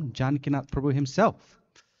from Janakinath Prabhu himself.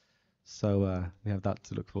 So we have that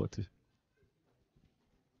to look forward to.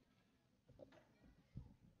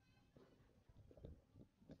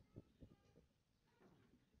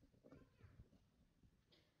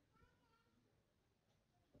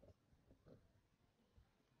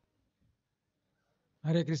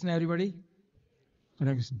 Hare Krishna, everybody.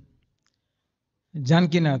 Hare Krishna.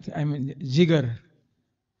 Janakinath, I mean Jigar.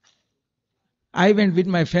 I went with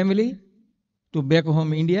my family to back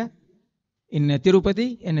home India in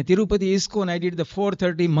Tirupati. In Tirupati ISKCON, I did the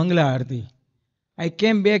 4:30 Mangala Arati. I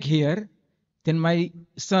came back here. Then my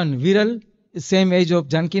son Viral, same age of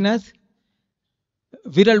Janakinath.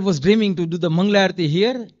 Viral was dreaming to do the Mangala Arati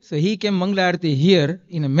here, so he came Mangala Arati here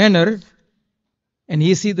in a manner. And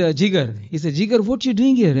he see the Jigar. He said, Jigar, what you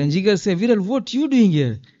doing here? And Jigar said, Viral, what you doing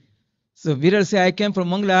here? So Viral said, I came from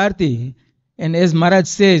Mangala Arati. And as Maharaj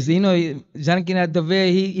says, you know, Janakinath, the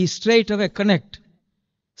way he straight away connect.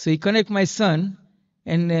 So he connect my son,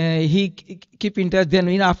 and he keep in touch. Then,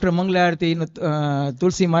 you know, after Mangala Arati, you know,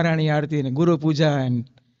 Tulsi Maharani Arati, and Guru Puja and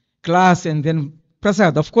class, and then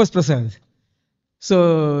Prasad, of course Prasad.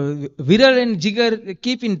 So Viral and Jigar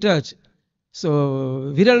keep in touch.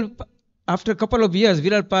 So Viral, after a couple of years,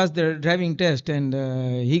 Viral passed the driving test and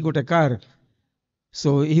he got a car.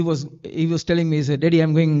 So he was telling me, he said, Daddy,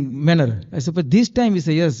 I'm going Manor. I said, but this time, he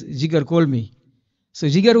said, yes, Jigar called me. So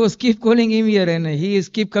Jigar was keep calling him here and he is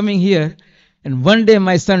keep coming here. And one day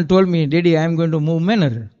my son told me, Daddy, I'm going to move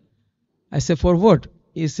Manor. I said, for what?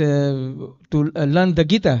 He said, to learn the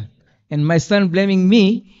Gita. And my son blaming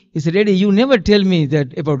me, he said, Daddy, you never tell me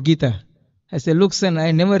that about Gita. I said, look, son,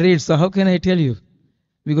 I never read, so how can I tell you?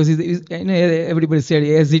 Because you know, everybody said,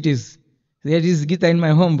 as it is. There is Gita in my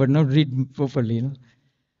home, but not read properly, you know.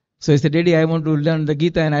 So he said, Daddy, I want to learn the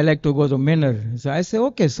Gita and I like to go to Manor. So I said,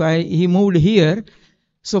 okay. So he moved here.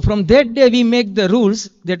 So from that day, we make the rules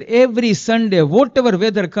that every Sunday, whatever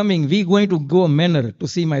weather coming, we going to go Manor to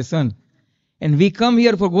see my son. And we come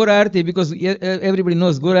here for Gora Arati because everybody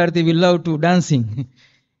knows Gora Arati, we love to dancing.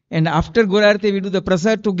 And after Gora Arati, we do the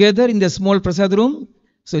prasad together in the small prasad room.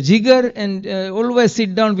 So Jigar and always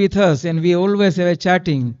sit down with us and we always have a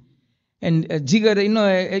chatting. And Jigar, you know,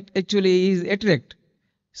 actually is attract.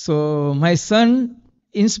 So my son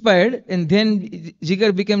inspired and then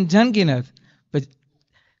Jigar became Janakinath. But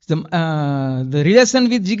the relation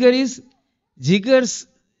with Jigar is,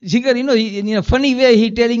 Jigar, you know, in a funny way,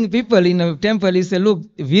 he telling people in a temple, he said, look,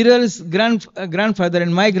 Viral's grandfather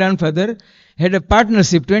and my grandfather had a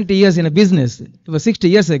partnership 20 years in a business. It was 60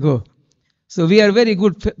 years ago. So we are very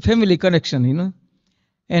good family connection, you know.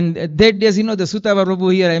 And that days, you know, the Sutava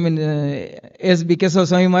Prabhu here, I mean, ISKCON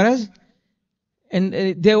Swami Maharaj, and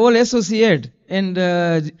they all associate. And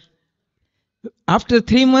after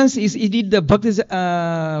 3 months, he did the Bhakti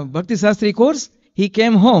Sastri course. He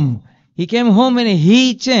came home. He came home and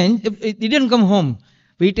he changed. He didn't come home.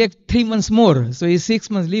 We take 3 months more. So he's 6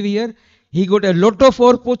 months live here. He got a lot of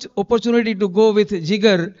opportunity to go with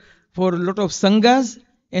Jigar for a lot of sanghas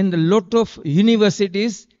and a lot of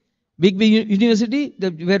universities. Big university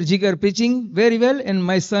where Jigar preaching very well, and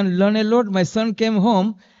my son learned a lot. My son came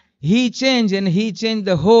home, he changed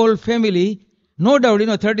the whole family. No doubt, you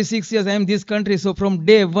know, 36 years I am in this country, so from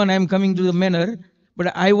day one I am coming to the Manor,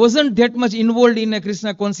 but I wasn't that much involved in a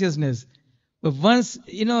Krishna consciousness. But once,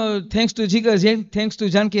 you know, thanks to Jigar, thanks to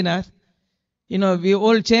Janakinath, you know, we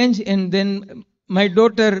all changed, and then my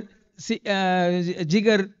daughter,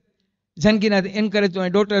 Jigar, Janakinath encouraged my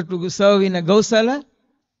daughter to serve in a Gausala.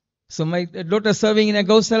 So my daughter serving in a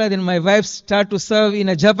Gausala, then my wife start to serve in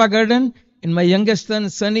a Japa garden, and my youngest son,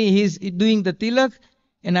 Sunny, he's doing the tilak,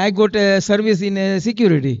 and I got a service in a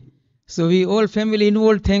security. So we all family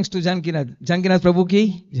involved, thanks to Janakinath. Janakinath Prabhu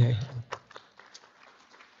ki jai.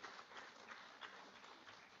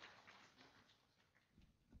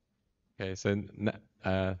 Okay, so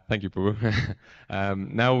thank you, Prabhu.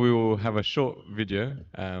 Now we will have a short video,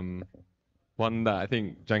 one that I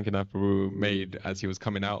think Janakinath Prabhu made as he was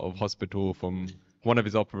coming out of hospital from one of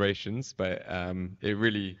his operations, but it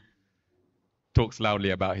really talks loudly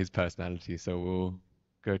about his personality, so we'll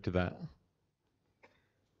go to that.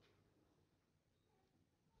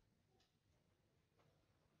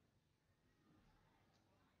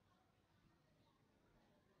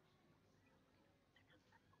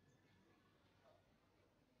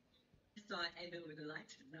 So I ended with a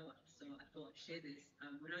lighter note, so I thought I'd share this.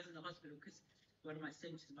 When I was in the hospital, because one of my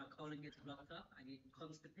symptoms, my colon gets blocked up, I get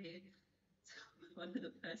constipated. So one of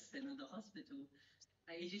the person in the hospital,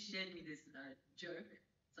 he just shared me this joke.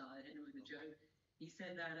 So I ended with a joke. He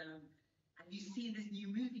said that, have you seen this new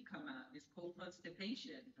movie come out? It's called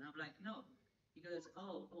Constipation. And I'm like, no. He goes,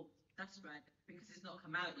 oh, that's right, because it's not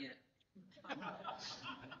come out yet. I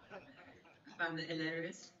found it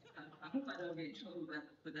hilarious. I hope I don't get in trouble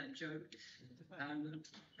for that joke.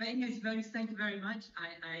 But anyways, Devotees, thank you very much.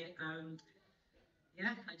 I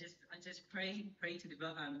just pray to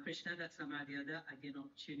Krishna that somehow or the other I get an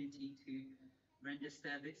opportunity to render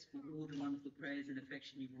service for all the wonderful prayers and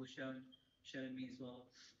affection you've all shown me as well.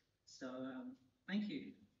 So thank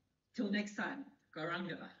you. Till next time,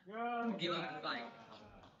 Gauranga. Give up the fight.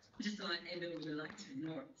 Just to end it with a light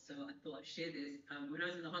note, so I thought I'd share this. When I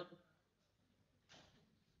was in the hospital.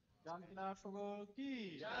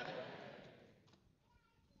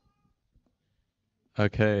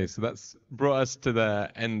 Okay, so that's brought us to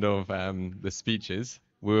the end of the speeches.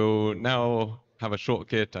 We'll now have a short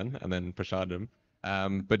kirtan and then prasadam.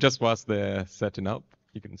 But just whilst they're setting up,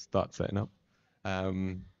 you can start setting up.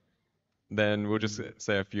 Then we'll just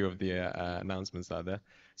say a few of the announcements that are there.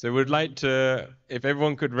 So we'd like to, if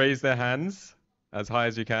everyone could raise their hands as high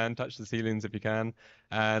as you can, touch the ceilings if you can,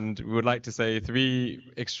 and we would like to say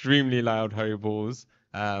 3 extremely loud Hari Bols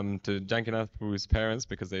to Janakinath Prabhu's parents,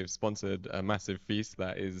 because they've sponsored a massive feast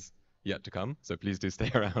that is yet to come. So please do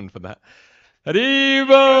stay around for that.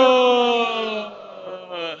 Haribo!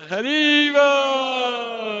 Haribo!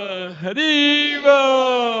 Haribo!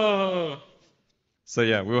 So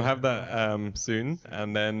yeah, we'll have that soon,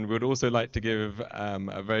 and then we'd also like to give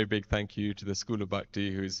a very big thank you to the School of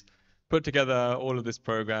Bhakti, who's put together all of this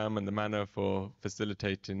program and the manner for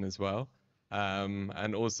facilitating as well,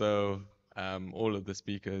 and also all of the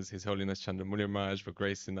speakers, His Holiness Chandramauli Maharaj, for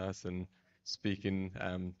gracing us and speaking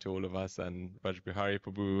to all of us, and Vajrabihari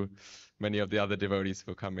Prabhu, many of the other devotees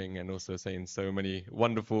for coming and also saying so many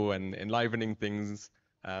wonderful and enlivening things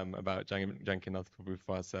about Janakinath Prabhu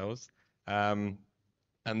for ourselves.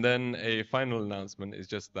 And then a final announcement is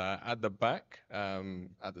just that at the back,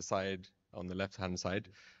 at the side, on the left-hand side,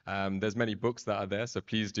 there's many books that are there, so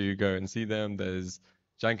please do go and see them. There's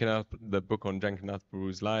the book on Janakinath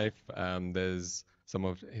Prabhu's life. There's some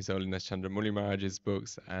of His Holiness Chandramauli Maharaj's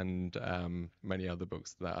books, and many other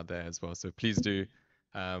books that are there as well. So please do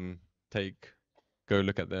go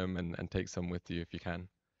look at them and take some with you if you can.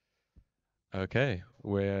 Okay,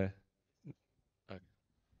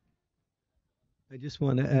 I just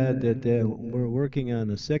want to add that we're working on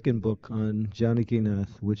a second book on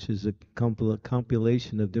Janakinath, which is a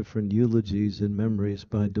compilation of different eulogies and memories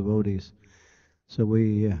by devotees. So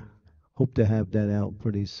we hope to have that out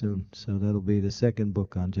pretty soon. So that'll be the second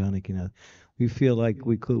book on Janakinath. We feel like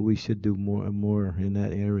we should do more and more in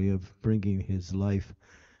that area of bringing his life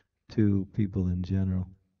to people in general.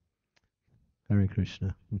 Hare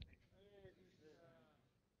Krishna.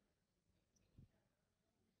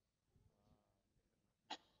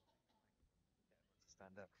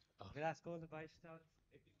 Stand up. Can I ask all the Vaishnavas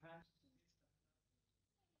if you can?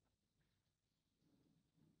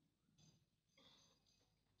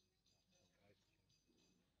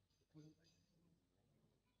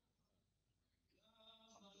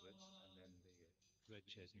 Afterwards, and then the red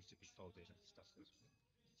chairs need to be folded and stuff.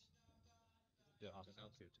 Yeah, after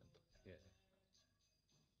Kirtan. Yeah.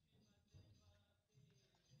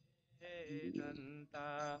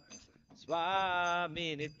 Vedanta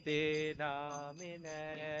Swami Nitte Namine.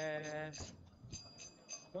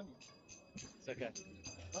 It's okay.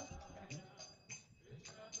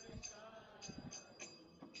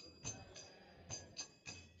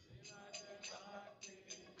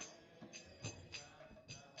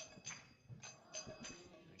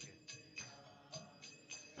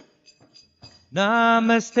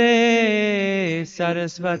 Namaste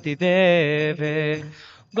Saraswati Deve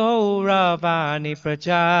Gauravani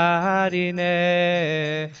Pracharine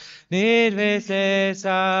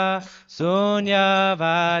Nirvisesa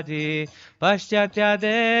Sunyavadi Paschatya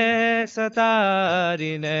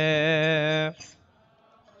Desatarine.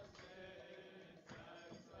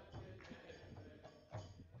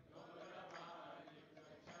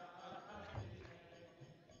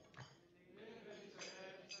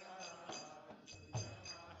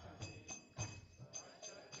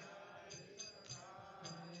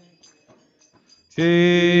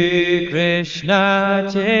 Shri Krishna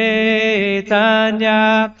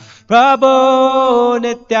Chaitanya Prabhu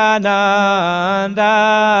Nityananda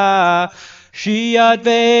Shri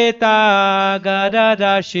Advaita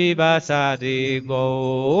Gadadhar Shivasadi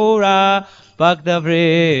Gaura Bhakta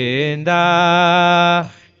Vrinda.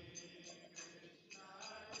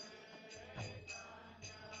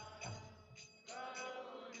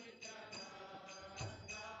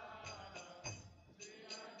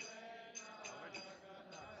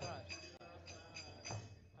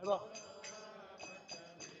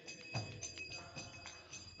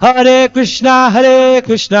 Hare Krishna,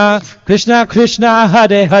 Krishna Krishna,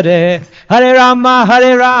 Hare Hare, Hare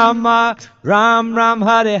Rama, Ram Ram,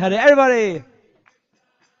 Hare Hare. Everybody.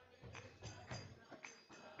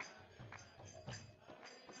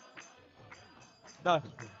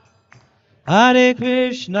 Hare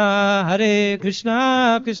Krishna,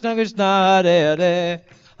 Krishna Krishna, Hare Hare,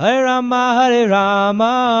 Hare Rama,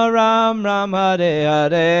 Ram Ram, Hare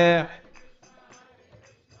Hare.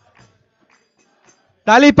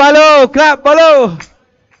 Tali palo, clap palo.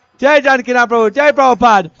 Jai Janakinath Prabhu, Jai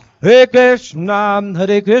Prabhupada. Hare Krishna,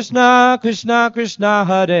 Krishna Krishna,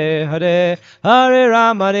 Hare Hare, Hare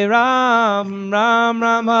Ram, Ram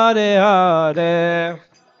Ram, Hare Hare.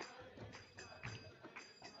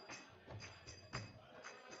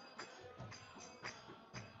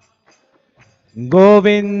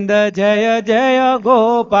 Govinda Jaya Jaya,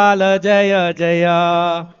 Gopala Jaya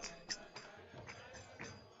Jaya.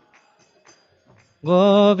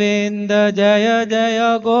 Govinda Jaya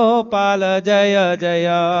Jaya, Gopala Jaya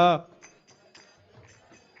Jaya.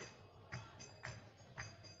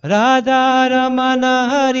 Radha Ramana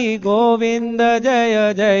Hari Govinda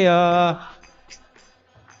Jaya Jaya.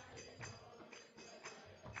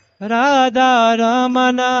 Radha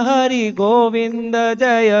Ramana Hari Govinda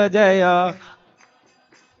Jaya Jaya.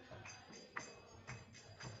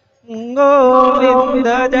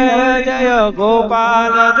 Govinda Jaya Jaya,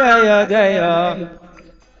 Gopala Jaya Jaya.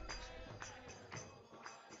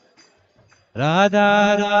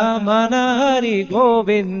 Radha Ramana Hari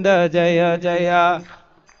Govinda Jaya Jaya.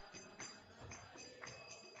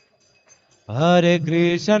 Hare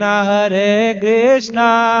Krishna,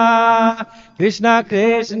 Krishna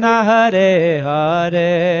Krishna, Hare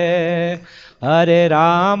Hare, Hare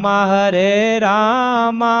Rama,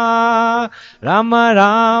 Rama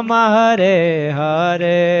Rama, Hare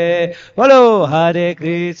Hare. Bolo Hare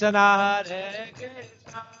Krishna,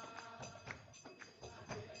 Krishna